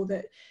reach, or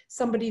that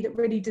somebody that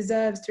really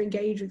deserves to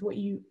engage with what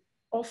you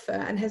offer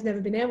and has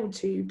never been able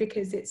to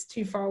because it's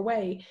too far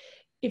away,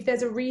 if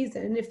there's a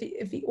reason, if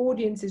the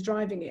audience is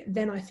driving it,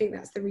 then I think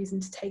that's the reason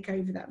to take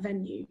over that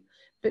venue,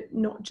 but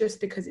not just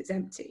because it's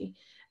empty.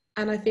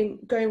 And I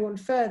think going on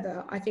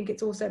further, I think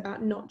it's also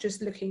about not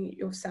just looking at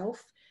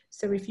yourself.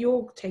 So if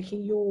you're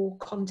taking your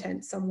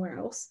content somewhere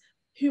else,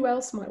 who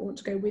else might want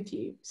to go with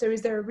you? So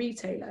is there a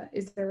retailer?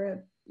 Is there a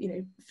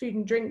food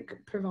and drink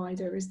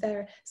provider? Is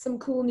there some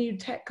cool new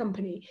tech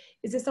company?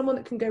 Is there someone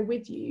that can go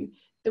with you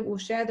that will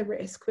share the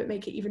risk but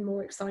make it even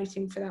more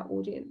exciting for that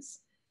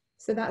audience?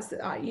 So that's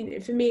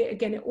for me,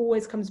 again, it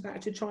always comes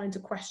back to trying to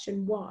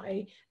question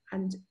why,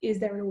 and is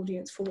there an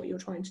audience for what you're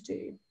trying to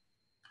do?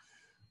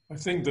 I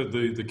think that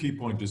the key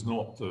point is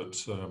not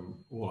that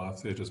all our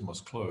theatres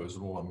must close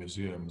and all our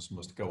museums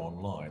must go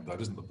online. That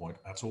isn't the point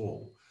at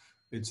all.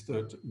 It's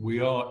that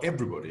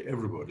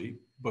everybody,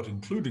 but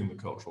including the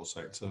cultural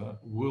sector,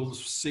 will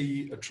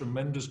see a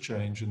tremendous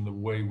change in the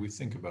way we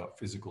think about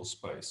physical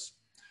space.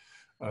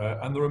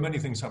 And there are many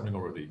things happening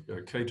already.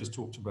 Kate has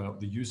talked about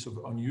the use of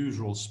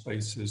unusual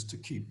spaces to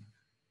keep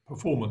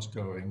performance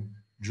going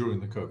during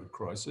the COVID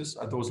crisis.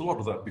 And there was a lot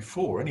of that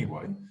before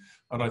anyway,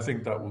 and I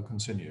think that will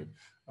continue.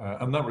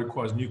 And that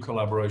requires new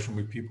collaboration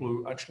with people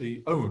who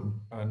actually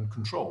own and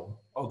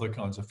control other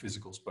kinds of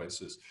physical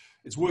spaces.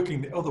 It's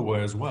working the other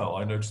way as well.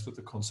 I noticed that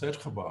the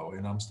Concertgebouw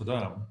in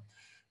Amsterdam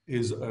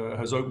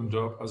has opened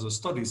up as a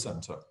study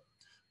center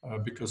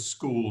because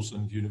schools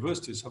and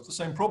universities have the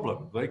same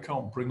problem. They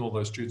can't bring all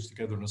those students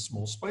together in a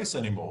small space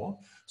anymore.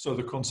 So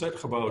the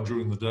Concertgebouw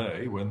during the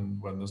day, when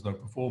there's no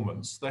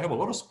performance, they have a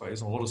lot of space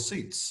and a lot of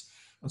seats.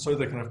 And so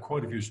they can have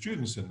quite a few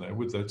students in there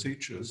with their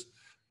teachers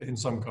in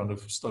some kind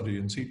of study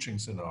and teaching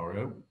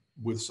scenario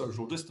with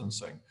social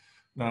distancing.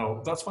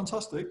 Now, that's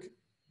fantastic.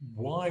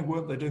 Why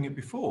weren't they doing it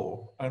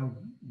before? And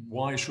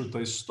why should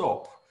they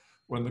stop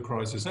when the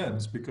crisis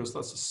ends? Because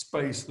that's a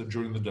space that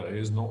during the day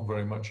is not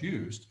very much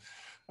used.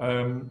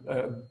 And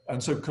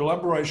so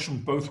collaboration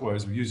both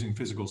ways of using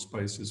physical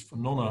spaces for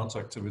non-arts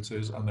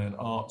activities and then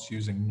arts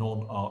using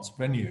non-arts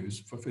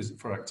venues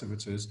for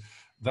activities,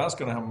 that's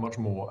going to happen much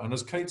more. And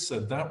as Kate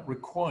said, that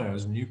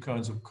requires new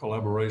kinds of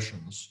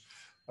collaborations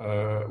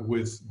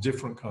with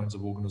different kinds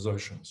of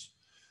organizations.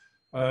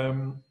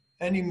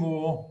 Any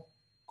more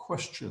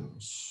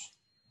questions?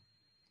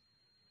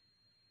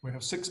 We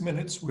have 6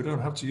 minutes. We don't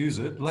have to use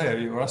it. Leah,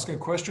 you're asking a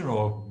question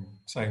or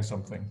saying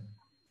something?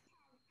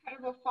 Kind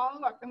of a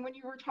follow-up. And when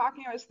you were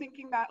talking, I was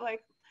thinking that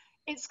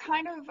it's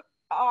kind of,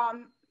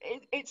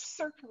 it's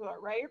circular,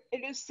 right?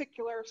 It is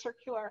circular,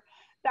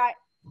 that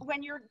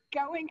when you're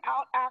going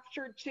out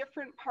after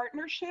different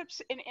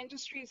partnerships in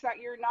industries that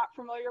you're not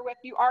familiar with,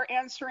 you are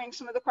answering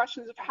some of the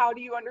questions of how do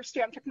you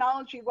understand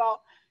technology?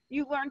 Well,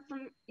 you learn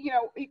from,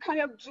 you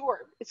kind of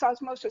absorb, it's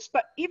osmosis,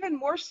 but even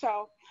more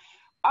so,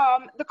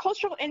 the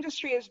cultural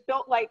industry is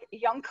built like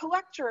young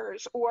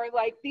collectors or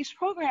like these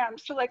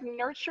programs to like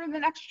nurture the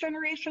next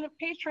generation of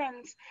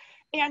patrons.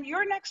 And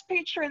your next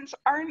patrons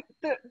aren't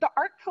the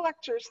art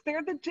collectors,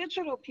 they're the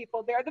digital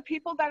people. They're the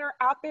people that are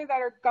out there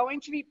that are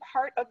going to be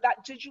part of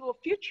that digital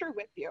future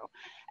with you.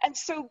 And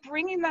so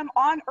bringing them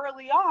on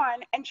early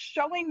on and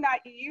showing that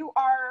you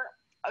are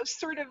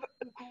sort of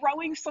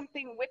growing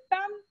something with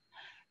them,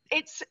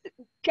 it's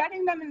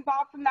getting them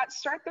involved from that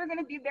start. They're going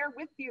to be there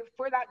with you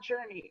for that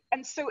journey.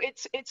 And so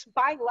it's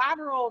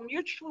bilateral,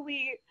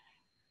 mutually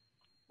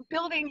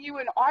building you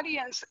an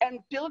audience and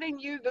building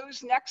you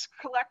those next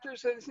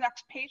collectors, those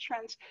next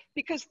patrons,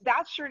 because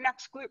that's your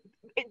next group.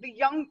 The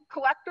young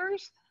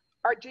collectors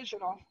are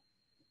digital.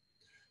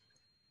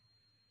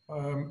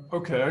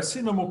 Okay, I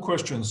see no more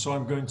questions, so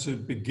I'm going to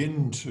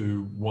begin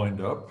to wind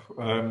up.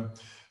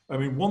 I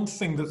mean, one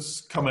thing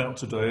that's come out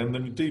today, and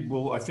then indeed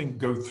will, I think,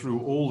 go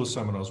through all the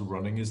seminars we're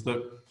running, is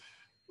that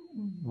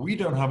we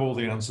don't have all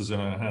the answers in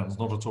our hands,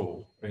 not at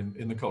all,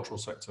 in the cultural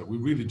sector. We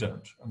really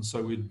don't. And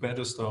so we'd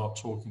better start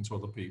talking to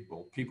other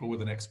people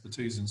with an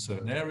expertise in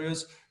certain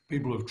areas,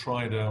 people who've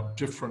tried out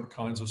different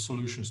kinds of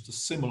solutions to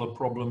similar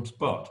problems,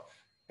 but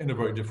in a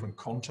very different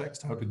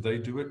context. How did they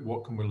do it?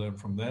 What can we learn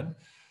from them?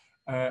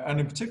 And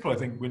in particular, I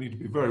think we need to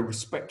be very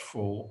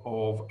respectful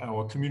of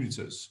our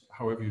communities,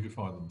 however you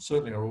define them.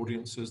 Certainly our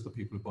audiences, the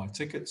people who buy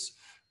tickets,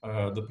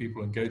 the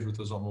people who engage with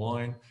us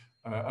online,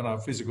 and our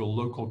physical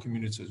local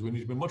communities. We need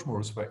to be much more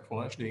respectful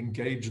and actually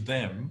engage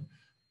them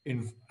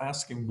in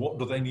asking what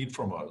do they need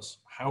from us?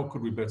 How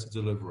could we better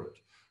deliver it?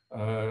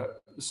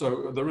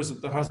 So there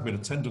has been a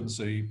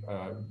tendency,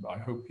 I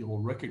hope you'll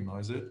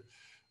recognize it,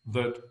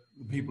 that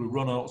the people who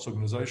run arts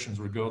organizations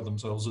regard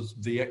themselves as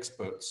the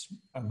experts,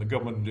 and the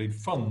government indeed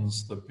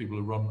funds the people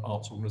who run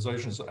arts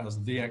organizations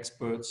as the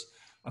experts,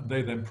 and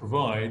they then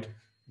provide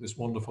this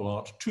wonderful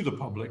art to the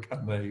public,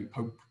 and they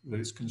hope that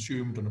it's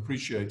consumed and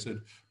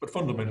appreciated, but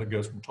fundamentally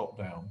goes from top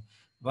down.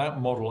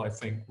 That model, I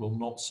think, will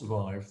not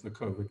survive the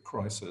COVID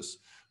crisis.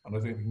 And I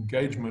think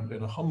engagement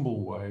in a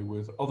humble way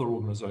with other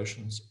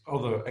organizations,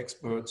 other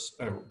experts,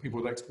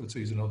 people with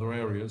expertise in other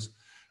areas,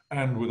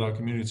 and with our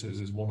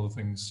communities is one of the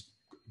things,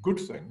 good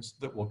things,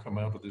 that will come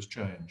out of this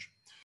change.